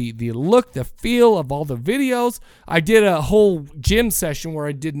 The look, the feel of all the videos. I did a whole gym session where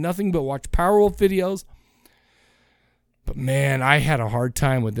I did nothing but watch Powerwolf videos. But man, I had a hard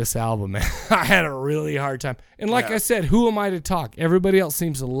time with this album, man. I had a really hard time. And like I said, who am I to talk? Everybody else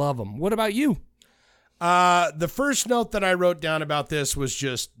seems to love them. What about you? The first note that I wrote down about this was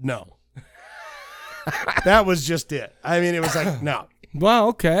just no. That was just it. I mean, it was like no. Well,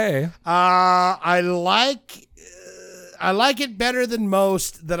 okay. I like it better than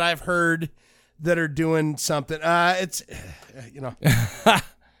most that I've heard that are doing something. It's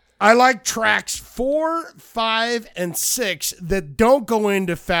I like tracks 4, 5, and 6 that don't go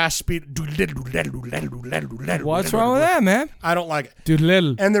into fast speed. What's wrong with that, man? I don't like it.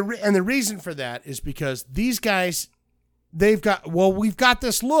 Doodle. And the reason for that is because these guys, we've got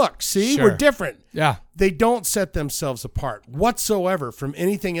this look. See, Sure. we're different. Yeah. They don't set themselves apart whatsoever from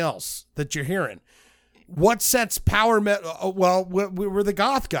anything else that you're hearing. What sets power metal? Well, we're the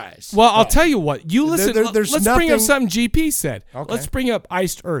goth guys. Well, I'll tell you what. You listen. There's let's bring up something GP said. Okay. Let's bring up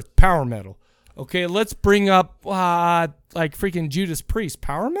Iced Earth, power metal. Okay, let's bring up like freaking Judas Priest,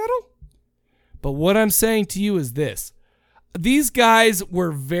 power metal. But what I'm saying to you is this. These guys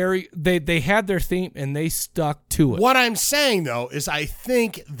were they had their theme and they stuck to it. What I'm saying though is I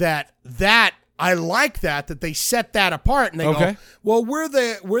think that I like that they set that apart and they Okay. go, well,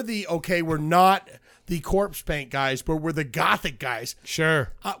 we're not the corpse paint guys, but we're the gothic guys.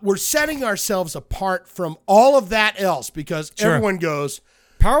 Sure. We're setting ourselves apart from all of that else because Sure. everyone goes,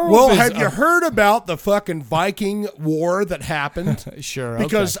 Powerwolf well, is have you heard about the fucking Viking war that happened? Sure.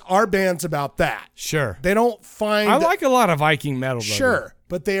 Because okay. our band's about that. Sure. They don't find... I like a lot of Viking metal. Though, Sure,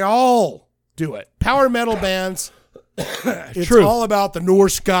 but they all do it. Power metal bands, it's True. all about the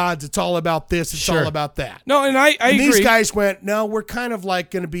Norse gods. It's all about this. It's Sure. all about that. No, and I agree. These guys went, no, we're kind of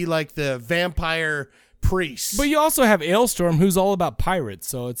like going to be like the vampire priests. But you also have Ailstorm, who's all about pirates.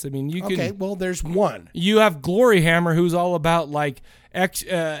 So it's, you can. Okay, well, there's one. You have Glory Hammer, who's all about like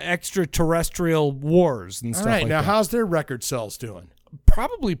extraterrestrial wars and All stuff right, like now that. how's their record sales doing?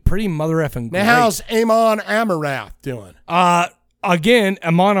 Probably pretty mother effing great. Now how's Amon Amarath doing? Again,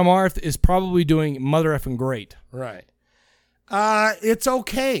 Amon Amarth is probably doing mother effing great. Right. It's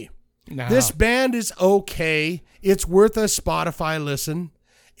okay. No. This band is okay. It's worth a Spotify listen.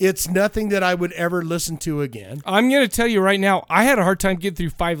 It's nothing that I would ever listen to again. I'm going to tell you right now, I had a hard time getting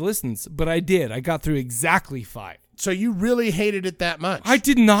through 5 listens, but I did. I got through exactly 5. So you really hated it that much? I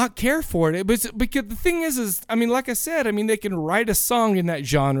did not care for it. Because the thing is, like I said, they can write a song in that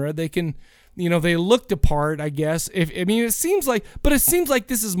genre. They can, they look the part, I guess. It seems like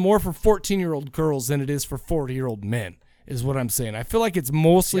this is more for 14-year-old girls than it is for 40-year-old men, is what I'm saying. I feel like it's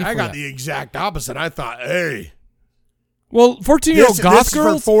mostly I for got that. the exact opposite. I thought, hey. Well, 14-year-old goth this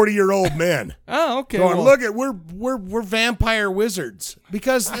girls? is for 40-year-old men. Oh, okay. Going, well- look at we're vampire wizards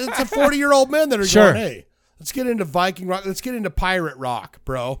because it's a 40-year-old men that are Sure. going, hey, let's get into Viking rock. Let's get into pirate rock,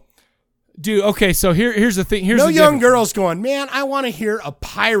 bro. Dude, okay, so here's the thing. Here's no the young difference. girls going, man, I want to hear a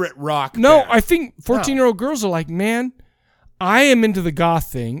pirate rock. No, band." I think 14-year-old girls are like, man, I am into the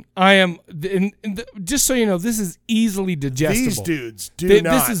goth thing. I am, just so you know, this is easily digestible. These dudes do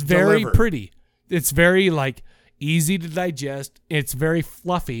not This is very deliver. pretty. It's very like easy to digest. It's very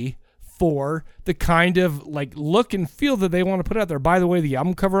fluffy for the kind of like look and feel that they want to put out there. By the way, the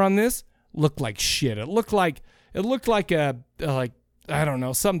album cover on this looked like shit. It looked like a like I don't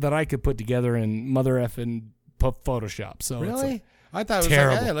know, something that I could put together in mother effing Photoshop. So Really? I thought it was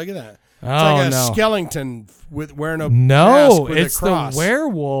terrible. like, hey, look at that. It's Oh, like a no. skeleton with wearing a mask with it's a cross. the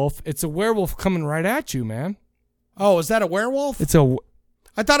werewolf. It's a werewolf coming right at you, man. Oh, is that a werewolf? It's a.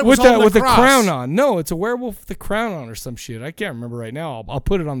 I thought it was with the a cross. crown on. No, it's a werewolf with a crown on or some shit. I can't remember right now. I'll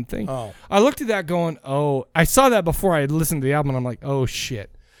put it on the thing. Oh. I looked at that going, oh, I saw that before I had listened to the album, and I'm like, oh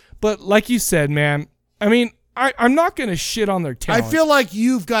shit. But like you said, man, I mean, I'm not gonna shit on their talent. I feel like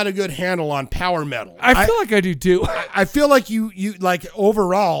you've got a good handle on power metal. I feel like I do too. I feel like you like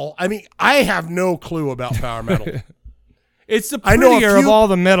overall. I mean, I have no clue about power metal. It's the I know a prettier of few- all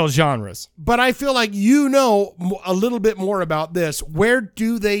the metal genres. But I feel like you know a little bit more about this. Where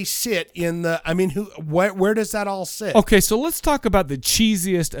do they sit in the? I mean, where does that all sit? Okay, so let's talk about the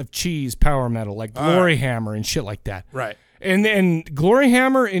cheesiest of cheese power metal, like All right. Glory Hammer and shit like that. Right. And Glory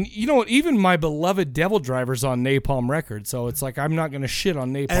Hammer, and you know what? Even my beloved Devil Driver's on Napalm Records, so it's like I'm not going to shit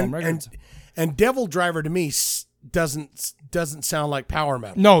on Napalm Records. And Devil Driver to me doesn't sound like power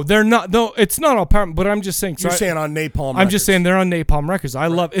metal. No, they're not. No, it's not all power. But I'm just saying. You're saying on Napalm. I'm just saying they're on Napalm Records. I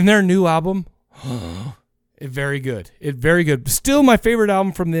love, and their new album, very good. Very good. Still, my favorite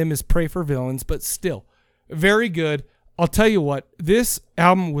album from them is Pray for Villains, but still, very good. I'll tell you what, this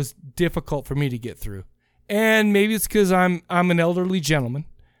album was difficult for me to get through, and maybe it's because I'm an elderly gentleman.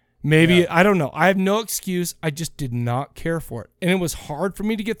 Maybe, I don't know. I have no excuse. I just did not care for it, and it was hard for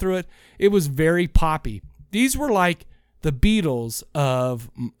me to get through it. It was very poppy. These were like the Beatles of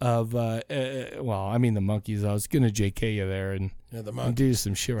well, I mean the Monkees. I was gonna JK you there and do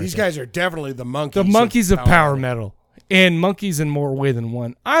some shit. Right These there. guys are definitely the Monkees. The Monkees of power metal, and Monkees in more way than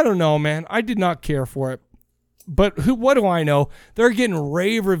one. I don't know, man. I did not care for it. But what do I know? They're getting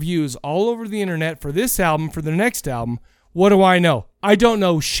rave reviews all over the internet for this album, for their next album. What do I know? I don't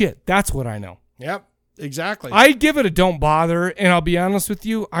know shit. That's what I know. Yep, exactly. I give it a don't bother, and I'll be honest with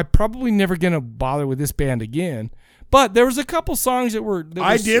you, I'm probably never going to bother with this band again. But there was a couple songs that were...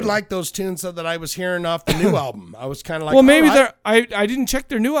 I did like those tunes that I was hearing off the new album. I was kind of like, well, maybe all right. I didn't check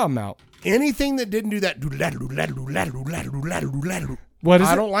their new album out. Anything that didn't do that... What is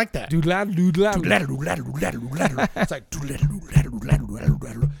I it? don't like that. It's like...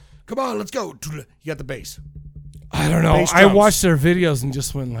 Come on, let's go. You got the bass. I don't know. Bass I drums. watched their videos and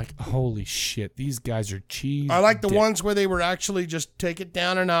just went like, holy shit, these guys are cheese. I like the dick. ones where they were actually just take it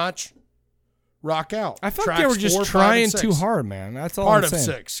down a notch, rock out. I felt Tracks they were just 4, 5, trying and 6. too hard, man. That's all Part I'm of saying.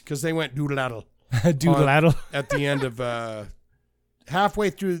 6, because they went doodle-daddle. Doodle-daddle. At the end of... halfway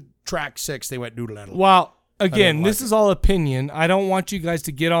through track 6, they went doodle-daddle. Well, I again, didn't this like is all opinion. I don't want you guys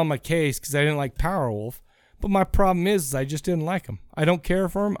to get on my case because I didn't like Powerwolf. But my problem is I just didn't like them. I don't care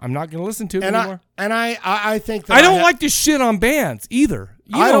for them. I'm not going to listen to them anymore. I think that I don't like to shit on bands either.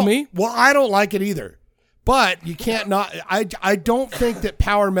 You know me. Well, I don't like it either. But you can't not. I don't think that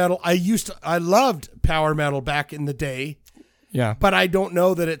power metal. I loved power metal back in the day. Yeah. But I don't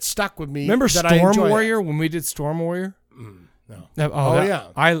know that it stuck with me. Remember that I Storm enjoy it. Warrior when we did Storm Warrior? No. Yeah.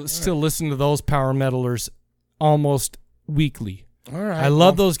 I still listen to those power metalers almost weekly. All right. I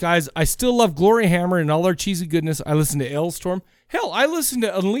love those guys. I still love Glory Hammer and all their cheesy goodness. I listen to Ailstorm. Hell, I listen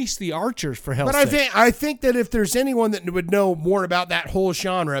to Unleash the Archers for hell's But sake. I think that if there's anyone that would know more about that whole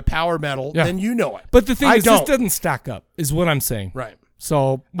genre, power metal, Yeah. then you know it. But the thing I is, don't. this doesn't stack up, is what I'm saying. Right.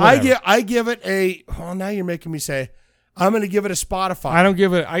 So whatever. I give it a. Oh, now you're making me say. I'm going to give it a Spotify. I don't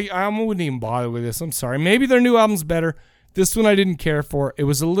give it. I wouldn't even bother with this. I'm sorry. Maybe their new album's better. This one I didn't care for. It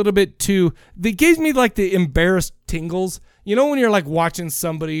was a little bit too. They gave me like the embarrassed tingles. You know when you're like watching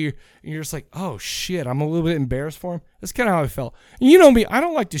somebody and you're just like, oh shit, I'm a little bit embarrassed for him. That's kind of how I felt. And you know me, I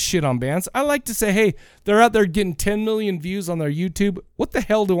don't like to shit on bands. I like to say, hey, they're out there getting 10 million views on their YouTube. What the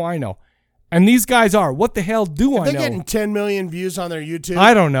hell do I know? And these guys are. What the hell do I They're know? getting 10 million views on their YouTube.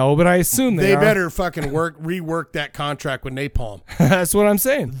 I don't know, but I assume they are. better fucking rework that contract with Napalm. That's what I'm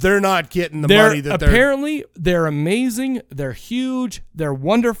saying. They're not getting the money that apparently they're amazing. They're huge. They're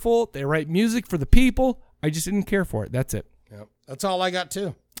wonderful. They write music for the people. I just didn't care for it. That's it. Yep. That's all I got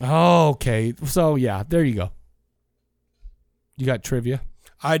too. Okay. So yeah, there you go. You got trivia?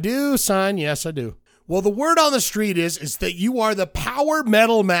 I do, son. Yes, I do. Well, the word on the street is that you are the power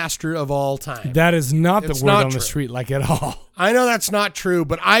metal master of all time. That is not It's the word not on the true. street, like at all. I know that's not true,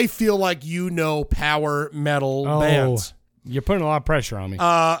 but I feel like you know power metal bands. You're putting a lot of pressure on me.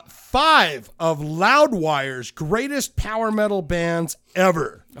 5 of Loudwire's greatest power metal bands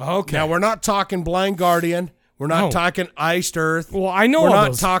ever. Okay. Now, we're not talking Blind Guardian. We're not talking Iced Earth. Well, I know We're all not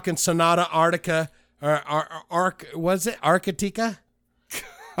those. talking Sonata Arctica. Was it Arctica?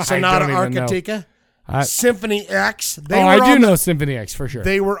 I Sonata don't even know. Arctica? Symphony X. I do know Symphony X for sure.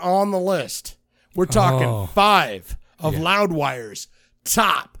 They were on the list. We're talking Oh. 5 of Loudwire's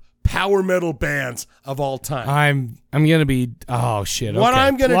top power metal bands of all time. I'm gonna be shit. What okay.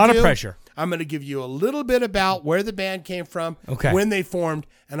 I'm going to do, a lot of pressure. I'm going to give you a little bit about where the band came from, Okay. when they formed,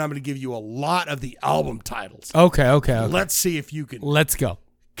 and I'm going to give you a lot of the album titles. Okay. Let's see if you can Let's go.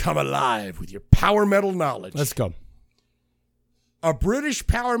 come alive with your power metal knowledge. Let's go. A British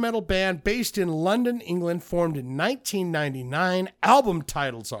power metal band based in London, England, formed in 1999. Album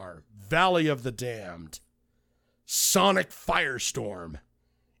titles are Valley of the Damned, Sonic Firestorm,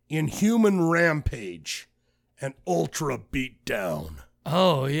 Inhuman Rampage, and Ultra Beatdown.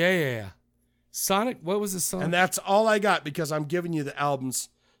 Oh yeah. Sonic. What was the song? And that's all I got because I'm giving you the albums,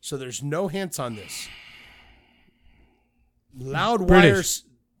 so there's no hints on this. Loudwire's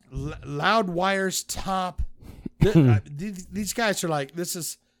top. These guys are like, this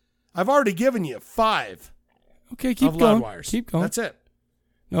is. I've already given you 5. Okay, keep of going. Loudwires. Keep going. That's it.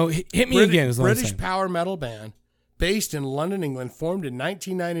 No, hit me again. Is what I'm British saying. power metal band based in London, England, formed in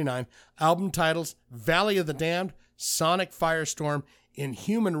 1999. Album titles: Valley of the Damned, Sonic Firestorm,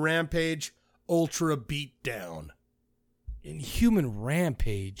 Inhuman Rampage, Ultra Beatdown. Inhuman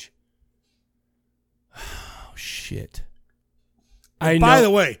Rampage. Oh shit. By the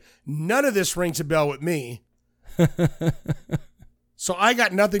way, none of this rings a bell with me. So I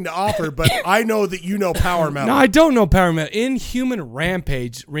got nothing to offer, but I know that you know power metal. No, I don't know power metal. Inhuman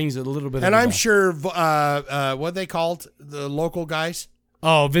Rampage rings a little bit. And of a I'm bell. sure, what they called the local guys?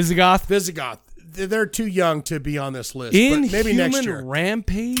 Oh, Visigoth. They're too young to be on this list. But maybe next year.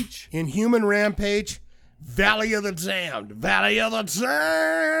 Rampage? Inhuman Rampage, Valley of the Damned. Valley of the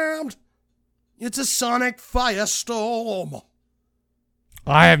Damned. It's a Sonic Firestorm.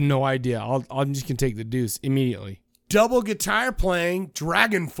 I have no idea. I'm just gonna take the deuce immediately. Double guitar playing,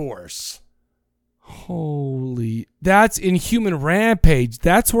 Dragon Force. Holy, that's Inhuman Rampage.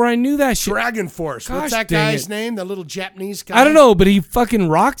 That's where I knew that shit. Dragon Force. Gosh, What's that dang guy's it. name? The little Japanese guy? I don't know, but he fucking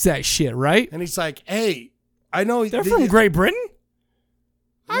rocks that shit, right? And he's like, hey, I know. They're from Great Britain?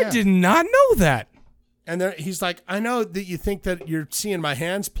 I did not know that. And he's like, I know that you think that you're seeing my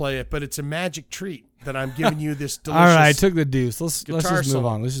hands play it, but it's a magic treat that I'm giving you this delicious. All right, I took the deuce. Let's guitar just move solo.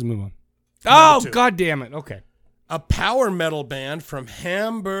 on. Let's just move on. Number 2. God damn it. Okay. A power metal band from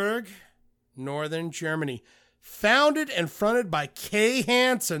Hamburg, northern Germany, founded and fronted by Kay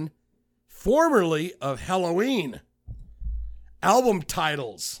Hansen, formerly of Halloween. Album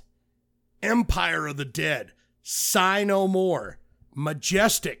titles: Empire of the Dead, Sigh No More,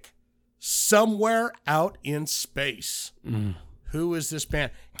 Majestic, Somewhere Out in Space. Who is this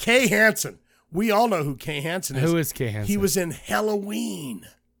band? Kay Hansen. We all know who Kay Hansen is. Who is Kay Hansen? He was in Halloween.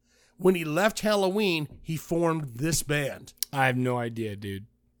 When he left Halloween, he formed this band. I have no idea, dude.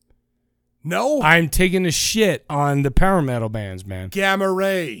 No? I'm taking a shit on the power metal bands, man. Gamma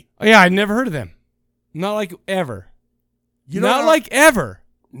Ray. Oh, yeah, I've never heard of them. Not like ever. Not like ever.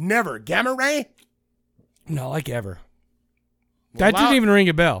 Never. Gamma Ray? Not like ever. Well, That didn't even ring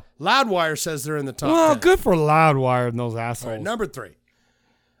a bell. Loudwire says they're in the top Well, 10. good for Loudwire and those All assholes. right, number 3.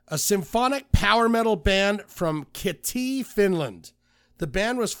 A symphonic power metal band from Kiti, Finland. The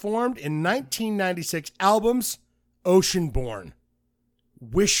band was formed in 1996. Albums: Oceanborn,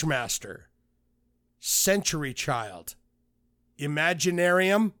 Wishmaster, Century Child,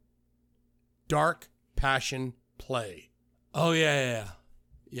 Imaginarium, Dark Passion Play. Oh, yeah.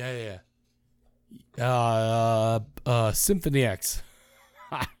 Symphony X.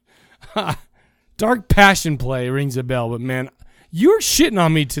 Dark Passion Play rings a bell, but man, you're shitting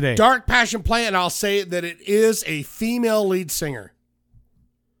on me today. Dark Passion Play, and I'll say that it is a female lead singer.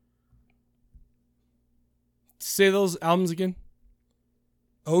 Say those albums again.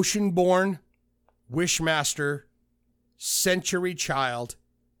 Oceanborn, Wishmaster, Century Child,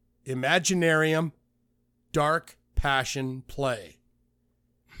 Imaginarium, Dark Passion Play.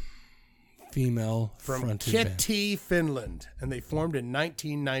 Female From fronted band. Kiti, Finland, and they formed in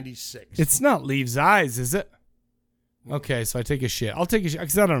 1996. It's not Leaves Eyes, is it? Okay, so I take a shit. I'll take a shit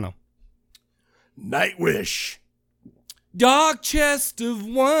because I don't know. Nightwish. Dark Chest of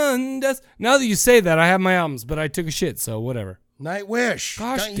Wonders. Now that you say that, I have my albums, but I took a shit, so whatever. Nightwish.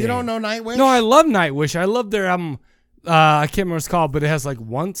 Gosh, You don't know Nightwish? No, I love Nightwish. I love their album. I can't remember what it's called, but it has like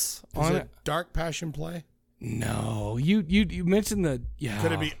Once on Is it. it Dark Passion Play? No, you mentioned the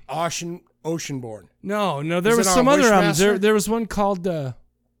Could it be Oceanborn. No, there Is was it some on other albums. Wishmaster? There was one called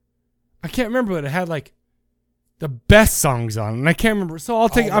I can't remember, but it had like the best songs on it, and I can't remember. So I'll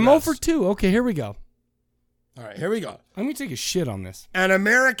take. I'm 0 for 2. Okay, here we go. All right, here we go. I'm gonna take a shit on this. An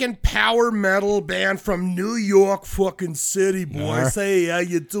American power metal band from New York fucking city, boys. Hey, how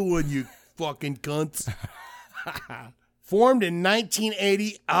you doing, you fucking cunts? Formed in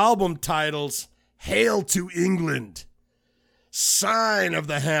 1980, album titles: Hail to England, Sign of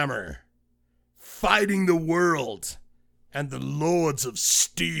the Hammer, Fighting the World, and the Lords of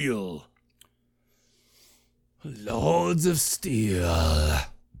Steel. Lords of Steel.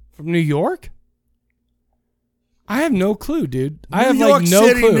 From New York? I have no clue, dude. I have New York like no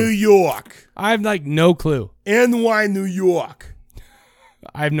City, clue. New York. I have like no clue. NY, New York.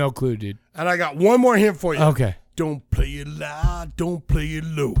 I have no clue, dude. And I got one more hint for you. Okay. Don't play it loud, don't play it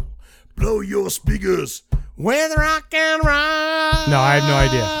low. Blow your speakers with rock and roll. No, I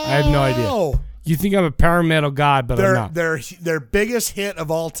have no idea. You think I'm a power metal god, but I'm not. Their biggest hit of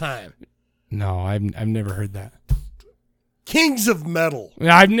all time. No, I've never heard that. Kings of Metal.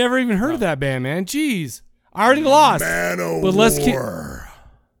 I've never even heard of that band, man. Jeez. I already lost. Manowar. But let's keep.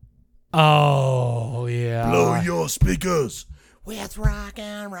 Oh, yeah. Blow your speakers with rock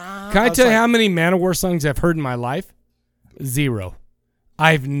and roll. Can I tell you how many Manowar songs I've heard in my life? 0.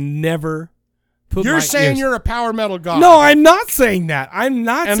 I've never put You're my saying ears- you're a power metal god. No, I'm not saying that. I'm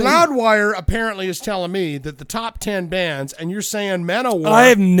not And saying Loudwire apparently is telling me that the top 10 bands, and you're saying Manowar. I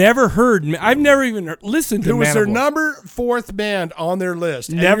have never heard. I've never even listened to Who was their Manowar. number 4th band on their list.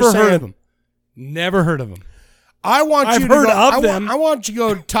 And Never you're heard saying, of them. Never heard of them. I want I've you to heard go, of I them. I want you to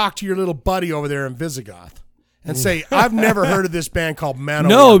go talk to your little buddy over there in Visigoth and say, I've never heard of this band called Manowar.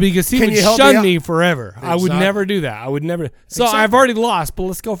 No, because he Can would you help shun out? me forever. I would Exactly. never do that. I would never. So Exactly. I've already lost, but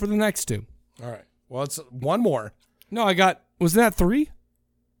let's go for the next 2. All right. Well, it's one more. No, I got. Was that 3?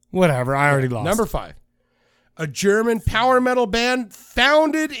 Whatever. I already lost. Number 5. A German power metal band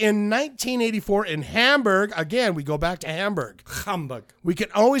founded in 1984 in Hamburg. Again, we go back to Hamburg. Hamburg. We can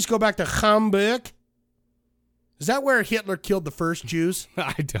always go back to Hamburg. Is that where Hitler killed the first Jews?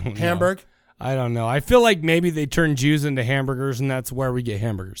 I don't know. Hamburg? I don't know. I feel like maybe they turned Jews into hamburgers, and that's where we get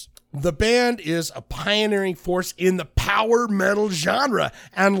hamburgers. The band is a pioneering force in the power metal genre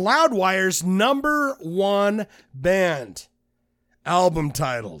and Loudwire's number 1 band. Album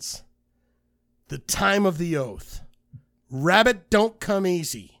titles: The Time of the Oath, Rabbit Don't Come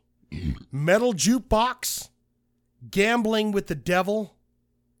Easy, Metal Jukebox, Gambling with the Devil,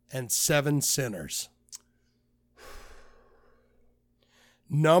 and 7 Sinners.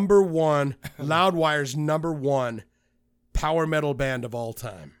 Number 1, Loudwire's number 1 power metal band of all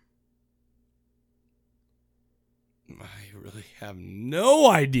time. I really have no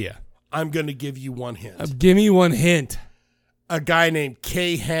idea. I'm going to give you one hint. Give me one hint. A guy named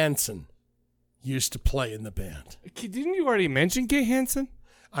Kay Hansen used to play in the band. Didn't you already mention Kay Hansen?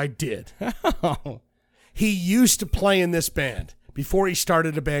 I did. Oh. He used to play in this band before he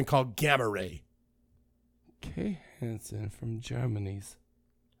started a band called Gamma Ray. Kay Hansen from Germany's.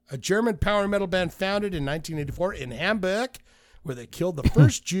 A German power metal band founded in 1984 in Hamburg, where they killed the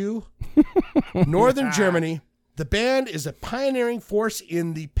first Jew. Northern Germany. The band is a pioneering force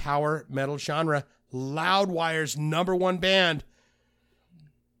in the power metal genre. Loudwire's number 1 band.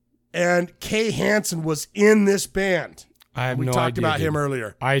 And Kay Hansen was in this band. I have we no talked idea, about him dude.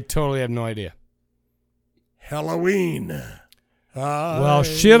 earlier. I totally have no idea. Halloween. Well,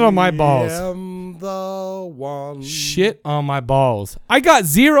 shit on my balls. I am the one. Shit on my balls. I got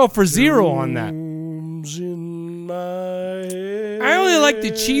 0 for 0 on that. In my head. I only like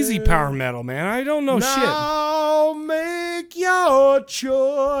the cheesy power metal, man. I don't know shit. Now make your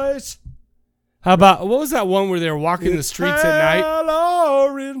choice. How about, what was that one where they were walking the streets at night?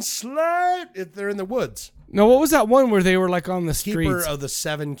 Or enslaved. If they're in the woods. No, what was that one where they were like on the streets? Keeper of the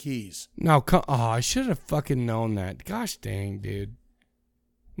 7 Keys. No, I should have fucking known that. Gosh dang, dude.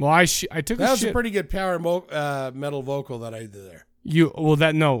 Well, I took That a was shit. a pretty good power metal vocal that I did there.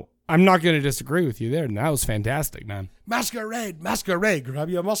 No, I'm not going to disagree with you there. That was fantastic, man. Masquerade, masquerade. Grab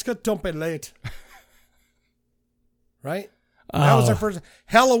your musket, don't be late. Right? Oh. That was our first.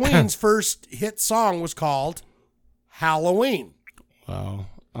 Halloween's first hit song was called Halloween. Wow.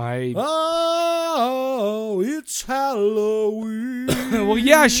 Oh, it's Halloween. Well,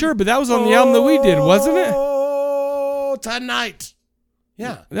 yeah, sure, but that was on the album that we did, wasn't it? Oh, tonight.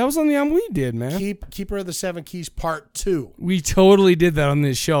 Yeah. That was on the album we did, man. Keeper of the 7 Keys Part 2. We totally did that on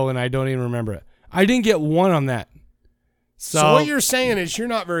this show, and I don't even remember it. I didn't get 1 on that. So what you're saying is you're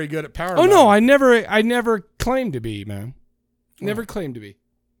not very good at power Oh, metal. no, I never claimed to be, man. Never claimed to be.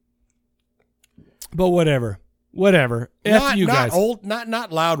 But whatever. Whatever. F you guys.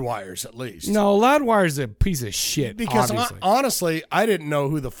 Not Loudwires, at least. No, Loudwire's a piece of shit. Because obviously. honestly, I didn't know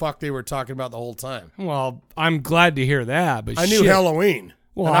who the fuck they were talking about the whole time. Well, I'm glad to hear that, but I knew Halloween.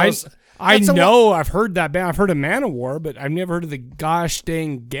 Well, I know I've heard that band. I've heard of Manowar, but I've never heard of the gosh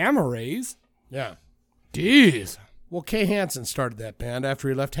dang Gamma Rays. Yeah. Jeez. Well, Kay Hansen started that band after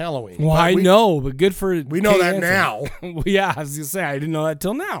he left Halloween. Well, I know, but good for we know Kay that Hansen. now. Well, yeah, I was gonna say I didn't know that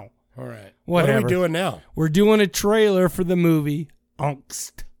till now. All right. Whatever. What are we doing now? We're doing a trailer for the movie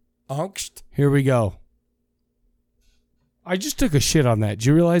Angst. Angst? Here we go. I just took a shit on that. Did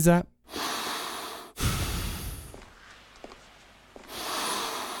you realize that?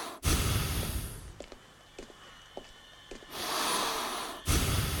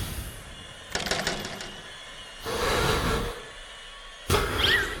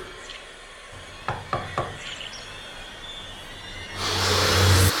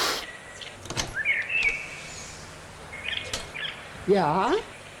 Ja?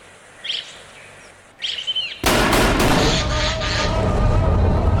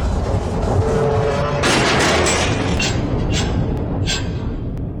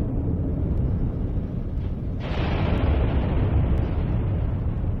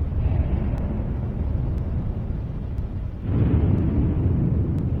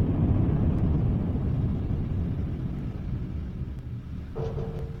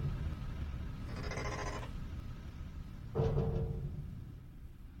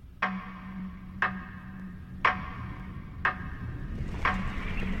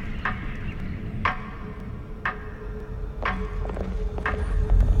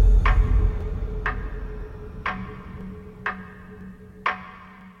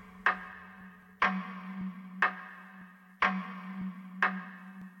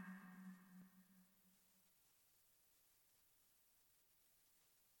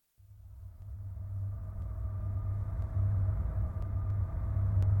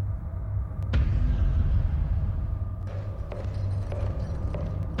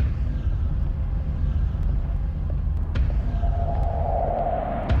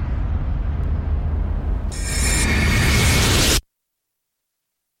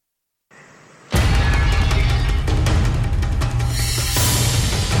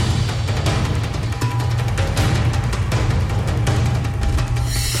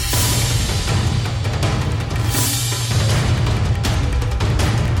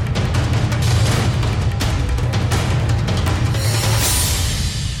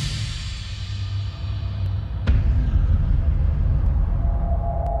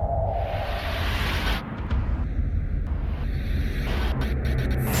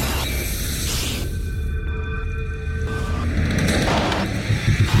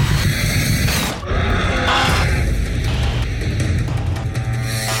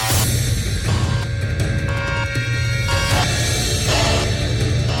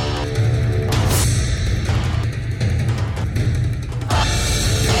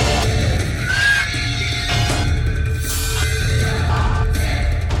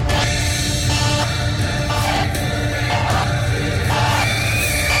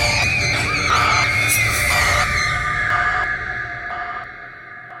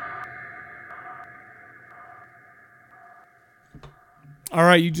 All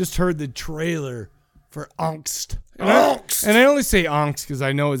right, you just heard the trailer for Angst. And I only say Angst because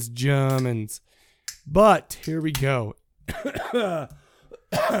I know it's Germans. But here we go.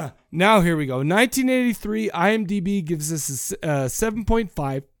 Now here we go. 1983, IMDb gives us a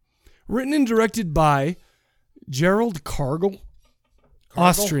 7.5. Written and directed by Gerald Kargl.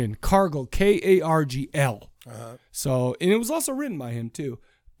 Austrian. Kargl. Kargl. So, and it was also written by him too.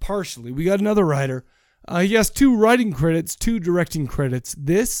 Partially. We got another writer. He has 2 writing credits, 2 directing credits.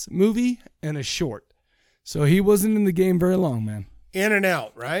 This movie and a short. So he wasn't in the game very long, man. In and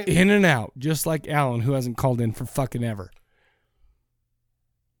out, right? In and out. Just like Alan, who hasn't called in for fucking ever.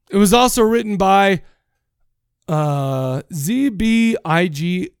 It was also written by ZBIGNIEW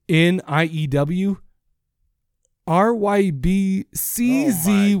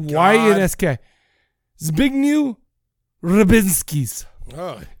RYBCZYNSK Zbigniew Rybinskis.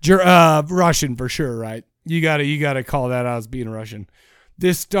 Oh. Russian for sure, right? You gotta call that out as being Russian.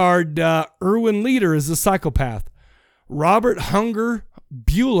 This starred Erwin Leder as a psychopath. Robert Hunger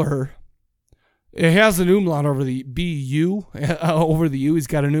Bueller. It has an umlaut over the B-U. Over the U, he's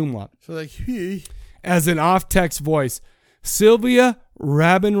got an umlaut. So like, he. As an off-text voice. Sylvia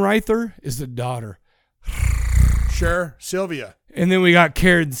Rabenreither is the daughter. Sure, Sylvia. And then we got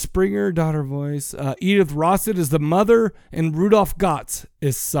Karen Springer, daughter voice. Edith Rossett is the mother, and Rudolph Gotts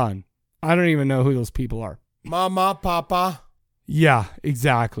is son. I don't even know who those people are. Mama, Papa. Yeah,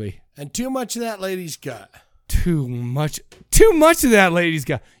 exactly. And too much of that lady's gut. Too much of that lady's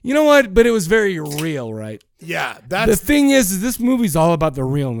got. You know what? But it was very real, right? Yeah, The thing is this movie's all about the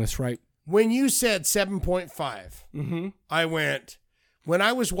realness, right? When you said 7.5, I went, when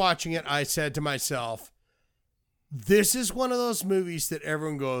I was watching it, I said to myself, this is one of those movies that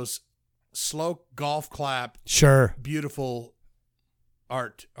everyone goes, slow golf clap. Sure. Beautiful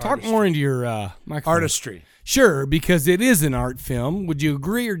art. Talk more into your microphone. Artistry. Sure, because it is an art film. Would you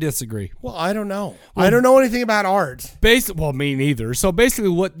agree or disagree? Well, I don't know. I don't know anything about art. Well, me neither. So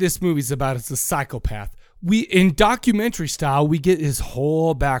basically what this movie's about is a psychopath. In documentary style, we get his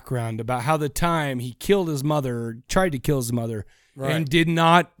whole background about how the time he killed his mother, or tried to kill his mother, and did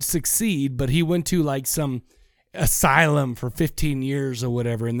not succeed, but he went to like some asylum for 15 years or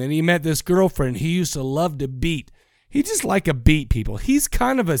whatever, and then he met this girlfriend he used to love to beat. He just like to beat people. He's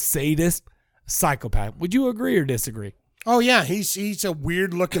kind of a sadist, psychopath. Would you agree or disagree? Oh yeah, he's a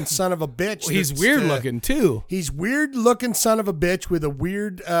weird looking son of a bitch. Well, he's weird looking too. He's weird looking son of a bitch with a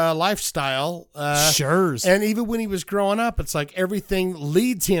weird lifestyle. Sure. And even when he was growing up, it's like everything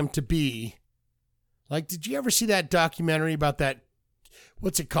leads him to be. Like, did you ever see that documentary about that?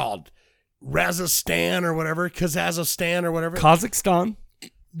 What's it called? Razastan or whatever, Kazakhstan or whatever. Kazakhstan.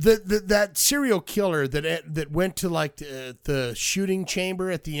 That serial killer that went to like the shooting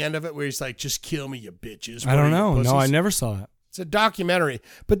chamber at the end of it, where he's like, "Just kill me, you bitches." I don't know. No, I never saw it. It's a documentary,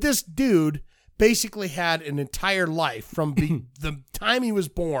 but this dude basically had an entire life from the time he was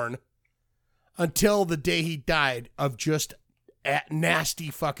born until the day he died of just nasty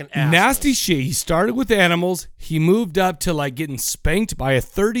fucking ass. Nasty shit. He started with animals. He moved up to like getting spanked by a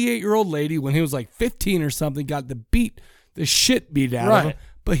 38-year-old lady when he was like 15 or something. Got the shit beat out of him.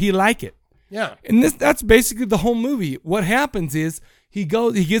 But he liked it. Yeah. And that's basically the whole movie. What happens is he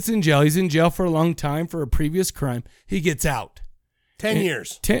gets in jail. He's in jail for a long time for a previous crime. He gets out. 10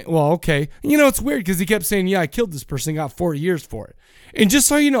 years. Well, okay. You know, it's weird because he kept saying, yeah, I killed this person, got 4 years for it. And just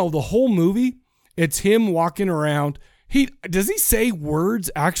so you know, the whole movie, it's him walking around. Does he say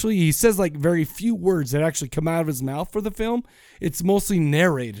words? Actually, he says like very few words that actually come out of his mouth for the film. It's mostly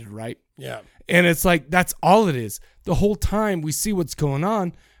narrated, right? Yeah. And it's like, that's all it is. The whole time we see what's going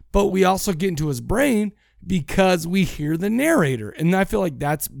on, but we also get into his brain because we hear the narrator. And I feel like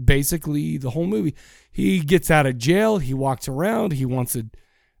that's basically the whole movie. He gets out of jail. He walks around. He wants to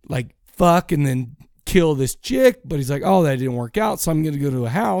like fuck and then kill this chick. But he's like, oh, that didn't work out. So I'm going to go to a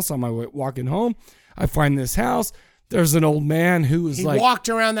house on my way walking home. I find this house. There's an old man who was he like. He walked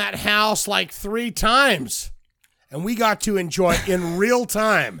around that house like 3 times. And we got to enjoy it in real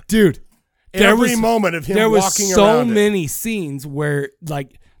time. Dude. Every moment of him walking around. There was so many scenes where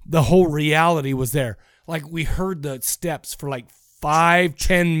like the whole reality was there. Like we heard the steps for like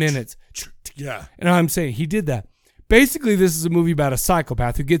 5-10 minutes. Yeah. And I'm saying he did that. Basically, this is a movie about a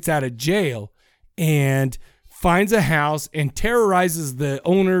psychopath who gets out of jail and finds a house and terrorizes the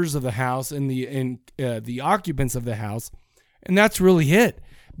owners of the house and the occupants of the house. And that's really it.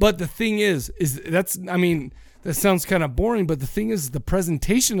 But the thing is that sounds kind of boring, but the thing is the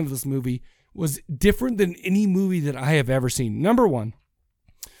presentation of this movie was different than any movie that I have ever seen. Number one,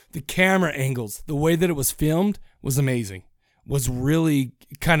 the camera angles, the way that it was filmed was amazing. Was really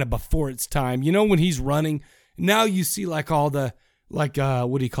kind of before its time. You know, when he's running, now you see like all the, like,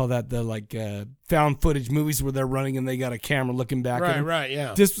 what do you call that? The like found footage movies where they're running and they got a camera looking back at them. Right,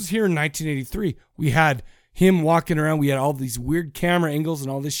 yeah. This was here in 1983. We had him walking around. We had all these weird camera angles and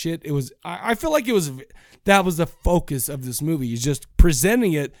all this shit. It was, I feel like that was the focus of this movie. He's just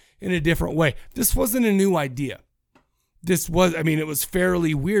presenting it in a different way. This wasn't a new idea. It was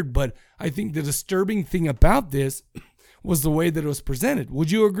fairly weird, but I think the disturbing thing about this was the way that it was presented.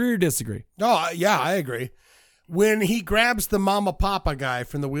 Would you agree or disagree? Oh, yeah, I agree. When he grabs the mama papa guy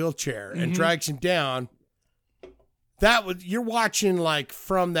from the wheelchair and drags him down, you're watching like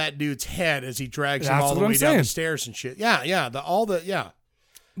from that dude's head as he drags him all the way down the stairs and shit. Yeah, But all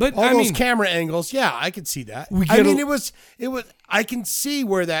those camera angles, yeah, I can see that. It was. I can see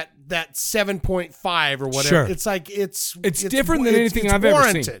where that 7.5 or whatever. Sure. It's like it's different than anything I've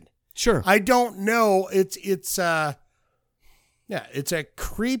ever seen. Sure. I don't know. It's a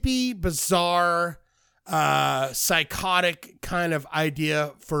creepy, bizarre, psychotic kind of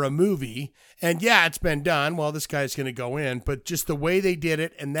idea for a movie. And yeah, it's been done. Well, this guy's going to go in, but just the way they did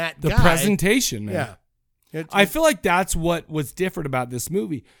it and the presentation, man. Yeah. I feel like that's what was different about this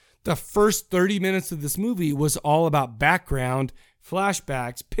movie. The first 30 minutes of this movie was all about background,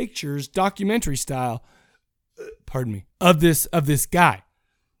 flashbacks, pictures, documentary style, of this guy.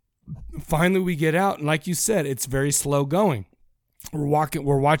 Finally, we get out, and like you said, it's very slow going.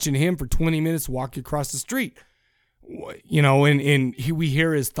 We're watching him for 20 minutes walk across the street. You know, and we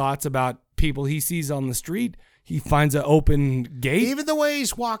hear his thoughts about people he sees on the street. He finds an open gate. Even the way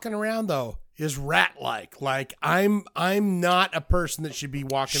he's walking around, though, is rat-like. Like, I'm not a person that should be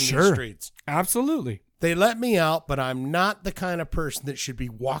walking these streets. Absolutely. They let me out, but I'm not the kind of person that should be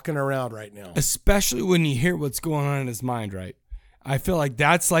walking around right now. Especially when you hear what's going on in his mind, right? I feel like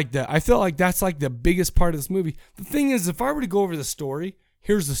that's like the biggest part of this movie. The thing is, if I were to go over the story,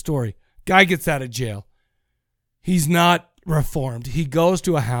 here's the story. Guy gets out of jail. He's not reformed. He goes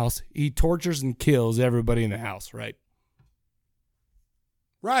to a house. He tortures and kills everybody in the house, right?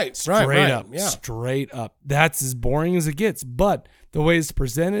 Right. Straight up. Yeah. Straight up. That's as boring as it gets. But the way it's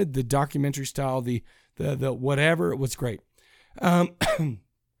presented, the documentary style, the whatever, it was great.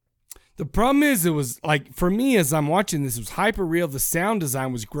 The problem is, it was like, for me, as I'm watching this, it was hyper real. The sound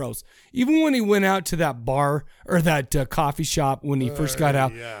design was gross. Even when he went out to that bar or that coffee shop when he first got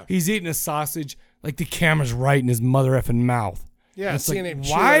out, he's eating a sausage. Like, the camera's right in his mother effing mouth. Yeah, it's seeing like, him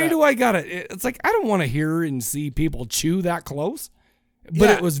chew why it do I gotta? It's like, I don't want to hear and see people chew that close.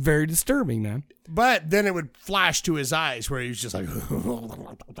 But it was very disturbing, man. But then it would flash to his eyes where he was just like,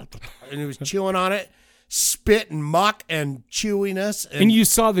 and he was chewing on it, spit and muck and chewiness. And you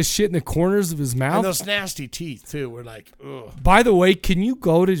saw the shit in the corners of his mouth. And those nasty teeth, too, were like, ugh. By the way, can you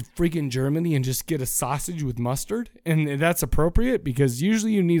go to freaking Germany and just get a sausage with mustard? And that's appropriate because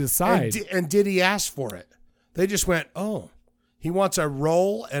usually you need a side. And did he ask for it? They just went, oh, he wants a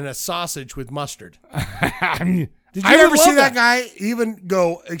roll and a sausage with mustard. Did you ever see that guy even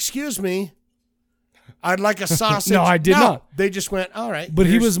go, excuse me, I'd like a sausage? No, I did not. They just went, all right. But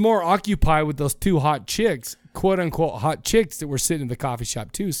he was more occupied with those two hot chicks, quote unquote hot chicks that were sitting in the coffee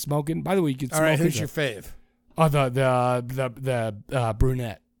shop too, smoking. By the way, you could smoke. All right, who's your fave? Oh, the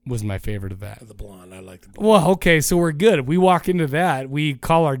brunette was my favorite of that. The blonde. I like the blonde. Well, okay, so we're good. We walk into that, we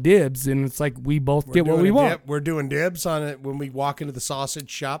call our dibs, and it's like we both get what we want. We're doing dibs on it when we walk into the sausage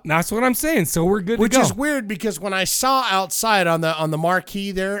shop. That's what I'm saying. So we're good to go. Which is weird because when I saw outside on the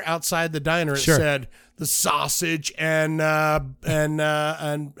marquee there outside the diner, it said the sausage and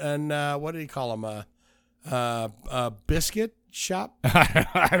what did he call them? Biscuit shop?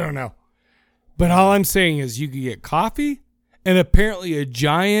 I don't know. But all I'm saying is you could get coffee and apparently a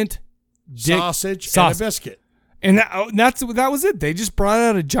giant sausage and a biscuit. And that was it. They just brought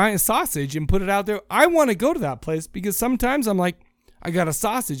out a giant sausage and put it out there. I want to go to that place because sometimes I'm like, I got a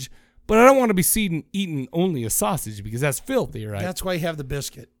sausage, but I don't want to be eating only a sausage because that's filthy, right? That's why you have the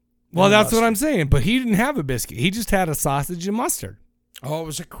biscuit. Well, that's what I'm saying. But he didn't have a biscuit. He just had a sausage and mustard. Oh, it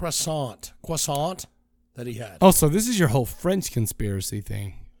was a croissant. Croissant that he had. Oh, so this is your whole French conspiracy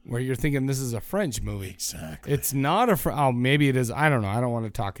thing. Where you're thinking this is a French movie. Exactly. It's not oh, maybe it is. I don't know. I don't want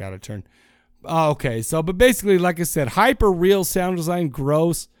to talk out of turn. Okay. So, but basically, like I said, hyper real sound design,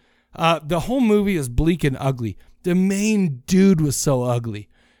 gross. The whole movie is bleak and ugly. The main dude was so ugly.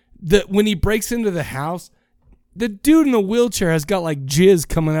 When he breaks into the house, the dude in the wheelchair has got like jizz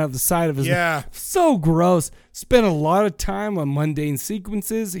coming out of the side of his mouth. So gross. Spent a lot of time on mundane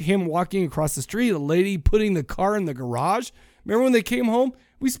sequences. Him walking across the street, a lady putting the car in the garage. Remember when they came home?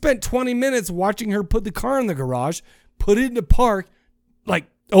 We spent 20 minutes watching her put the car in the garage, put it in the park, like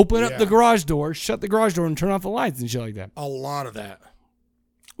open up the garage door, shut the garage door, and turn off the lights and shit like that. A lot of that.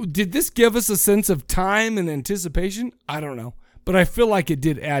 Did this give us a sense of time and anticipation? I don't know. But I feel like it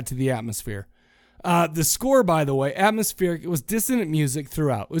did add to the atmosphere. The score, by the way, atmospheric, it was dissonant music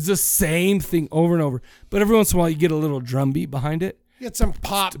throughout. It was the same thing over and over. But every once in a while, you get a little drum beat behind it. You get some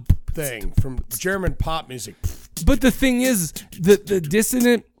pop thing from German pop music. But the thing is, the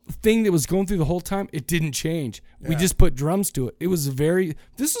dissonant thing that was going through the whole time, it didn't change. We just put drums to it.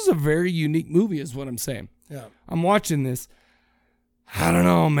 This was a very unique movie is what I'm saying. Yeah. I'm watching this. I don't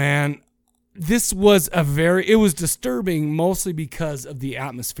know, man. It was disturbing mostly because of the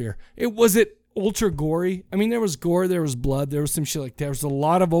atmosphere. It wasn't ultra gory. I mean, there was gore, there was blood, there was some shit like that. There was a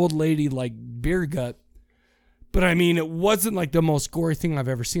lot of old lady like beer gut. But I mean, it wasn't like the most gory thing I've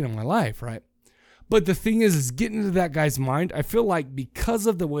ever seen in my life, right? But the thing is getting into that guy's mind. I feel like because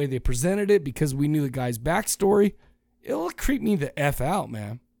of the way they presented it, because we knew the guy's backstory, it'll creep me the F out,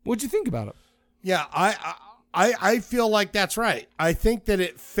 man. What'd you think about it? Yeah, I feel like that's right. I think that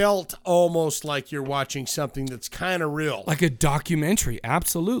it felt almost like you're watching something that's kind of real. Like a documentary,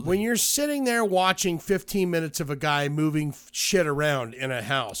 absolutely. When you're sitting there watching 15 minutes of a guy moving shit around in a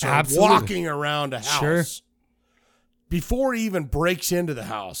house or walking around a house. Sure. Before he even breaks into the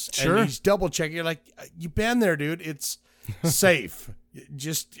house. Sure. And he's double checking. You're like, you've been there, dude. It's safe.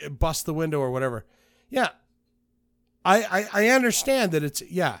 Just bust the window or whatever. Yeah. I understand that it's,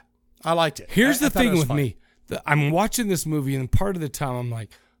 I liked it. Here's the thing with me. I'm watching this movie and part of the time I'm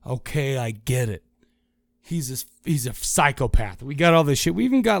like, okay, I get it. he's a psychopath. We got all this shit. We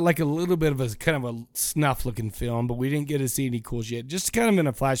even got like a little bit of a kind of a snuff looking film, but we didn't get to see any cool shit. Just kind of in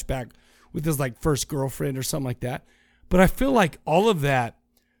a flashback with his like first girlfriend or something like that. But I feel like all of that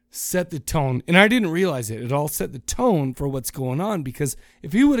set the tone, and I didn't realize it. It all set the tone for what's going on, because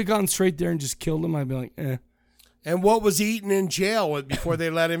if he would have gone straight there and just killed him, I'd be like, eh. And what was he eating in jail before they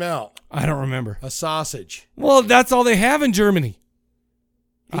let him out? I don't remember. A sausage. Well, that's all they have in Germany.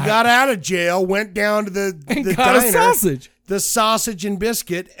 He got out of jail, went down to the got diner, a sausage. The sausage and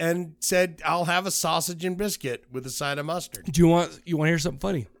biscuit, and said, "I'll have a sausage and biscuit with a side of mustard." Do you want to hear something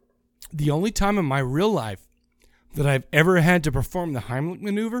funny? The only time in my real life that I've ever had to perform the Heimlich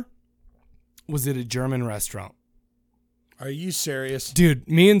maneuver was at a German restaurant. Are you serious? Dude,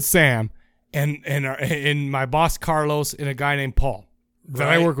 me and Sam and my boss Carlos and a guy named Paul that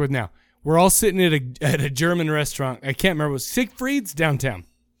I work with now. We're all sitting at a German restaurant. I can't remember. It was Siegfried's downtown.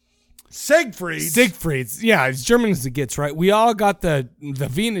 Siegfried's. Yeah, as German as it gets, right? We all got the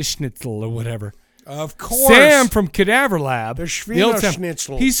Wiener Schnitzel or whatever. Of course. Sam from Cadaver Lab. The old Sam,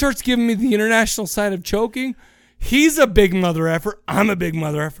 Schnitzel. he starts giving me the international side of choking. He's a big mother effer. I'm a big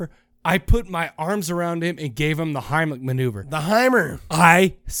mother effer. I put my arms around him and gave him the Heimlich maneuver. The Heimer.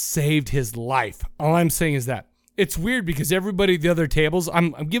 I saved his life. All I'm saying is that. It's weird because everybody at the other tables,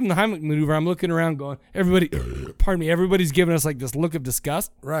 I'm giving the Heimlich maneuver. I'm looking around going, everybody's giving us like this look of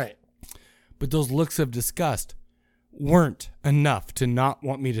disgust. Right. But those looks of disgust weren't enough to not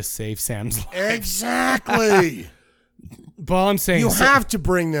want me to save Sam's life. Exactly. But all I'm saying you is have to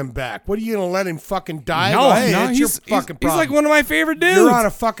bring them back. What are you going to let him fucking die? No, hey, no, it's your fucking problem. He's like one of my favorite dudes. You're on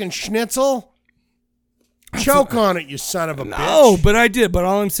a fucking schnitzel? Choke on it, you son of a bitch. No, but I did. But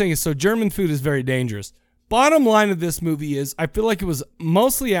all I'm saying is, so German food is very dangerous. Bottom line of this movie is, I feel like it was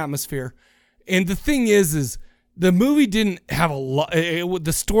mostly atmosphere. And the thing is the movie didn't have a lot.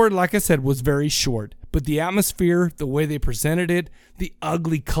 The story, like I said, was very short. But the atmosphere, the way they presented it, the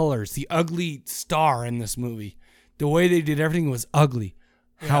ugly colors, the ugly star in this movie, the way they did everything was ugly.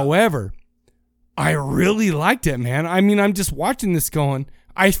 Yeah. However, I really liked it, man. I mean, I'm just watching this going,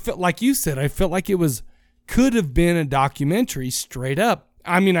 I felt like you said, I felt like it could have been a documentary straight up.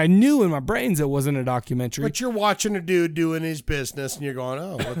 I mean, I knew in my brains it wasn't a documentary. But you're watching a dude doing his business and you're going,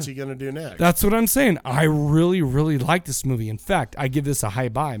 oh, what's he going to do next? That's what I'm saying. I really, really like this movie. In fact, I give this a high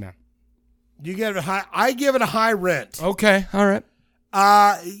buy, man. You give it a high, I give it a high rent. Okay. All right.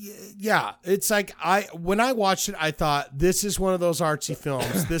 Yeah, it's like when I watched it, I thought this is one of those artsy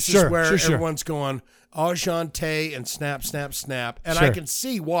films. This is where everyone's going, Argente and snap, snap, snap. And I can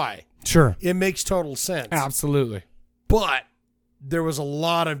see why. Sure. It makes total sense. Absolutely. But there was a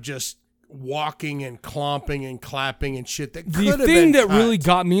lot of just walking and clomping and clapping and shit that could have been The thing that cut. really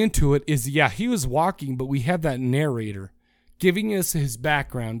got me into it is, yeah, he was walking, but we have that narrator giving us his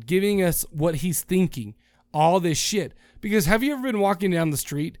background, giving us what he's thinking, all this shit. Because have you ever been walking down the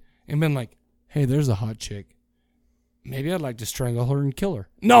street and been like, hey, there's a hot chick. Maybe I'd like to strangle her and kill her.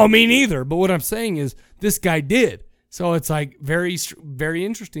 No, me neither. But what I'm saying is this guy did. So it's like very, very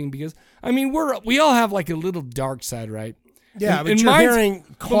interesting because, I mean, we all have like a little dark side, right? Yeah, but you're hearing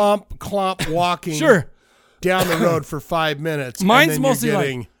clomp walking down the road for 5 minutes. Mine's and then mostly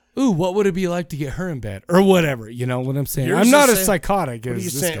like, ooh, what would it be like to get her in bed? Or whatever, you know what I'm saying? Yours I'm not is as psychotic what as are you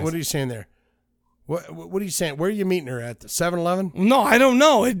this saying? guy's. What are you saying there? What are you saying? Where are you meeting her at? The 7-Eleven? No, I don't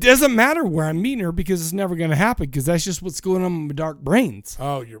know. It doesn't matter where I'm meeting her because it's never going to happen because that's just what's going on in my dark brains.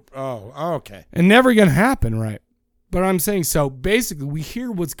 Oh, okay. And never going to happen, right? But I'm saying, so basically we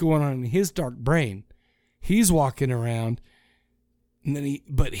hear what's going on in his dark brain. He's walking around, and then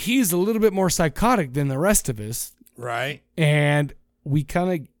but he's a little bit more psychotic than the rest of us. Right. And we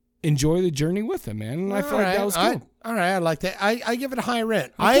kind of enjoy the journey with him, man. And I feel like that was cool. All right, I like that. I give it a high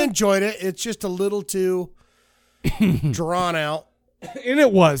rent. Okay. I enjoyed it. It's just a little too drawn out. And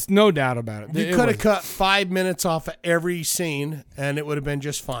it was, no doubt about it. You could have cut 5 minutes off of every scene, and it would have been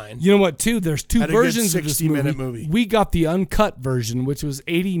just fine. You know what, too? There's two versions of this 60-minute movie. We got the uncut version, which was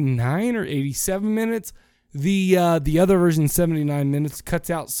 89 or 87 minutes. The other version, 79 minutes,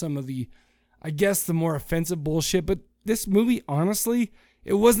 cuts out some of the, I guess, the more offensive bullshit. But this movie, honestly,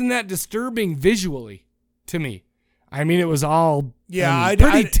 it wasn't that disturbing visually to me. I mean, it was all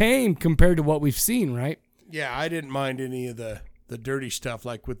pretty tame compared to what we've seen, right? Yeah, I didn't mind any of the dirty stuff,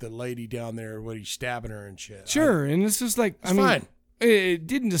 like with the lady down there when he's stabbing her and shit. Sure, and it's just like, it's fine. It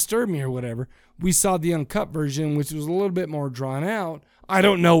didn't disturb me or whatever. We saw the uncut version, which was a little bit more drawn out. I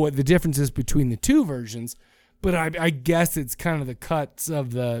don't know what the difference is between the two versions, but I guess it's kind of the cuts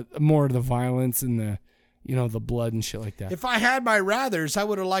of the more of the violence and the blood and shit like that. If I had my rathers, I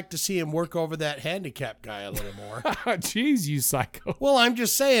would have liked to see him work over that handicapped guy a little more. Jeez, you psycho. Well, I'm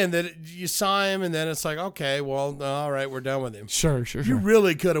just saying that you saw him, and then it's like, okay, well, all right, we're done with him. Sure. You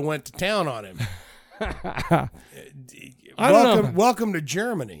really could have went to town on him. I don't know. Welcome to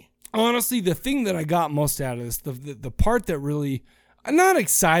Germany. Honestly, the thing that I got most out of this, the part that really, I'm not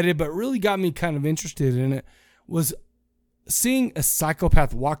excited, but really got me kind of interested in it, was seeing a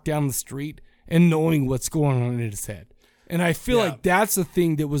psychopath walk down the street and knowing what's going on in his head. And I feel like that's the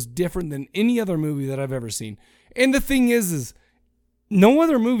thing that was different than any other movie that I've ever seen. And the thing is no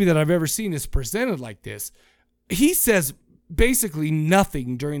other movie that I've ever seen is presented like this. He says basically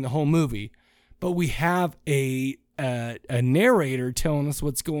nothing during the whole movie, but we have a narrator telling us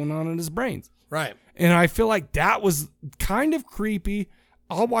what's going on in his brains. Right. And I feel like that was kind of creepy.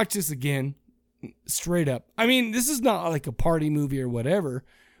 I'll watch this again, straight up. I mean, this is not like a party movie or whatever,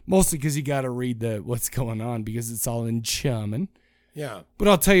 mostly because you got to read what's going on because it's all in German. Yeah. But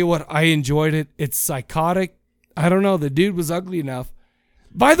I'll tell you what, I enjoyed it. It's psychotic. I don't know. The dude was ugly enough.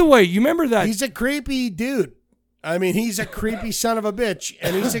 By the way, you remember that? He's a creepy dude. I mean, he's a creepy son of a bitch,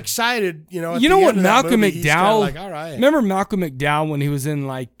 and he's excited. At you know the what end of that Malcolm movie, he's kinda McDowell? like, all right. Remember Malcolm McDowell when he was in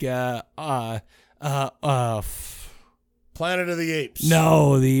like Planet of the Apes.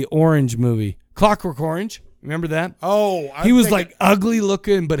 No, the Orange movie, Clockwork Orange. Remember that? Oh, he was like ugly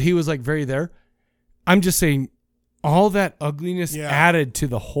looking, but he was like very there. I'm just saying, all that ugliness added to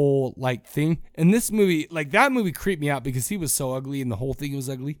the whole like thing. And this movie, like that movie, creeped me out because he was so ugly and the whole thing was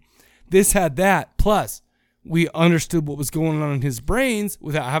ugly. This had that. Plus, we understood what was going on in his brains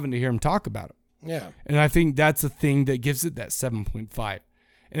without having to hear him talk about it. Yeah. And I think that's the thing that gives it that 7.5.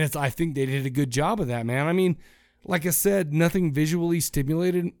 And I think they did a good job of that, man. I mean, like I said, nothing visually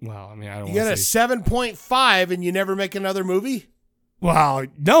stimulated. Well, I mean, I don't want to say. You got a 7.5 and you never make another movie? Well,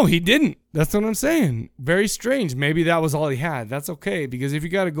 no, he didn't. That's what I'm saying. Very strange. Maybe that was all he had. That's okay, because if you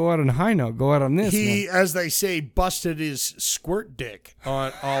got to go out on a high note, go out on this. He, as they say, busted his squirt dick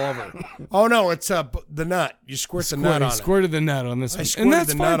on all over. Oh, no, it's the nut. You squirt the nut on it. Squirted the nut on this one. I squirted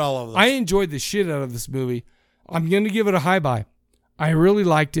the nut all over this. I enjoyed the shit out of this movie. I'm going to give it a high buy. I really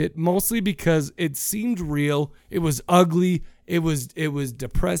liked it, mostly because it seemed real. It was ugly. It was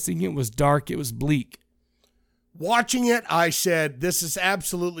depressing. It was dark. It was bleak. Watching it, I said, "This is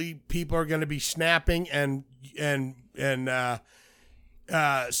absolutely people are going to be snapping and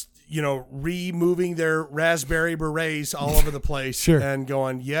removing their raspberry berets all over the place and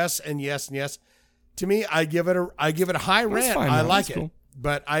going yes and yes and yes." To me, I give it a high rant. Fine, I man. like That's it, cool.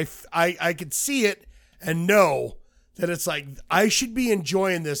 but I could see it and know that it's like I should be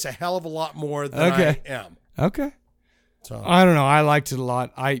enjoying this a hell of a lot more than I am. Okay. So I don't know. I liked it a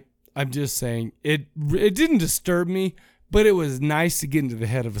lot. I'm just saying it didn't disturb me, but it was nice to get into the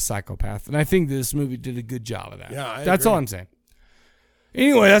head of a psychopath. And I think this movie did a good job of that. Yeah, that's all I'm saying.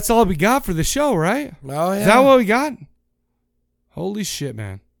 Anyway, that's all we got for the show, right? Oh, yeah. Is that what we got? Holy shit,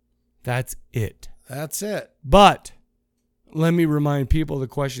 man. That's it. That's it. But let me remind people of the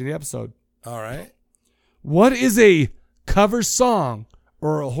question of the episode. All right. What is a cover song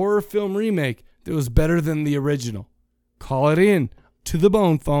or a horror film remake that was better than the original? Call it in to the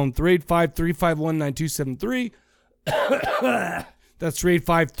bone phone, 385-351-9273. That's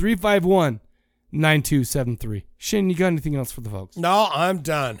 385-351-9273. Shane, you got anything else for the folks? No, I'm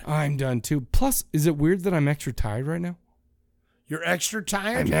done. I'm done too. Plus, is it weird that I'm extra tired right now? You're extra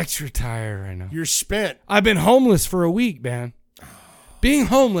tired? I'm extra tired right now. You're spent. I've been homeless for a week, man. Being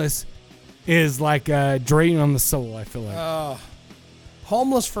homeless is like a drain on the soul, I feel like.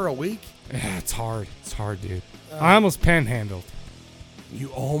 Homeless for a week? Yeah, it's hard. It's hard, dude. I almost panhandled. You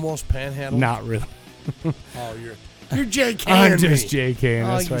almost panhandled? Not really. Oh, you're JKing I'm me. just JKing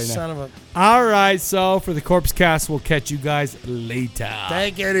us you right now. son of a... All right, so for the Corpse Cast, we'll catch you guys later.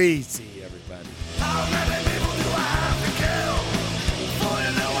 Take it easy.